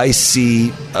 Yeah. I see.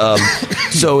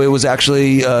 So it was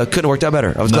actually, couldn't have worked out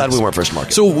better. I was glad we weren't first to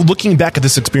market. So looking back at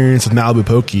this experience with Malibu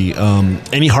Poke,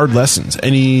 any hard lessons?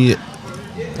 Any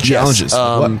challenges?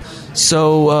 Yes.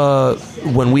 So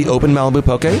when we opened Malibu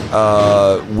Poke,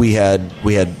 we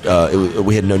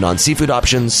had no non-seafood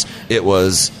options. It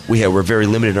was we're very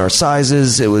limited in our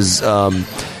sizes. It was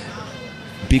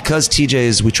because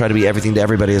TJ's, we try to be everything to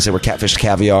everybody. I say we're catfish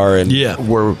caviar, and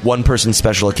we're one person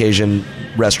special occasion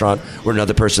restaurant. We're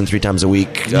another person 3 times a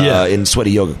week in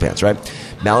sweaty yoga pants, right?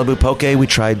 Malibu Poke, we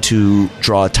tried to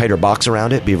draw a tighter box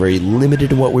around it, be very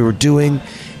limited in what we were doing.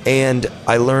 And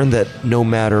I learned that no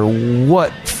matter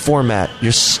what format,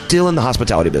 you're still in the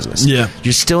hospitality business. Yeah.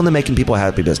 You're still in the making people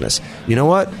happy business. You know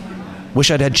what?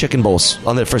 Wish I'd had chicken bowls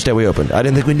on the first day we opened. I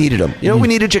didn't think we needed them. You know, we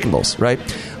needed chicken bowls, right?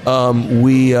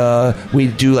 We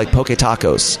do like poke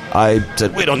tacos. I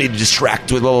said, we don't need to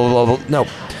distract with blah, blah, blah, blah. No.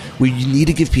 We need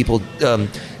to give people...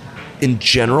 in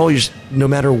general, no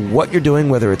matter what you're doing,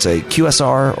 whether it's a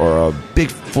QSR or a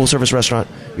big full-service restaurant,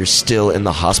 you're still in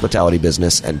the hospitality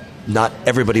business, and not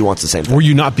everybody wants the same thing. Were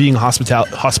you not being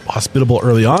hospitable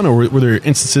early on, or were there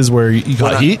instances where you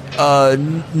got heat?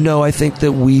 No, I think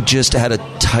that we just had a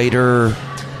tighter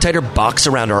box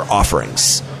around our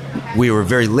offerings. We were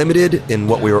very limited in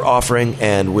what we were offering,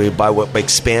 and by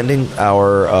expanding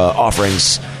our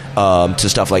offerings to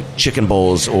stuff like chicken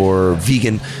bowls or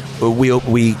vegan,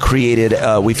 we created.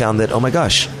 We found that, oh my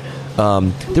gosh,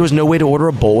 there was no way to order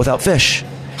a bowl without fish.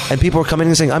 And people were coming in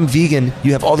and saying, I'm vegan.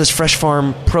 You have all this fresh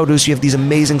farm produce. You have these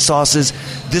amazing sauces.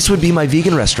 This would be my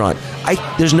vegan restaurant.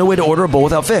 There's no way to order a bowl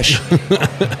without fish.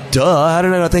 Duh. How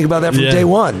did I not think about that from day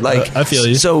one? Like, I feel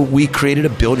you. So we created a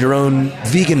build-your-own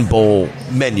vegan bowl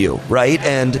menu, right?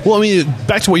 And well, I mean,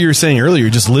 back to what you were saying earlier,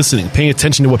 just listening, paying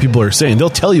attention to what people are saying. They'll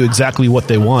tell you exactly what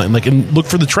they want. And look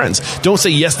for the trends. Don't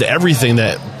say yes to everything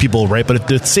that people write, but if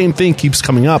the same thing keeps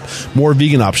coming up, more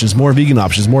vegan options, more vegan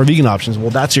options, more vegan options,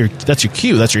 well, that's your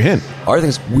cue. That's your hint. Our thing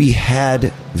is, we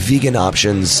had vegan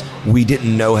options. We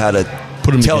didn't know how to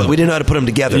put them together. We didn't know how to put them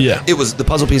together. Yeah. It was the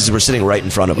puzzle pieces were sitting right in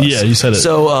front of us. Yeah, you said it.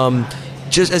 So,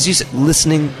 just as you said,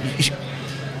 listening.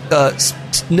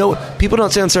 No, people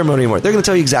don't say on ceremony anymore. They're going to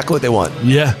tell you exactly what they want.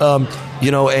 Yeah.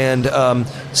 And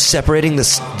separating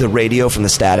the radio from the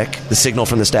static, the signal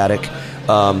from the static.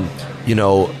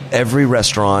 Every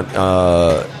restaurant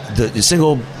the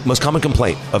single most common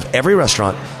complaint of every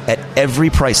restaurant at every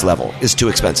price level is too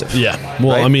expensive. Yeah.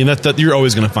 Well, right? I mean, that you're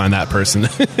always going to find that person.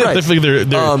 Right. I think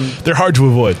they're hard to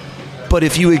avoid. But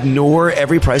if you ignore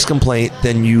every price complaint,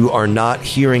 then you are not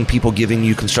hearing people giving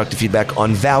you constructive feedback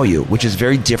on value, which is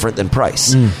very different than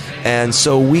price. And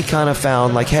so we kind of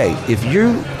found like, hey,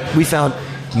 we found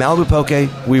Malibu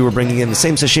Poke, we were bringing in the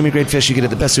same sashimi grade fish you get at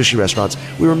the best sushi restaurants.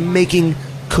 We were making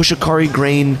koshikari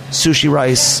grain sushi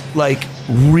rice, like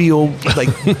real, like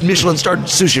Michelin starred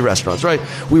sushi restaurants, right?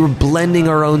 We were blending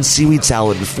our own seaweed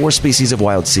salad with 4 species of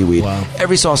wild seaweed. Wow.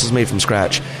 Every sauce was made from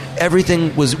scratch.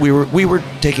 Everything was, we were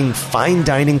taking fine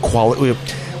dining quality.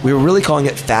 We were really calling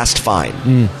it fast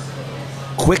fine.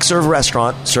 Quick serve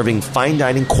restaurant serving fine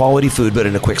dining quality food, but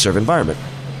in a quick serve environment.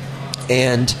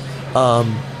 And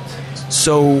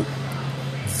so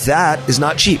that is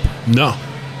not cheap. No.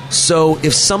 So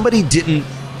if somebody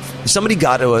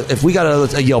got if we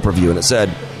got a Yelp review and it said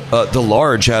the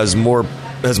large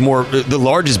the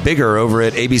large is bigger over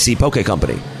at ABC Poke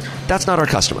Company, that's not our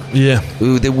customer. Yeah.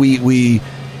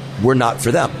 We're not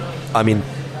for them. I mean,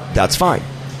 that's fine.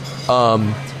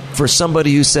 For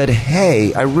somebody who said,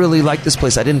 "Hey, I really like this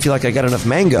place. I didn't feel like I got enough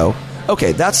mango."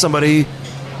 Okay, that's somebody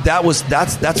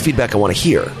that's feedback I want to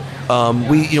hear.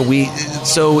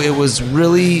 So it was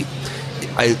really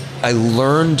I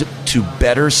learned to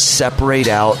better separate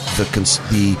out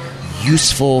the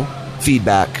useful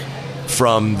feedback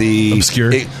from the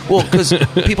obscure. Because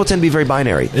people tend to be very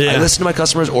binary. Yeah. I listen to my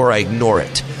customers or I ignore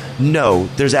it. No,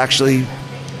 there's actually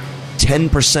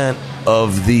 10%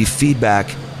 of the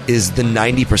feedback is the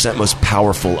 90% most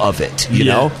powerful of it. You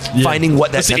know, Yeah. Finding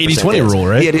what that That's the 10% 80-20 is. rule,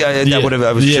 right? Yeah, that would have.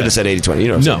 I should have said 80-20. You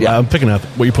know, what I'm No, saying? Yeah. I'm picking up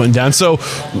what you're putting down. So,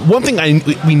 one thing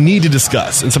we need to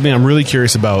discuss, and something I'm really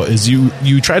curious about, is you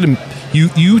tied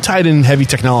in heavy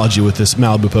technology with this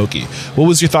Malibu Poke. What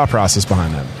was your thought process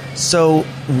behind that? So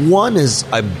one is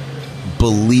I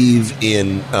believe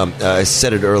in. I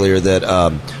said it earlier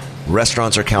that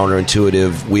restaurants are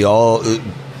counterintuitive. We all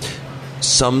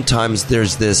sometimes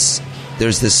there's this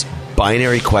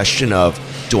binary question of,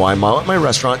 do I want my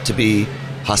restaurant to be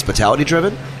hospitality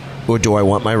driven or do I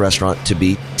want my restaurant to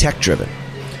be tech driven?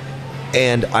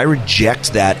 And I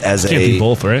reject that as Can't be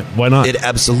both, right? Why not? It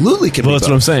absolutely can be Well, that's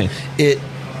both. what I'm saying.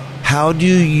 How do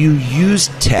you use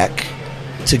tech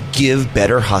to give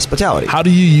better hospitality? How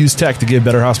do you use tech to give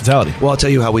better hospitality? Well, I'll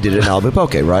tell you how we did it in Malibu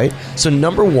Poke, right? So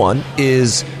number one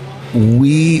is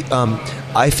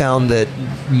I found that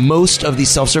most of these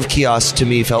self-serve kiosks to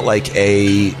me felt like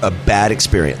a bad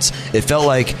experience. It felt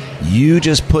like you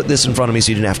just put this in front of me so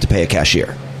you didn't have to pay a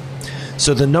cashier.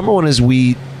 So the number one is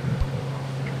we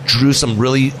drew some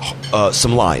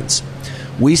lines.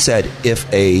 We said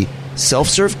if a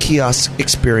self-serve kiosk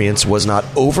experience was not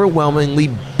overwhelmingly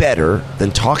better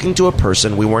than talking to a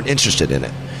person, we weren't interested in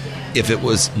it. If it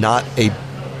was not a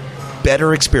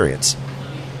better experience,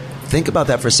 think about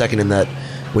that for a second. In that,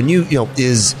 when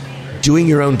is doing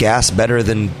your own gas better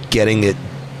than getting it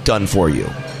done for you?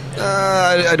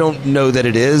 I don't know that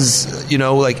it is.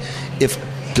 Like if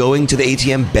going to the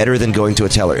ATM better than going to a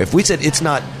teller. If we said it's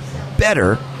not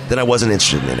better, then I wasn't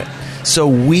interested in it. So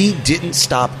we didn't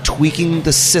stop tweaking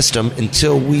the system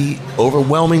until we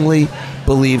overwhelmingly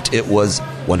believed it was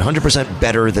 100%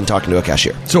 better than talking to a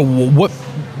cashier. So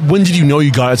when did you know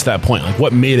you got it to that point? Like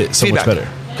what made it so Feedback. much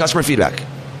better? Customer feedback.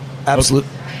 Absolute.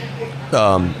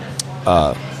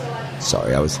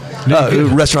 Sorry, I was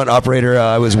restaurant operator.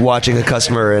 I was watching a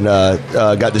customer and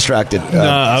got distracted. Sorry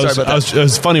about that. It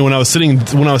was funny when I was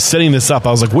setting this up.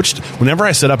 I was like, whenever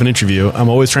I set up an interview, I'm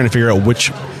always trying to figure out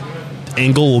which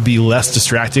angle will be less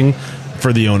distracting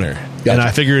for the owner. Gotcha. And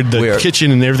I figured the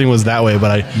kitchen and everything was that way,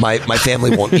 but my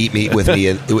family won't eat meat with me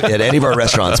at any of our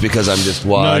restaurants because I'm just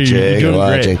watching. No, you're doing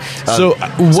watching.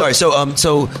 Great.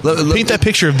 So paint that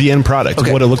picture of the end product,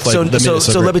 okay. what it looked like.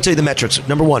 So let me tell you the metrics.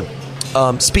 Number one,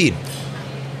 speed.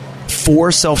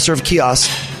 4 self-serve kiosks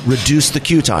reduce the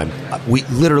queue time.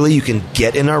 You can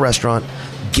get in our restaurant,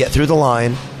 get through the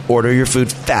line, order your food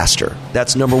faster.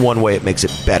 That's number one way it makes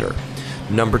it better.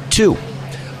 Number 2,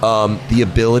 the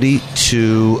ability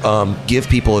to give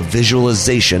people a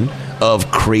visualization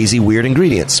of crazy, weird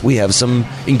ingredients. We have some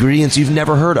ingredients you've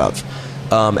never heard of.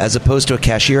 As opposed to a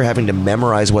cashier having to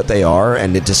memorize what they are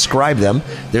and to describe them,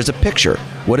 there's a picture.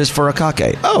 What is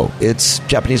furikake? Oh, it's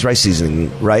Japanese rice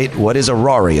seasoning, right? What is a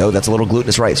rari? Oh, that's a little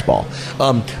glutinous rice ball.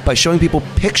 By showing people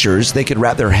pictures, they could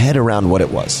wrap their head around what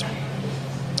it was.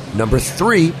 Number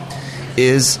 3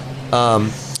 is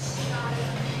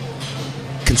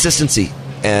consistency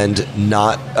and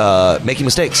not making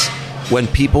mistakes.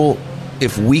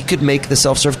 If we could make the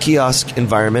self-serve kiosk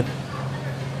environment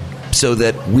so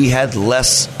that we had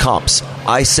less comps.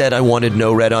 I said I wanted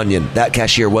no red onion. That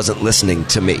cashier wasn't listening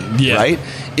to me, Yeah. right?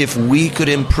 If we could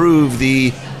improve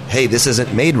hey, this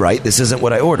isn't made right, this isn't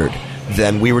what I ordered,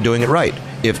 then we were doing it right.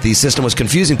 If the system was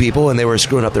confusing people and they were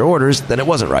screwing up their orders, then it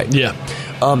wasn't right. Yeah.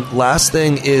 Last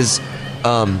thing is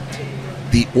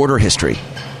the order history,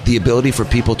 the ability for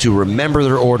people to remember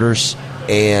their orders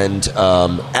and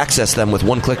access them with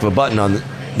one click of a button on the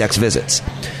next visits.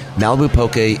 Malibu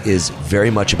Poke is very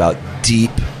much about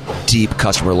deep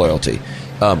customer loyalty.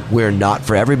 We're not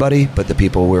for everybody, but the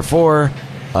people we're for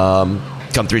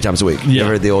come 3 times a week. Yeah. You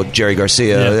ever heard the old Jerry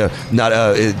Garcia? Yeah. Not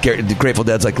the Grateful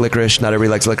Dead's like licorice. Not everybody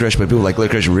likes licorice, but people like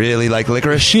licorice really like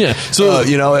licorice. Yeah. So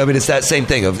it's that same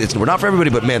thing of we're not for everybody,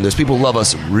 but man, there's people who love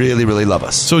us, really, really love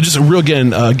us. So just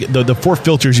the 4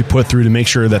 filters you put through to make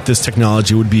sure that this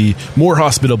technology would be more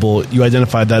hospitable. You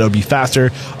identified that it would be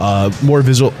faster, more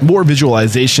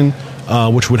visualization,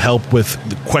 which would help with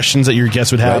the questions that your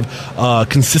guests would have,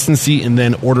 consistency, and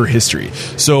then order history.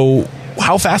 So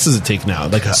how fast does it take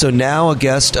now? So now a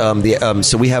guest,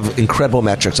 so we have incredible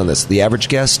metrics on this. The average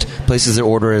guest places their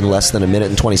order in less than 1 minute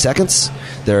and 20 seconds.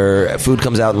 Their food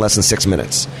comes out in less than 6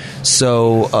 minutes.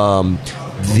 So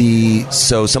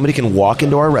so somebody can walk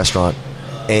into our restaurant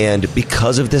and,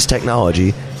 because of this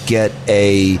technology, get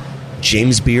a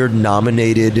James Beard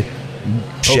nominated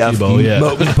chef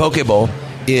poke bowl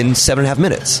in 7.5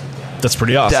 minutes. That's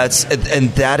pretty awesome.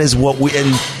 That is what we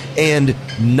and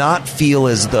not feel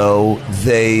as though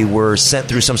they were sent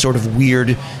through some sort of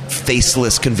weird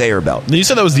faceless conveyor belt. Now, you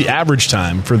said that was the average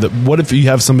time for the. What if you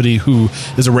have somebody who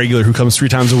is a regular who comes 3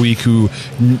 times a week who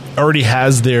already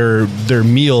has their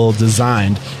meal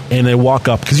designed and they walk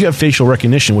up, because you have facial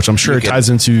recognition, which I'm sure ties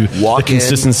into the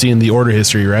consistency and the order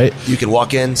history, right? You can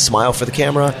walk in, smile for the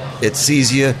camera, it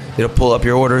sees you, it'll pull up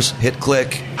your orders, hit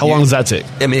click. How long does that take?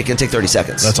 I mean, it can take 30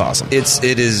 seconds. That's awesome.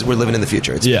 It is. We're living in the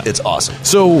future. It's awesome.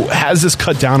 So has this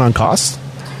cut down on costs?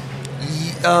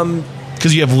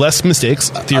 Because you have less mistakes,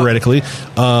 theoretically.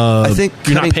 I think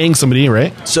you're not paying somebody,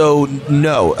 right? So,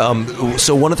 no.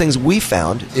 So one of the things we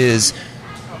found is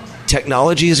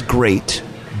technology is great,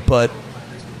 but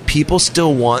people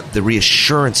still want the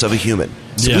reassurance of a human.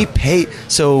 So we pay.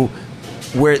 So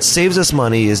where it saves us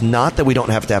money is not that we don't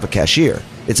have to have a cashier.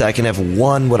 It's I can have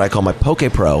what I call my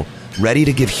Poke Pro, ready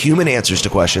to give human answers to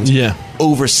questions,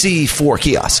 oversee 4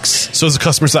 kiosks. So as a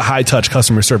customer, it's a high-touch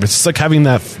customer service. It's like having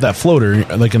that floater,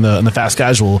 like in the fast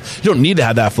casual. You don't need to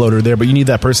have that floater there, but you need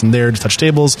that person there to touch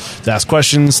tables, to ask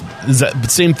questions. Is that the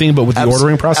same thing, but with the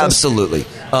ordering process? Absolutely.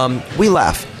 We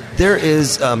laugh. There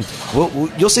is,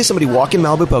 you'll see somebody walk in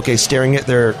Malibu Poke staring at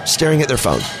their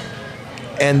phone.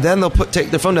 And then they'll take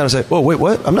their phone down and say, "Whoa, wait,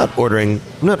 what? I'm not ordering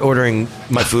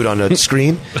my food on a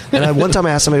screen." And one time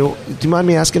I asked somebody, "Do you mind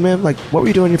me asking, ma'am? Like, what were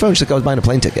you doing on your phone?" She's like, "I was buying a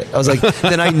plane ticket." I was like,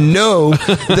 "Then I know."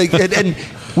 And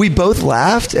we both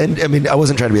laughed. And I mean, I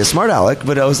wasn't trying to be a smart aleck,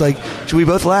 but I was like, we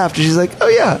both laughed. And she's like, "Oh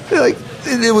yeah," like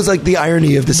it was like the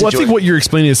irony of the situation. Well, I think what you're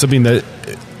explaining is something that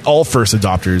all first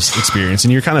adopters experience,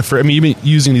 and you're kind of, you've been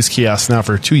using these kiosks now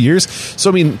for 2 years.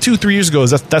 So I mean, 2-3 years ago,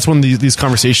 that's when these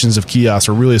conversations of kiosks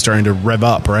are really starting to rev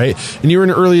up, right? And you're an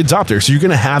early adopter, so you're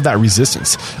going to have that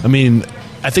resistance. I mean,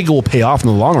 I think it will pay off in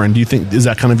the long run. Do you think, is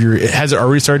that kind of has it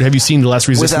already started? Have you seen less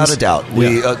resistance? Without a doubt.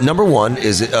 We number one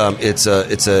is it's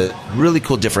a really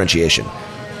cool differentiation.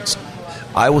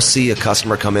 I will see a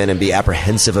customer come in and be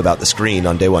apprehensive about the screen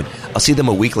on day one. I'll see them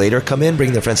a week later come in,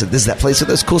 bring their friends, and say, "This is that place with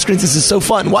those cool screens. This is so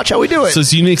fun. Watch how we do it." So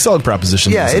it's a unique selling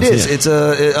proposition. Yeah, it is. Yeah. It's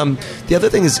the other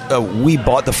thing is we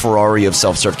bought the Ferrari of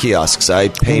self-serve kiosks.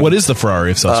 What is the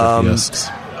Ferrari of self-serve kiosks,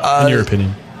 in your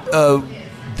opinion?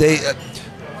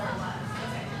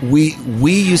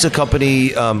 We use a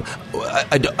company.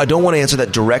 I don't want to answer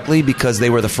that directly because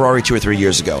they were the Ferrari 2 or 3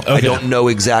 years ago. Okay. I don't know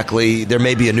exactly. There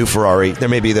may be a new Ferrari. There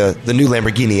may be the new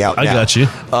Lamborghini out now. I got you.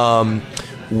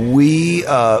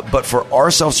 But for our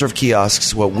self-serve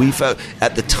kiosks, what we found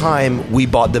at the time, we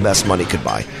bought the best money could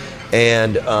buy.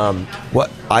 And what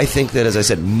I think that, as I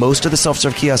said, most of the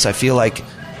self-serve kiosks, I feel like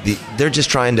they're just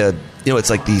trying to,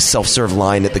 it's like the self-serve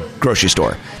line at the grocery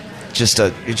store.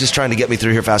 You're just trying to get me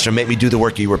through here faster and make me do the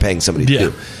work you were paying somebody to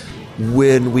do.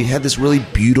 When we had this really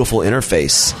beautiful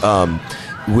interface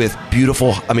with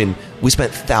beautiful, we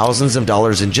spent thousands of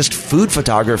dollars in just food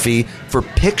photography for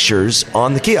pictures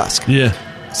on the kiosk. Yeah.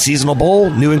 Seasonal bowl,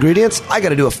 new ingredients. I got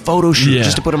to do a photo shoot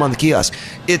just to put them on the kiosk.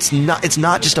 It's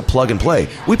not just a plug and play.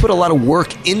 We put a lot of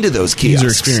work into those kiosks. User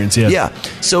experience, yeah. Yeah.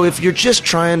 So if you're just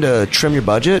trying to trim your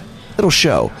budget, it'll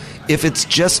show. If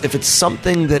it's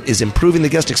something that is improving the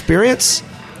guest experience,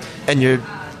 and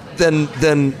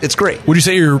then it's great. Would you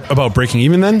say you're about breaking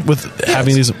even then with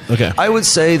having these? Okay, I would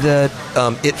say that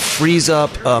it frees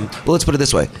up. Well, let's put it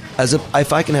this way: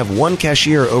 if I can have one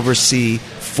cashier oversee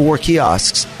 4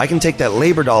 kiosks, I can take that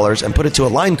labor dollars and put it to a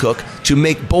line cook to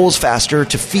make bowls faster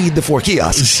to feed the 4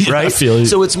 kiosks, Yeah, I right? feel you.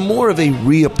 So it's more of a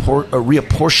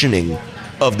reapportioning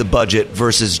of the budget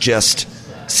versus just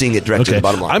seeing it direct to the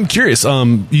bottom line. I'm curious.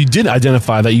 You did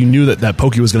identify that you knew that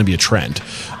poke was going to be a trend.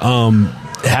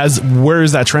 Where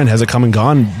is that trend? Has it come and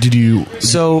gone? Did you?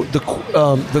 So the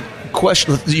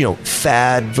question,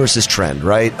 fad versus trend,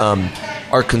 right?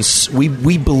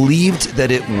 We believed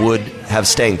that it would have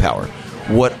staying power.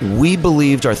 What we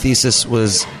believed, our thesis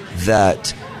was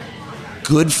that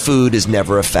good food is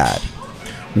never a fad.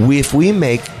 If we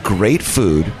make great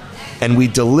food and we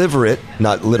deliver it,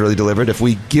 not literally deliver it, if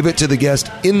we give it to the guest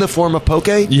in the form of poke,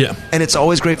 and it's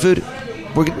always great food,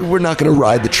 we're not going to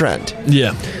ride the trend.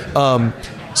 Yeah.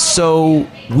 So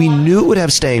we knew it would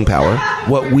have staying power.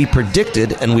 What we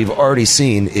predicted, and we've already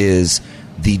seen, is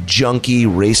the junky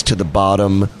race to the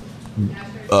bottom,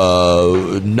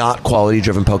 not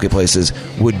quality-driven poke places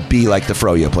would be like the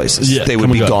froyo places. Yeah, they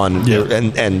would be gone, Yeah.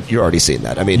 and you're already seeing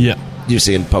that. I mean, you're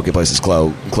seeing poke places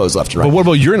close left and right. But what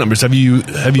about your numbers? Have you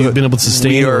been able to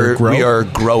sustain or grow? We are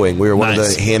growing. We are one of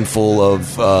Nice. the handful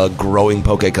of growing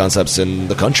poke concepts in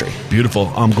the country. Beautiful.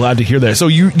 I'm glad to hear that. So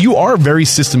you are very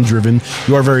system driven.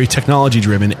 You are very technology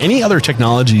driven. Any other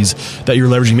technologies that you're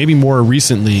leveraging, maybe more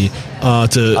recently,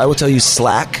 I will tell you,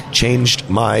 Slack changed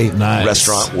my Nice.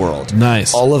 restaurant world.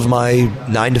 Nice. All of my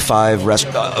 9 to 5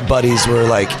 buddies were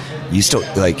like, "You still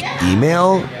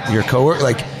email your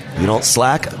coworker? You don't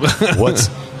Slack?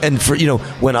 And for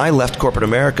when I left corporate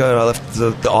America, I left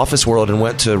the office world and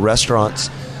went to restaurants.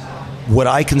 What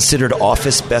I considered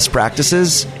office best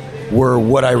practices were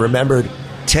what I remembered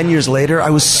 10 years later.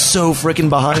 I was so freaking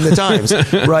behind the times,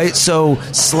 right? So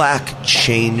Slack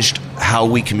changed how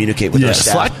we communicate with our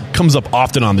staff. Slack comes up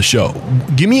often on the show.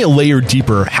 Give me a layer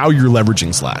deeper how you're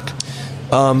leveraging Slack.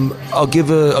 I'll give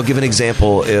an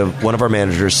example. One of our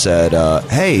managers said,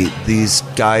 "Hey, these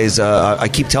guys, I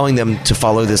keep telling them to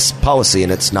follow this policy,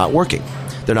 and it's not working.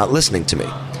 They're not listening to me."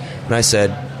 And I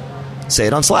said, "Say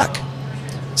it on Slack,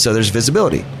 so there's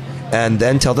visibility, and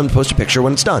then tell them to post a picture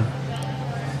when it's done."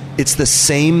 It's the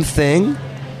same thing,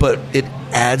 but it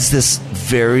adds this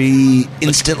very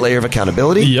instant layer of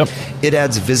accountability. Yep. It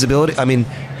adds visibility. I mean,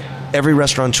 every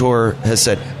restaurateur has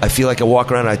said, I feel like I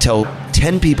walk around and I tell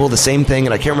 10 people the same thing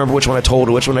and I can't remember which one I told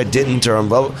or which one I didn't,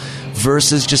 or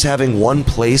versus just having one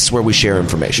place where we share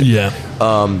information. Yeah.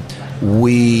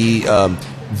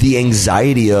 The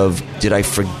anxiety of, did I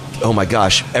forget? Oh my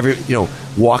gosh!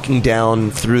 Walking down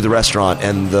through the restaurant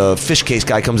and the fish case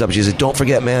guy comes up and she says, "Don't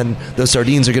forget, man, those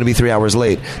sardines are going to be 3 hours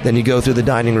late." Then you go through the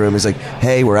dining room. It's like,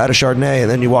 "Hey, we're out of Chardonnay," and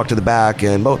then you walk to the back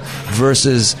and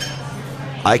versus.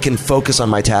 I can focus on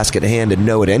my task at hand and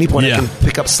know at any point I can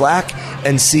pick up Slack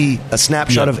and see a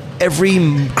snapshot of every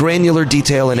granular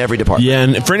detail in every department. Yeah,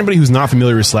 and for anybody who's not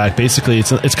familiar with Slack, basically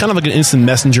it's kind of like an instant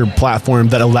messenger platform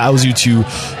that allows you to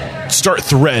start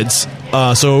threads.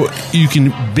 So you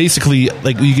can basically,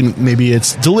 maybe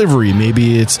it's delivery,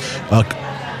 maybe it's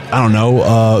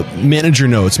manager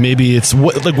notes. Maybe it's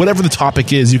whatever the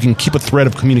topic is. You can keep a thread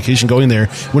of communication going there.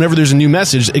 Whenever there's a new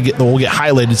message, it will get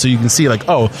highlighted so you can see here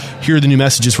are the new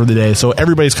messages for the day. So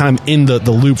everybody's kind of in the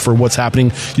loop for what's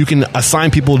happening. You can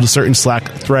assign people to certain Slack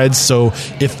threads. So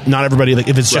if not everybody,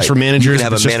 if it's just for managers, you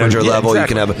can have a manager level.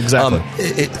 Exactly. You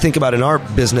can have think about in our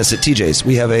business at TJ's,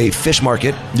 we have a fish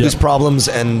market whose problems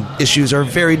and issues are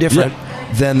very different.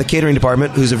 Than the catering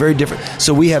department, who's a very different.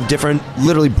 So we have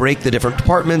literally break the different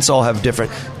departments. All have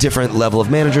different level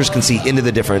of managers. Can see into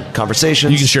the different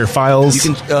conversations. You can share files.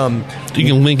 You can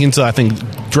link into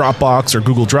Dropbox or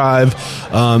Google Drive.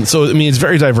 So I mean, it's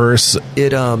very diverse.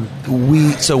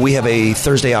 We have a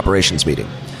Thursday operations meeting.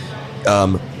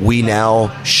 We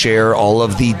now share all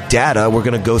of the data we're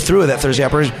going to go through that Thursday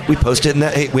operation. We post it in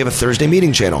that. Hey, we have a Thursday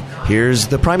meeting channel. Here's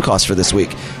the prime cost for this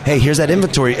week. Hey, here's that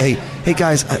inventory. Hey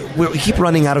guys, we keep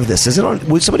running out of this. Is it on?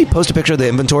 Would somebody post a picture of the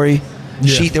inventory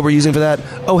sheet that we're using for that?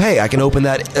 Oh, hey, I can open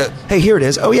that. Hey, here it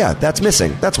is. Oh, yeah, that's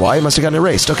missing. That's why it must have gotten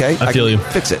erased. Okay, I feel can you.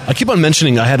 Fix it. I keep on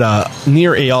mentioning I had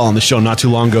Nir Eyal on the show not too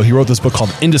long ago. He wrote this book called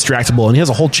Indistractable, and he has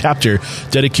a whole chapter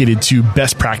dedicated to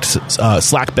best practices,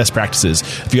 Slack best practices.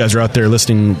 If you guys are out there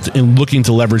listening and looking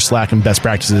to leverage Slack and best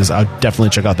practices, I'll definitely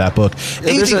check out that book.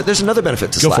 There's another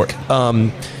benefit to Slack. Go for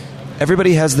it.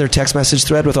 Everybody has their text message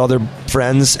thread with all their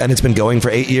friends, and it's been going for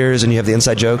 8 years, and you have the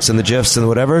inside jokes and the GIFs and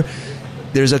whatever.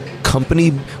 There's a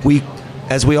company,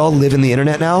 as we all live in the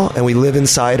internet now, and we live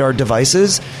inside our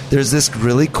devices, there's this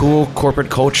really cool corporate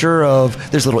culture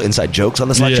of, there's little inside jokes on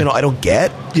the Slack channel I don't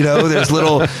get, there's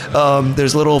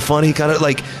little funny kind of,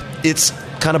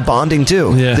 kind of bonding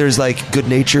too. Yeah. There's like good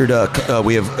natured.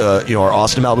 We have our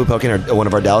Austin Malibu Poking, one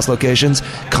of our Dallas locations,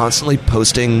 constantly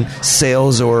posting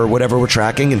sales or whatever we're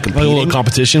tracking and competing. Like a little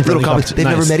competition. They've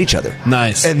never met each other.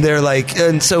 Nice. And they're like,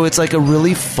 and so it's like a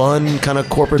really fun kind of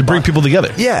corporate to bring people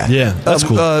together. Yeah, yeah, that's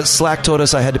cool. Slack told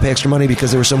us I had to pay extra money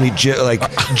because there were so many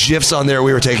GIFs on there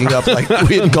we were taking up. Like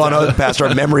we had gone past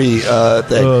our memory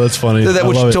thing. Oh, that's funny.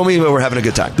 Which told me we were having a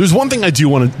good time. There's one thing I do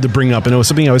want to bring up, and it was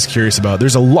something I was curious about.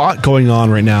 There's a lot going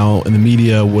on right now in the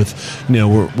media with,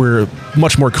 we're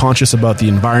much more conscious about the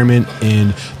environment,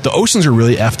 and the oceans are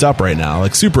really effed up right now,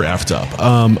 like super effed up.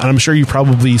 And I'm sure you've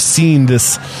probably seen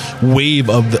this wave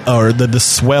of the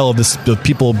swell of this, of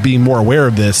people being more aware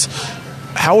of this.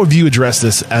 How have you addressed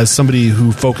this as somebody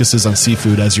who focuses on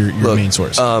seafood as your main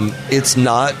source? It's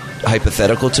not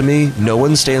hypothetical to me. No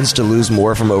one stands to lose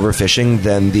more from overfishing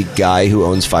than the guy who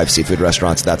owns 5 seafood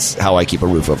restaurants. That's how I keep a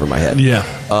roof over my head. Yeah.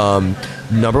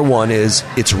 Number one is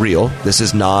it's real. This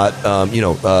is not,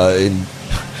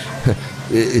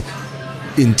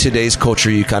 in today's culture,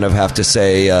 you kind of have to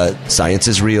say science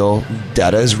is real,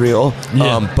 data is real,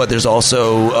 but there's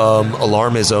also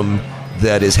alarmism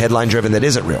that is headline driven that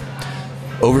isn't real.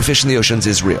 Overfishing the oceans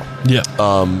is real. Yeah.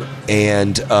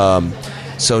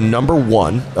 So number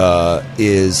one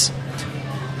is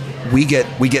we get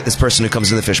this person who comes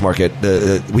in the fish market.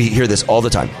 We hear this all the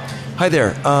time. Hi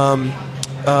there.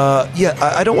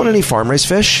 I don't want any farm raised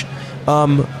fish.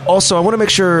 Also, I want to make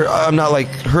sure I'm not like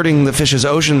hurting the fish's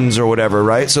oceans or whatever,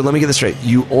 right? So let me get this straight.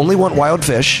 You only want wild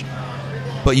fish,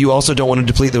 but you also don't want to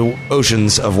deplete the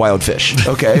oceans of wild fish.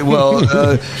 Okay,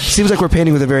 well, seems like we're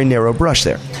painting with a very narrow brush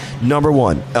there. Number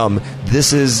one,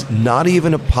 this is not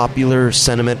even a popular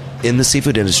sentiment in the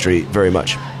seafood industry very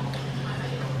much.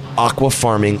 Aqua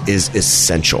farming is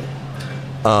essential.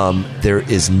 There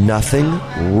is nothing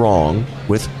wrong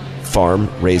with farm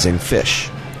raising fish.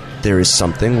 There is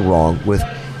something wrong with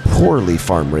poorly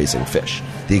farm raising fish.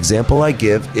 The example I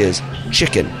give is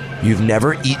chicken. You've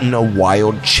never eaten a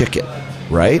wild chicken,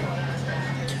 right?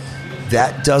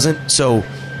 That doesn't... So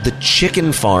the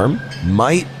chicken farm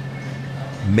might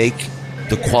make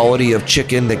the quality of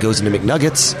chicken that goes into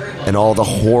McNuggets and all the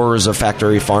horrors of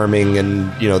factory farming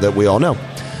and, that we all know.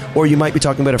 Or you might be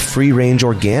talking about a free-range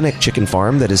organic chicken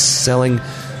farm that is selling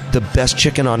the best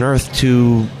chicken on earth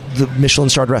to the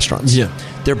Michelin-starred restaurants. Yeah.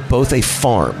 They're both a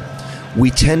farm.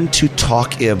 We tend to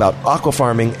talk about aqua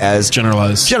farming as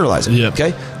generalizing. Yeah.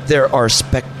 Okay, there are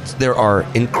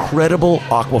incredible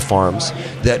aqua farms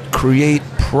that create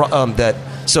that.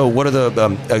 So what are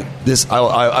the this?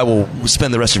 I will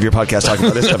spend the rest of your podcast talking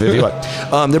about this stuff if you want.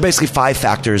 There are basically 5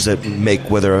 factors that make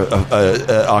whether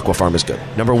a aqua farm is good.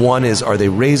 Number one is, are they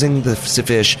raising the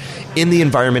fish in the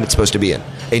environment it's supposed to be in?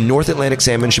 A North Atlantic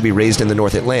salmon should be raised in the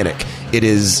North Atlantic.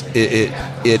 Its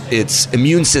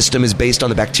immune system is based on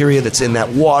the bacteria that's in that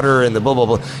water and the blah blah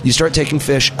blah. You start taking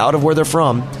fish out of where they're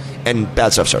from, and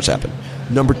bad stuff starts happening.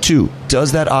 Number 2,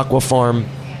 does that aqua farm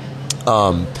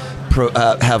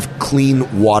have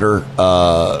clean water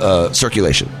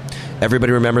circulation?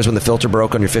 Everybody remembers when the filter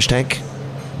broke on your fish tank?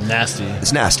 Nasty.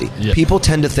 It's nasty. Yep. People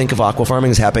tend to think of aqua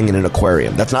farming as happening in an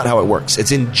aquarium. That's not how it works.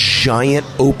 It's in giant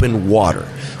open water.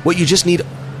 What you just need...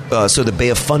 so the Bay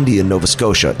of Fundy in Nova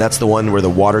Scotia, that's the one where the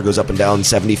water goes up and down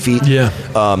 70 feet. Yeah.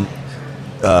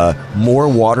 More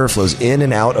water flows in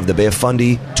and out of the Bay of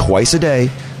Fundy twice a day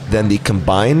than the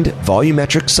combined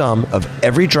volumetric sum of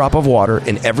every drop of water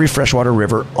in every freshwater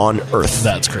river on Earth.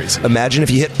 That's crazy. Imagine if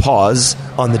you hit pause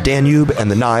on the Danube and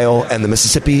the Nile and the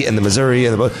Mississippi and the Missouri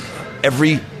and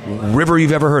every river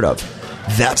you've ever heard of.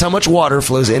 That's how much water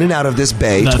flows in and out of this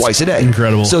bay twice a day.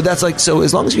 Incredible. So that's so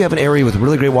as long as you have an area with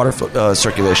really great water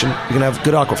circulation, you can have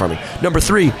good aqua farming. Number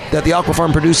 3, that the aqua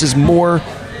farm produces more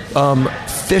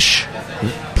fish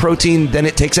protein than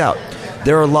it takes out.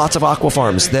 There are lots of aqua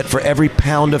farms that for every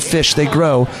pound of fish they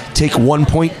grow, take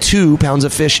 1.2 pounds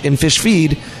of fish in fish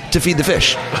feed to feed the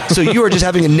fish. So you are just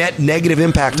having a net negative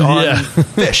impact on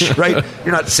fish, right?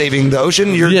 You're not saving the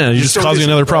ocean. You're just causing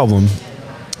another problem.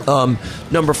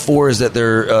 Number 4 is that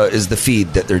there is the feed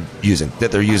that they're using.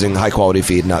 That they're using high quality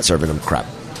feed, not serving them crap.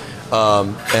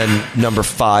 And number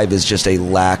 5 is just a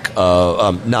lack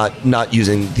of not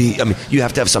using the. I mean, you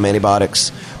have to have some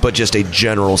antibiotics, but just a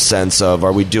general sense of,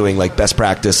 are we doing like best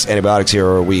practice antibiotics here,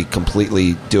 or are we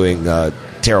completely doing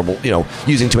terrible?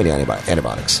 Using too many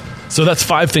antibiotics. So that's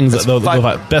 5 things. Best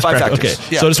practice. Factors. Okay.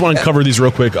 Yeah. So I just want to cover these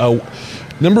real quick.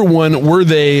 Number 1, were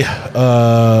they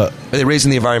Are they raised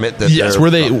in the environment that Yes, where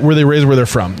they raise where they're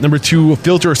from. Number 2,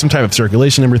 filter some type of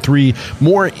circulation. Number 3,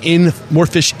 more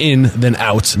fish in than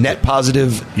out. net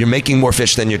positive, you're making more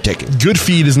fish than you're taking. Good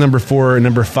feed is number 4. And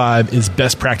number 5 is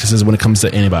best practices when it comes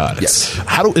to antibiotics.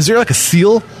 Yes. Is there like a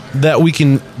seal that we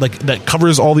can that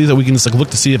covers all these that we can just look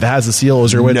to see if it has a seal? Or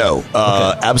is there a way? No,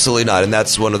 absolutely not. And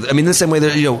that's one of the same way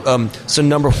that so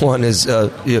number 1 is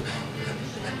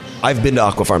I've been to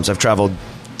aqua farms. I've traveled.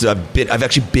 I've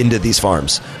actually been to these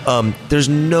farms. There's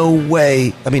no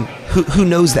way. I mean, who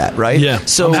knows that, right? Yeah.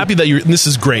 So I'm happy that this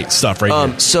is great stuff right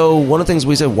here. So one of the things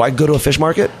we said, why go to a fish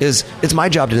market, is it's my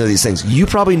job to know these things. You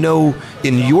probably know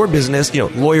in your business,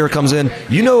 lawyer comes in,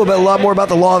 you know about a lot more about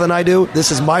the law than I do.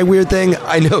 This is my weird thing.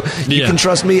 I know you can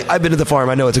trust me. I've been to the farm.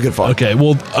 I know it's a good farm. Okay.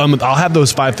 Well, I'll have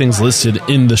those 5 things listed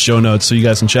in the show notes so you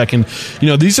guys can check. And,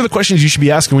 these are the questions you should be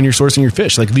asking when you're sourcing your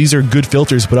fish. Like, these are good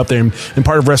filters put up there. And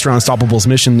part of Restaurant Unstoppable's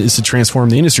mission is to transform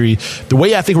the industry. The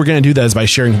way I think we're going to do that is by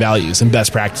sharing values and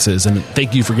best practices. And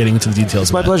thank you for getting into the details.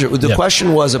 It's my pleasure. The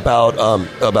question was about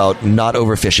not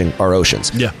overfishing our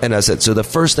oceans. Yeah. And I said, so the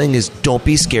first thing is don't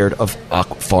be scared of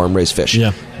farm raised fish.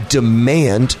 Yeah.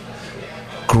 Demand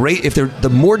great. The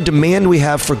more demand we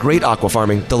have for great aqua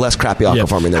farming, the less crappy aqua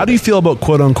farming. How do you feel about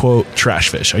quote unquote trash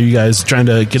fish? Are you guys trying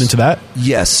to get into that?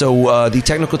 Yes. So the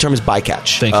technical term is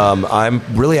bycatch. Thank you. I'm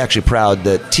really actually proud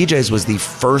that TJ's was the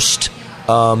first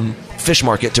fish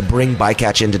market to bring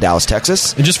bycatch into Dallas,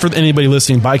 Texas. And just for anybody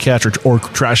listening, bycatch or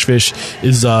trash fish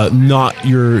is not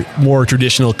your more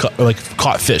traditional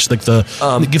caught fish. Like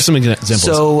give some examples.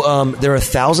 So there are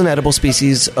 1,000 edible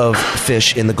species of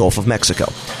fish in the Gulf of Mexico.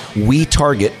 We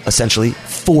target essentially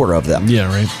 4 of them. Yeah,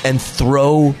 right. And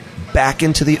throw back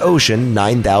into the ocean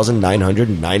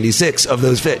 9,996 of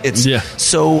those fish.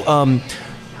 So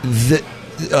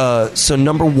so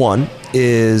number 1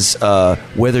 is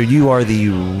whether you are the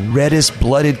reddest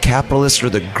blooded capitalist or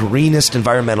the greenest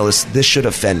environmentalist, this should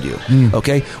offend you.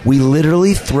 Okay? We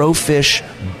literally throw fish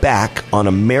back on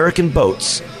American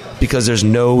boats because there's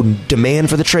no demand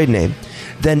for the trade name,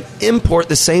 then import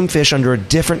the same fish under a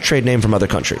different trade name from other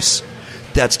countries.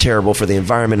 That's terrible for the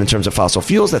environment in terms of fossil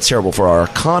fuels. That's terrible for our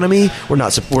economy. And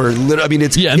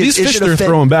these fish they're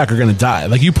throwing back are going to die.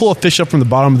 Like, you pull a fish up from the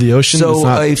bottom of the ocean. So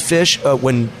a fish,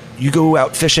 when you go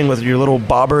out fishing with your little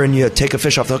bobber and you take a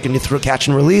fish off the hook and you catch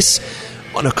and release,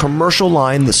 on a commercial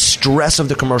line, the stress of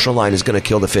the commercial line is going to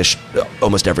kill the fish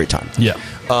almost every time. Yeah.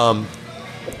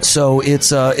 So it's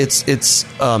so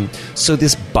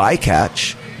this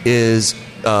bycatch is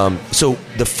so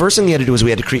the first thing you had to do is we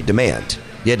had to create demand.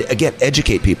 You had to, again,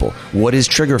 educate people. What is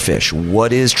triggerfish?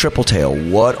 What is triple tail?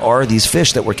 What are these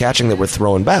fish that we're catching that we're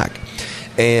throwing back?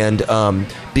 And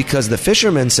because the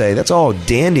fishermen say, that's all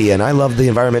dandy, and I love the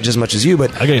environment just as much as you,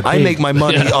 but I make my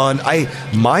money on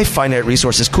my finite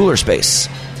resource is cooler space.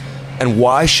 And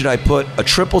why should I put a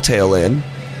triple tail in?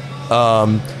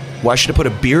 Why should I put a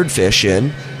beard fish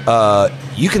in?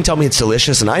 You can tell me it's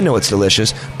delicious, and I know it's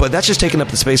delicious, but that's just taking up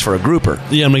the space for a grouper.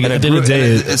 Yeah, at the end of the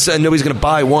day, and nobody's going to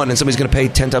buy one, and somebody's going to pay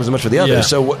 10 times as much for the other. Yeah.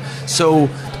 So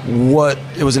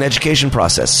it was an education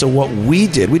process. So what we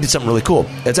did something really cool.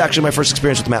 It's actually my first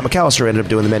experience with Matt McAllister. I ended up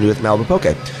doing the menu with Malibu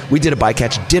Poke. We did a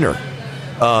bycatch dinner.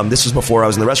 This was before I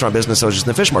was in the restaurant business. I was just in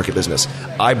the fish market business.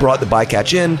 I brought the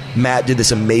bycatch in. Matt did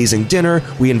this amazing dinner.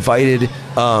 We invited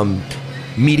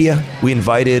media. We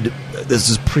invited, this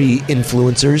is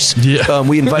pre-influencers. Yeah.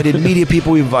 We invited media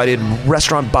people. We invited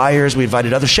restaurant buyers. We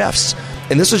invited other chefs.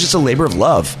 And this was just a labor of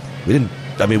love.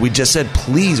 We just said,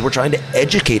 please, we're trying to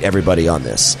educate everybody on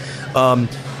this. You want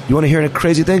to hear a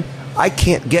crazy thing? I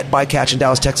can't get bycatch in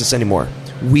Dallas, Texas anymore.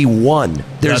 We won.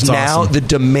 There's now awesome. The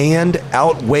demand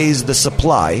outweighs the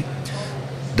supply.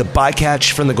 The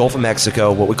bycatch from the Gulf of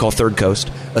Mexico, what we call Third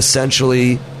Coast,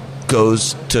 essentially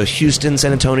goes to Houston,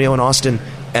 San Antonio, and Austin,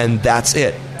 and that's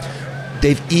it.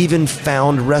 They've even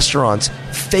found restaurants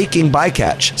faking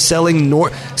bycatch, selling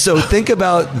So think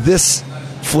about this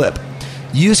flip.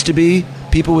 Used to be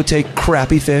people would take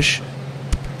crappy fish,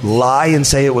 lie and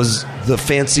say it was the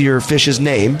fancier fish's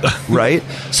name, right?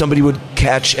 Somebody would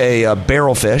catch a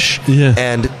barrel fish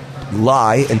and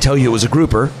lie and tell you it was a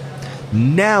grouper.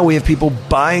 Now we have people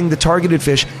buying the targeted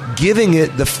fish, giving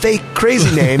it the fake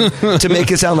crazy name to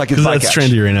make it sound like it's bycatch. That's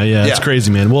trendy right now. Yeah, it's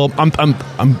crazy, man. Well, I'm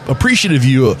appreciative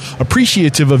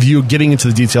of you getting into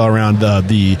the detail around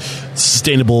the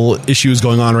sustainable issues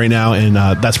going on right now, and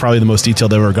that's probably the most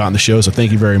detailed I've ever gotten the show. So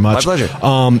thank you very much. My pleasure.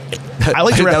 I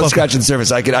like to wrap that was up. Scratching the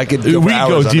surface. I could. We could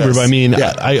go deeper, but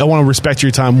I want to respect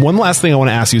your time. One last thing I want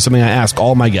to ask you, something I ask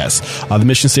all my guests. The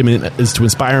mission statement is to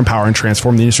inspire, empower, and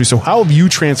transform the industry. So how have you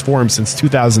transformed since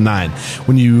 2009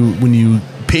 when you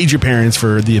paid your parents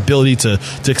for the ability to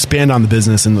expand on the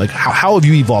business, and like how have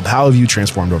you evolved? How have you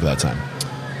transformed over that time?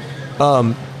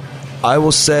 I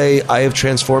will say I have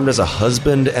transformed as a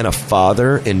husband and a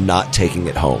father in not taking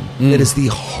it home. It is the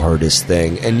hardest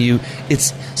thing. And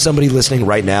it's somebody listening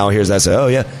right now hears that say, oh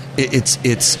yeah,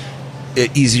 it's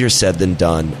easier said than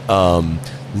done.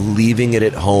 Leaving it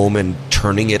at home and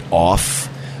turning it off.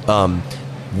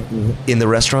 In the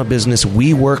restaurant business,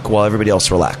 we work while everybody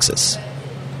else relaxes.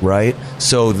 Right?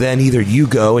 So then either you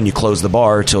go and you close the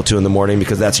bar till 2 a.m.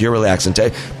 because that's your relaxing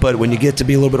day. But when you get to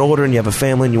be a little bit older and you have a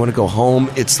family and you want to go home,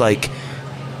 it's like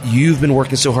you've been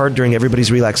working so hard during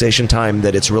everybody's relaxation time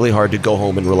that it's really hard to go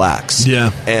home and relax.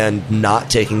 Yeah. And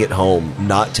not taking it home,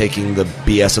 not taking the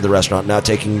BS of the restaurant, not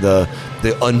taking the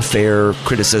unfair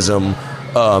criticism,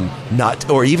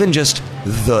 or even just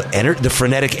the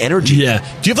frenetic energy. Yeah.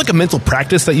 Do you have like a mental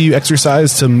practice that you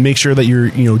exercise to make sure that you're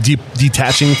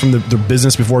detaching from the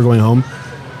business before going home?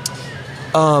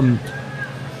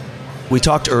 We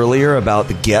talked earlier about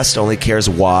the guest only cares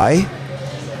why.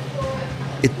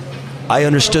 I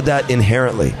understood that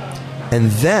inherently, and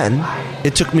then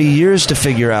it took me years to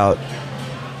figure out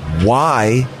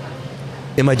why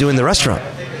am I doing the restaurant?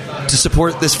 To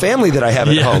support this family that I have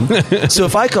at home. So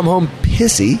if I come home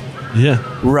pissy,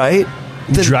 right,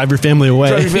 then drive your family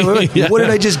away. What did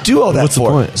I just do all that What's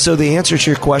for? The point? So the answer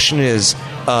to your question is,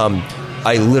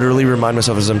 I literally remind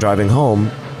myself as I'm driving home,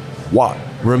 why?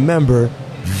 Remember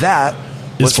that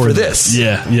was for this.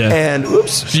 Yeah. And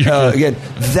oops, again,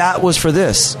 that was for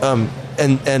this.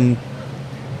 And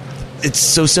it's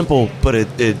so simple, but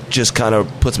it just kind of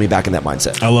puts me back in that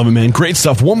mindset. I love it, man. Great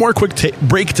stuff. One more quick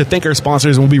break to thank our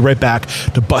sponsors, and we'll be right back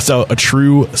to bust out a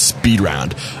true speed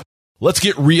round. Let's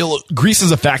get real. Grease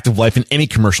is a fact of life in any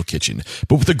commercial kitchen.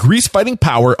 But with the grease-fighting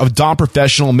power of Dawn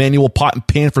Professional Manual Pot and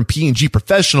Pan from P&G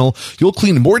Professional, you'll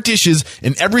clean more dishes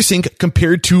in every sink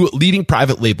compared to leading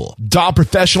private label. Dawn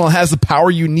Professional has the power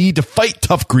you need to fight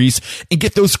tough grease and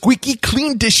get those squeaky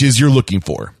clean dishes you're looking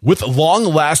for. With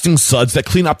long-lasting suds that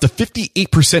clean up to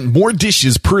 58% more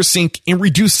dishes per sink and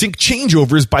reduce sink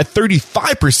changeovers by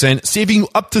 35%, saving you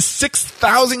up to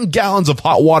 6,000 gallons of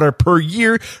hot water per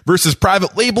year versus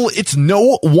private label, it's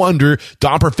no wonder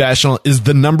Dawn Professional is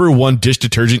the #1 dish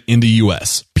detergent in the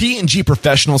U.S. P&G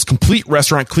Professional's complete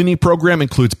restaurant cleaning program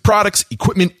includes products,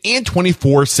 equipment, and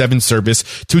 24/7 service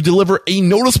to deliver a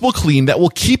noticeable clean that will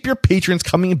keep your patrons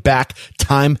coming back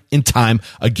time and time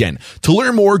again. To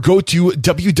learn more, go to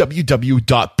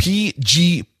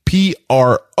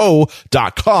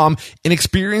www.pgpro.com and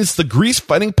experience the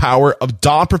grease-fighting power of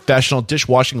Dawn Professional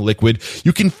dishwashing liquid.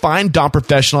 You can find Dawn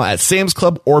Professional at Sam's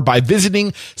Club or by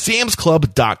visiting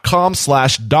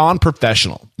samsclub.com/Dawn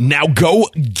Professional. Now go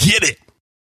get it.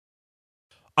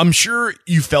 I'm sure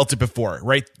you felt it before,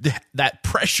 right? That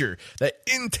pressure, that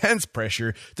intense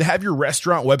pressure to have your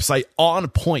restaurant website on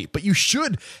point. But you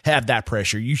should have that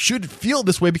pressure. You should feel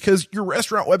this way because your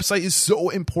restaurant website is so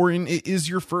important. It is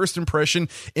your first impression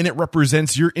and it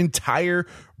represents your entire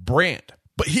brand.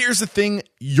 But here's the thing,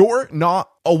 you're not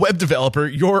a web developer,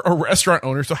 you're a restaurant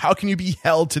owner, so how can you be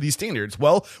held to these standards?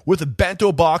 Well, with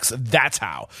Bento Box, that's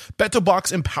how. Bento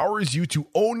Box empowers you to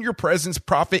own your presence,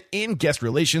 profit, and guest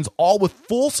relations, all with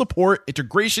full support,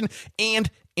 integration, and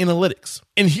analytics.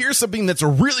 And here's something that's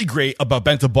really great about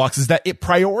Bento Box is that it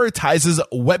prioritizes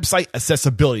website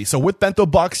accessibility. So with Bento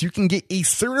Box, you can get a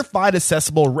certified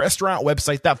accessible restaurant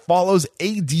website that follows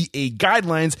ADA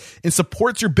guidelines and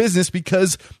supports your business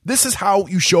because this is how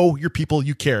you show your people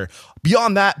you care.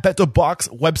 Beyond that, Bento Box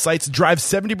websites drive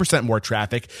 70% more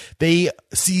traffic. They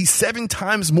see 7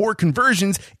 times more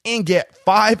conversions and get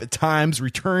 5 times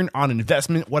return on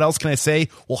investment. What else can I say?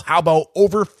 Well, how about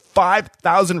over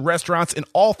 5,000 restaurants in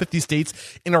all 50 states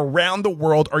and around the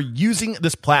world are using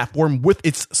this platform with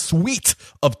its suite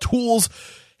of tools.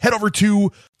 Head over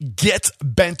to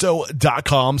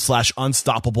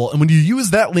getbento.com/unstoppable. And when you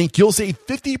use that link, you'll save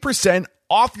 50%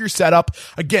 off your setup.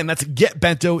 Again, that's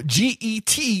GetBento,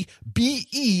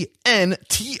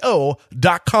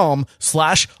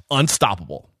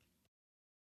 GetBento.com/unstoppable.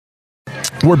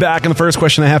 We're back, and the first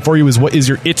question I have for you is, what is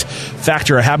your it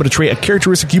factor, a habit, a trait, a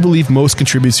characteristic you believe most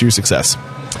contributes to your success?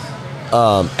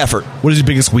 Effort. What is your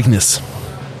biggest weakness?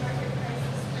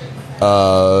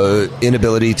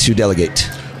 Inability to delegate.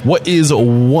 What is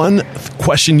one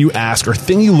question you ask or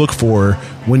thing you look for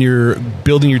when you're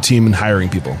building your team and hiring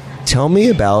people? Tell me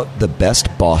about the best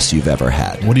boss you've ever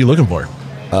had. What are you looking for?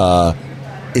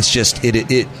 It's just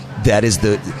that is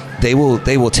they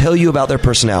will tell you about their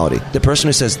personality. The person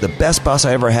who says the best boss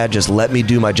I ever had just let me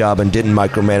do my job and didn't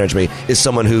micromanage me is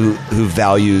someone who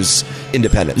values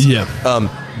independence. Yeah.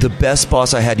 The best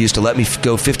boss I had used to let me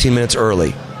go 15 minutes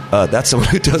early That's someone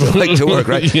who doesn't like to work,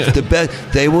 right? Yeah. The best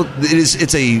they will.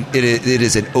 It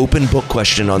is an open book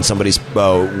question on somebody's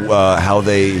how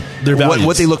they Their values.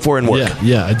 what they look for in work.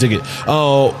 Yeah, I dig it.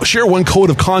 Share one code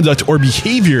of conduct or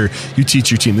behavior you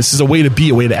teach your team. This is a way to be,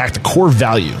 a way to act, a core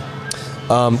value.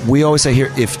 We always say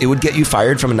here, if it would get you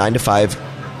fired from a 9 to 5,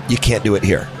 you can't do it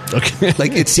here. Okay.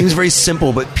 Like, it seems very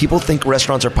simple, but people think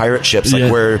restaurants are pirate ships, like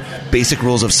Yeah. where basic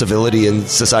rules of civility and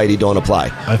society don't apply.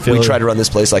 feel We it. try to run this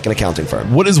place like an accounting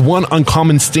firm. What is one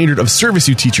uncommon standard of service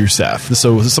you teach your staff?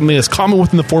 So this is something that's common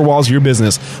within the four walls of your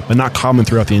business, but not common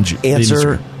throughout the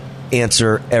industry.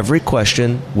 Answer every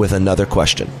question with another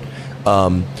question.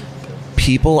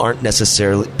 People aren't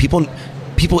necessarily people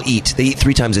eat. They eat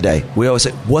 3 times a day. We always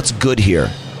say, "What's good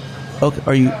here?"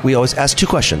 Okay, we always ask 2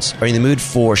 questions. Are you in the mood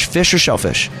for fish or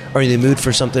shellfish? Are you in the mood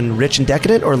for something rich and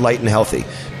decadent or light and healthy?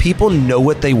 People know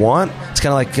what they want. It's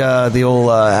kind of like the old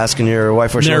asking your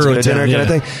wife where she wants to go to dinner kind of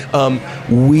thing.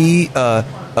 We call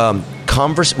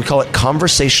it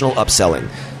conversational upselling.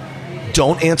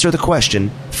 Don't answer the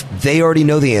question. They already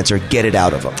know the answer. Get it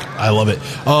out of them. I love it.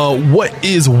 What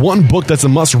is one book that's a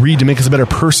must read to make us a better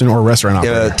person or restaurant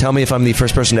operator? Tell me if I'm the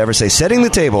first person to ever say "Setting the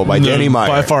Table" by Danny Meyer.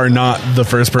 By far not the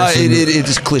first person. It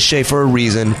is cliche for a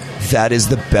reason. That is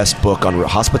the best book on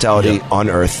hospitality on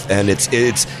earth, and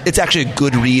it's actually a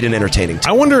good read and entertaining.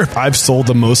 I wonder if I've sold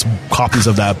the most copies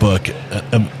of that book.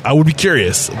 I would be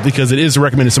curious because it is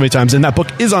recommended so many times, and that book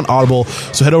is on Audible.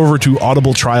 So head over to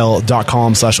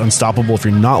audibletrial.com/unstoppable if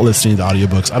you're not listening to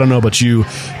audiobooks. I don't know about you,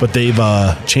 but they've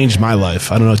changed my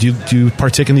life. I don't know. Do you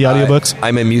partake in the audiobooks?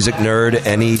 I'm a music nerd.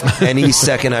 Any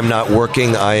second I'm not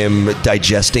working, I am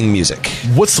digesting music.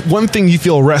 What's one thing you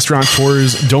feel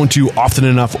restaurateurs don't do often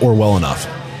enough or well enough?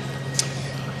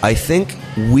 I think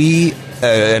we,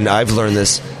 and I've learned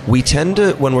this, we tend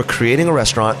to, when we're creating a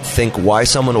restaurant, think why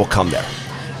someone will come there.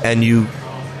 And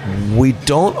we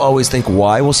don't always think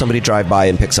why will somebody drive by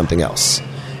and pick something else.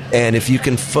 And if you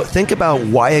can think about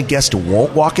why a guest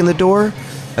won't walk in the door,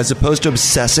 as opposed to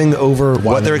obsessing over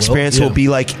what their experience will be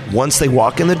like once they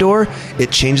walk in the door,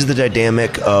 it changes the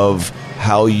dynamic of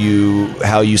how you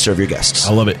serve your guests.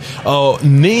 I love it.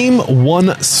 Name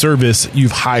one service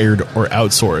you've hired or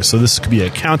outsourced. So this could be an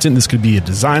accountant, this could be a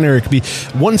designer, it could be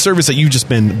one service that you've just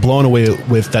been blown away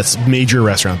with that's made your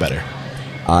restaurant better.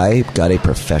 I got a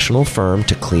professional firm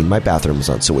to clean my bathrooms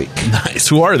once a week. Nice.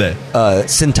 Who are they?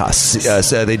 Cintas.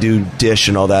 So they do dish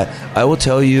and all that. I will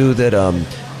tell you that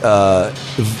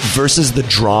versus the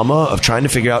drama of trying to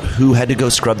figure out who had to go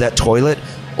scrub that toilet,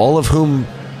 all of whom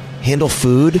handle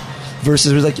food,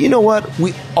 versus we're like, you know what?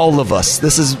 All of us.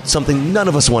 This is something none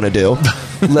of us want to do.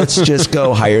 Let's just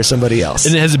go hire somebody else.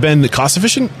 And has it been cost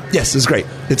efficient? Yes, it's great.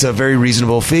 It's a very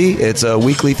reasonable fee. It's a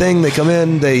weekly thing. They come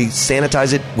in, they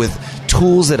sanitize it with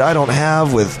tools that I don't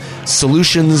have, with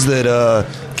solutions that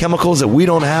chemicals that we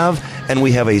don't have, and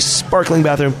we have a sparkling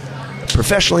bathroom.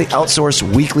 Professionally outsourced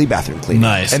weekly bathroom cleaning.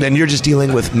 Nice. And then you're just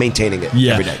dealing with maintaining it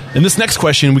every day. And this next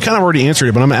question, we kind of already answered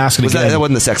it, but I'm going to ask it again. That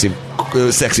wasn't the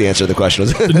sexy answer to the question,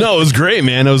 was it? No, it was great,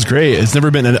 man. It was great. It's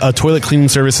never been a toilet cleaning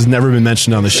service has never been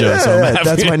mentioned on the show.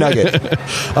 That's my nugget.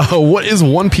 What is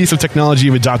one piece of technology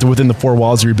you've adopted within the four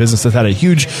walls of your business that's had a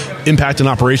huge impact on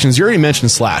operations? You already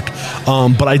mentioned Slack,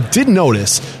 but I did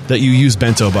notice that you use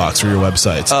Bento Box for your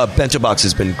websites. Bento Box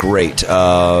has been great.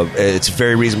 It's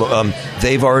very reasonable.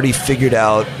 They've already figured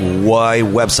out why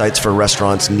websites for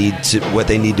restaurants what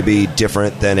they need to be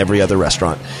different than every other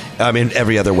restaurant. I mean,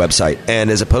 every other website. And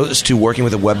as opposed to working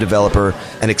with a web developer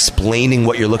and explaining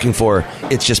what you're looking for,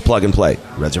 it's just plug and play.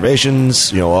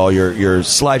 Reservations, all your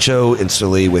slideshow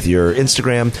instantly with your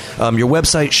Instagram. Your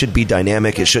website should be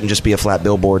dynamic. It shouldn't just be a flat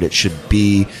billboard. It should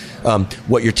be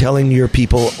what you're telling your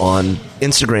people on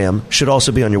Instagram should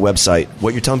also be on your website.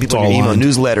 What you're telling people in your email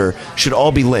newsletter should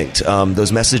all be linked.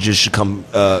 Those messages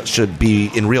should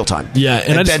be in real time. Yeah,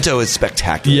 and Bento is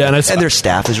spectacular. Yeah, and their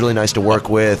staff is really nice to work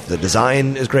with. The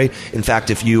design is great. In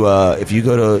fact, if you're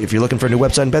looking for a new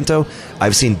website in Bento,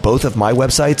 I've seen both of my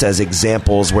websites as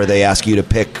examples where they ask you to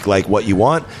pick like what you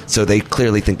want. So they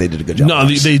clearly think they did a good job. No,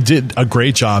 they did a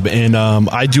great job, and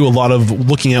I do a lot of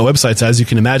looking at websites, as you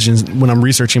can imagine, when I'm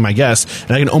researching my guests,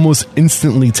 and I can almost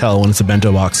instantly tell when it's a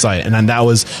Bento Box site. And then that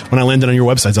was when I landed on your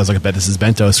websites. I was like, I bet this is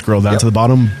Bento. Scroll down to the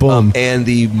bottom, boom. And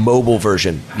the mobile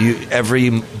version, every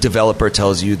developer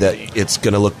tells you that it's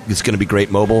going to be great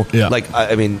mobile. Yeah. Like,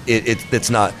 I mean, it's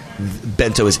not.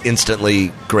 Bento is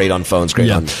instantly great on phones, great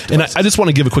on devices. And I just want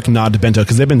to give a quick nod to Bento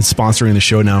because they've been sponsoring the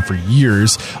show now for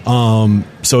years.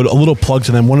 So a little plug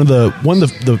to them. One of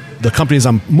the companies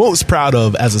I'm most proud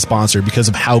of as a sponsor because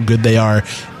of how good they are,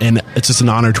 and it's just an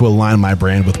honor to align my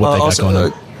brand with what they got going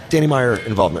on. Danny Meyer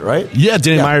involvement, right? Yeah,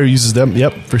 Danny Meyer uses them.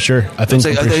 Yep, for sure. I think.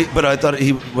 But I thought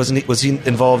was he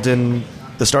involved in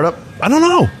the startup? I don't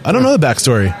know. I don't know the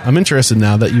backstory. I'm interested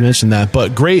now that you mentioned that.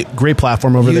 But great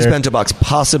platform over there. Bento Box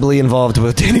possibly involved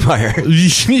with Danny Meyer.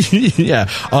 Yeah.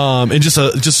 And just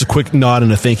a quick nod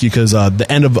and a thank you because the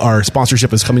end of our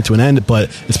sponsorship is coming to an end. But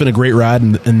it's been a great ride,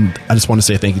 and I just want to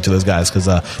say thank you to those guys because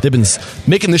they've been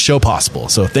making this show possible.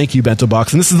 So thank you, Bento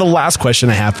Box. And this is the last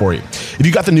question I have for you. If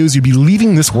you got the news, you'd be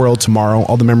leaving this world tomorrow.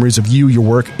 All the memories of you, your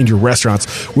work, and your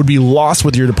restaurants would be lost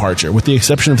with your departure, with the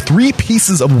exception of 3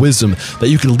 pieces of wisdom that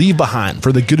you could leave behind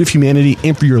for the good of humanity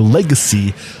and for your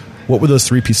legacy. What would those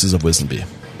 3 pieces of wisdom be?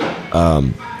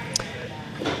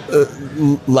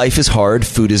 Life is hard.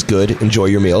 Food is good. Enjoy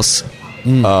your meals.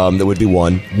 That would be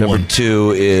one. Number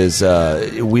 2 is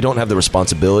we don't have the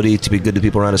responsibility to be good to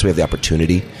people around us. We have the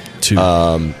opportunity.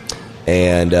 2.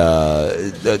 And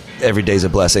every day's a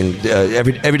blessing.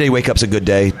 Every day wake up's a good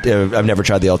day. I've never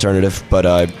tried the alternative, but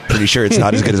I'm pretty sure it's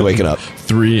not as good as waking up.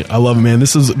 3. I love it, man.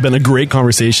 This has been a great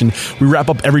conversation. We wrap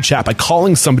up every chat by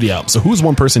calling somebody out. So who's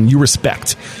one person you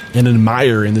respect and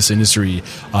admire in this industry,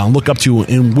 look up to,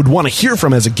 and would want to hear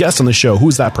from as a guest on the show?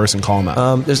 Who's that person? Call him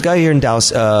out. There's a guy here in Dallas,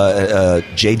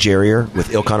 Jay Jerrier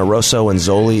with Il Cane Rosso and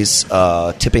Zoli's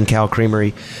Tipping Cow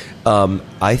Creamery.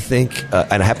 I think,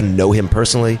 and I happen to know him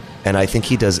personally, and I think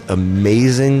he does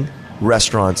amazing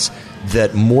restaurants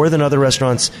that more than other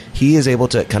restaurants, he is able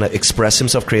to kind of express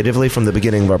himself creatively from the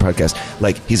beginning of our podcast.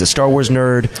 Like, he's a Star Wars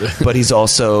nerd, but he's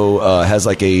also has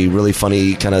like a really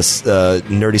funny kind of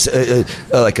nerdy,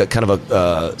 like a kind of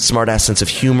a smart-ass sense of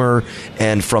humor.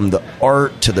 And from the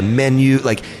art to the menu,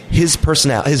 like his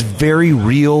personality, his very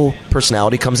real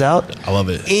personality comes out. I love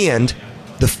it. And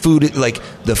the food is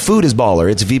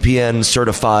baller. It's VPN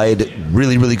certified,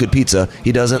 really, really good pizza.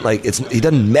 He doesn't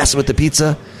mess with the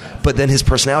pizza, but then his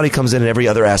personality comes in every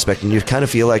other aspect, and you kind of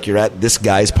feel like you're at this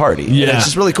guy's party. Yeah, and it's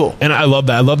just really cool. And I love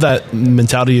that. I love that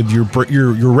mentality of your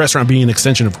restaurant being an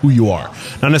extension of who you are,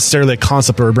 not necessarily a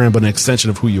concept or a brand, but an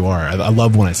extension of who you are. I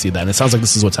love when I see that, and it sounds like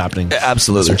this is what's happening.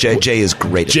 Absolutely, Jay is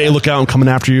great. Jay, look out! I'm coming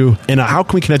after you. And how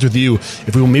can we connect with you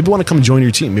if we maybe want to come join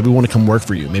your team? Maybe we want to come work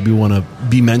for you. Maybe we want to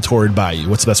be mentored by you.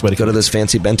 What's the best way to go to those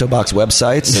fancy Bento Box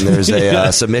websites, and there's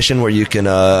a submission where you can.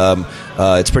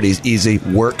 It's pretty easy.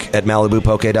 Work at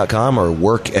MalibuPoke.com or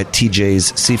work at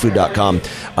TJ'sSeafood.com.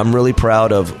 I'm really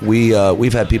proud of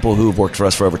we've had people who've worked for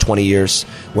us for over 20 years.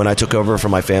 When I took over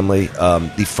from my family,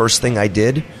 the first thing I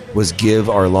did was give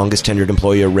our longest tenured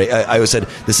employee a raise. I always said,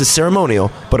 this is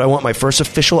ceremonial, but I want my first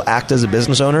official act as a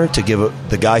business owner to give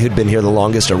the guy who'd been here the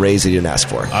longest a raise he didn't ask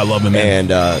for. I love him,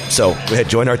 man. And so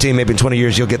join our team. Maybe in 20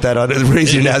 years you'll get that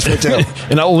raise you didn't ask for too.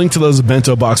 And I'll link to those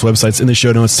Bento Box websites in the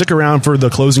show notes. Stick around for the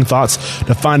closing thoughts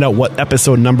to find out what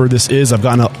episode number this is. I've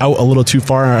gotten out a little too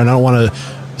far, and I don't want to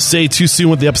say too soon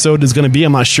what the episode is going to be.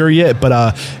 I'm not sure yet,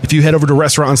 but if you head over to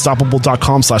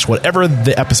restaurantunstoppable.com/whatever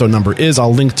the episode number is,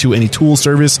 I'll link to any tool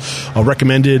service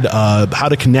recommended, how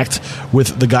to connect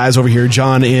with the guys over here,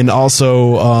 John, and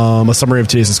also a summary of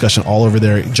today's discussion all over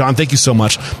there. John, thank you so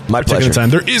much. My pleasure. Taking the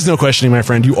time. There is no questioning, my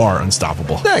friend. You are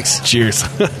unstoppable. Thanks. Cheers.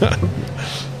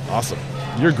 Awesome.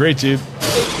 You're great, dude.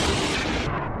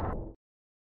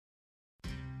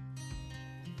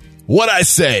 What'd I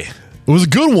say? It was a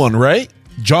good one, right?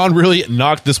 John really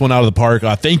knocked this one out of the park.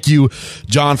 Thank you,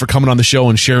 John, for coming on the show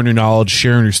and sharing your knowledge,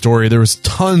 sharing your story. There was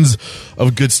tons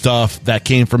of good stuff that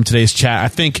came from today's chat. I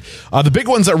think the big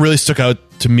ones that really stuck out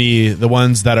to me, the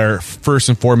ones that are first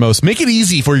and foremost, make it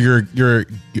easy for your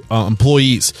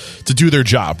employees to do their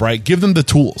job, right? Give them the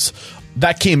tools.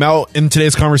 That came out in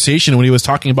today's conversation when he was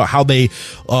talking about how they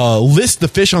list the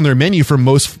fish on their menu from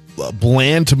most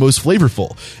bland to most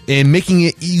flavorful and making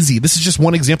it easy. This is just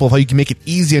one example of how you can make it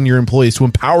easy on your employees to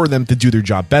empower them to do their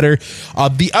job better.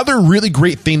 The other really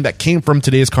great thing that came from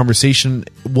today's conversation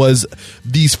was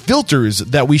these filters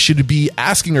that we should be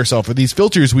asking ourselves, or these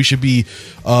filters we should be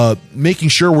making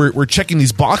sure we're checking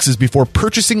these boxes before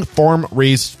purchasing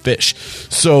farm-raised fish.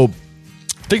 So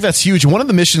I think that's huge. And one of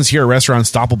the missions here at Restaurant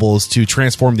Unstoppable is to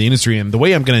transform the industry. And the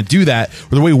way I'm going to do that,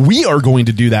 or the way we are going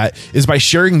to do that, is by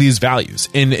sharing these values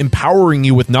and empowering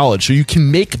you with knowledge so you can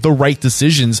make the right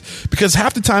decisions. Because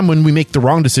half the time when we make the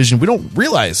wrong decision, we don't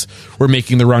realize we're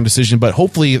making the wrong decision. But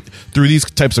hopefully through these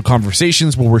types of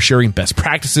conversations where we're sharing best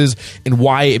practices and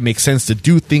why it makes sense to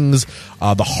do things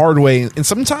the hard way, and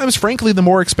sometimes, frankly, the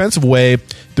more expensive way,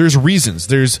 there's reasons.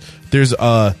 There's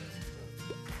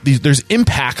there's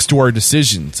impacts to our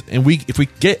decisions, and if we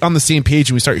get on the same page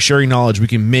and we start sharing knowledge, we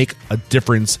can make a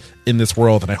difference in this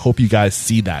world. And I hope you guys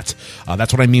see that.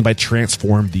 That's what I mean by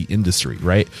transform the industry,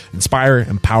 right? Inspire,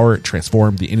 empower,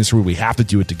 transform the industry. We have to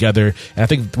do it together. And I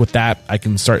think with that, I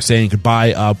can start saying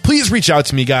goodbye. Please reach out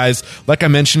to me, guys. Like I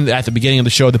mentioned at the beginning of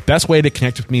the show, the best way to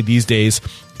connect with me these days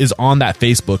is on that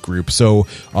Facebook group. So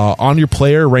on your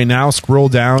player right now, scroll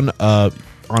down on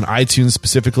iTunes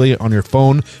specifically on your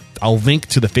phone. I'll link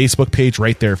to the Facebook page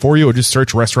right there for you, or just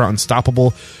search Restaurant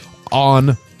Unstoppable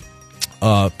on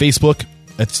Facebook.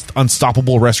 It's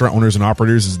Unstoppable Restaurant Owners and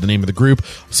Operators is the name of the group.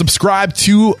 Subscribe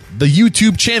to the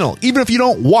YouTube channel. Even if you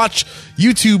don't watch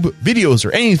YouTube videos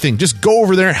or anything, just go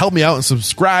over there and help me out and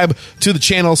subscribe to the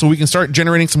channel so we can start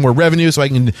generating some more revenue, so I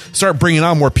can start bringing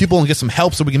on more people and get some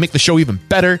help so we can make the show even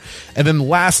better. And then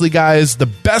lastly, guys, the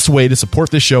best way to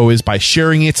support this show is by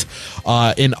sharing it.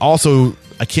 And also,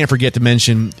 I can't forget to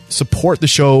mention, support the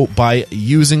show by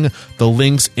using the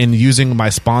links and using my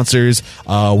sponsors.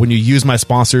 When you use my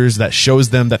sponsors, that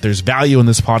shows them that there's value in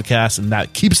this podcast, and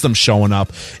that keeps them showing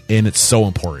up, and it's so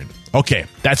important. Okay,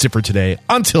 that's it for today.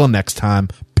 Until next time,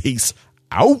 peace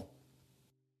out.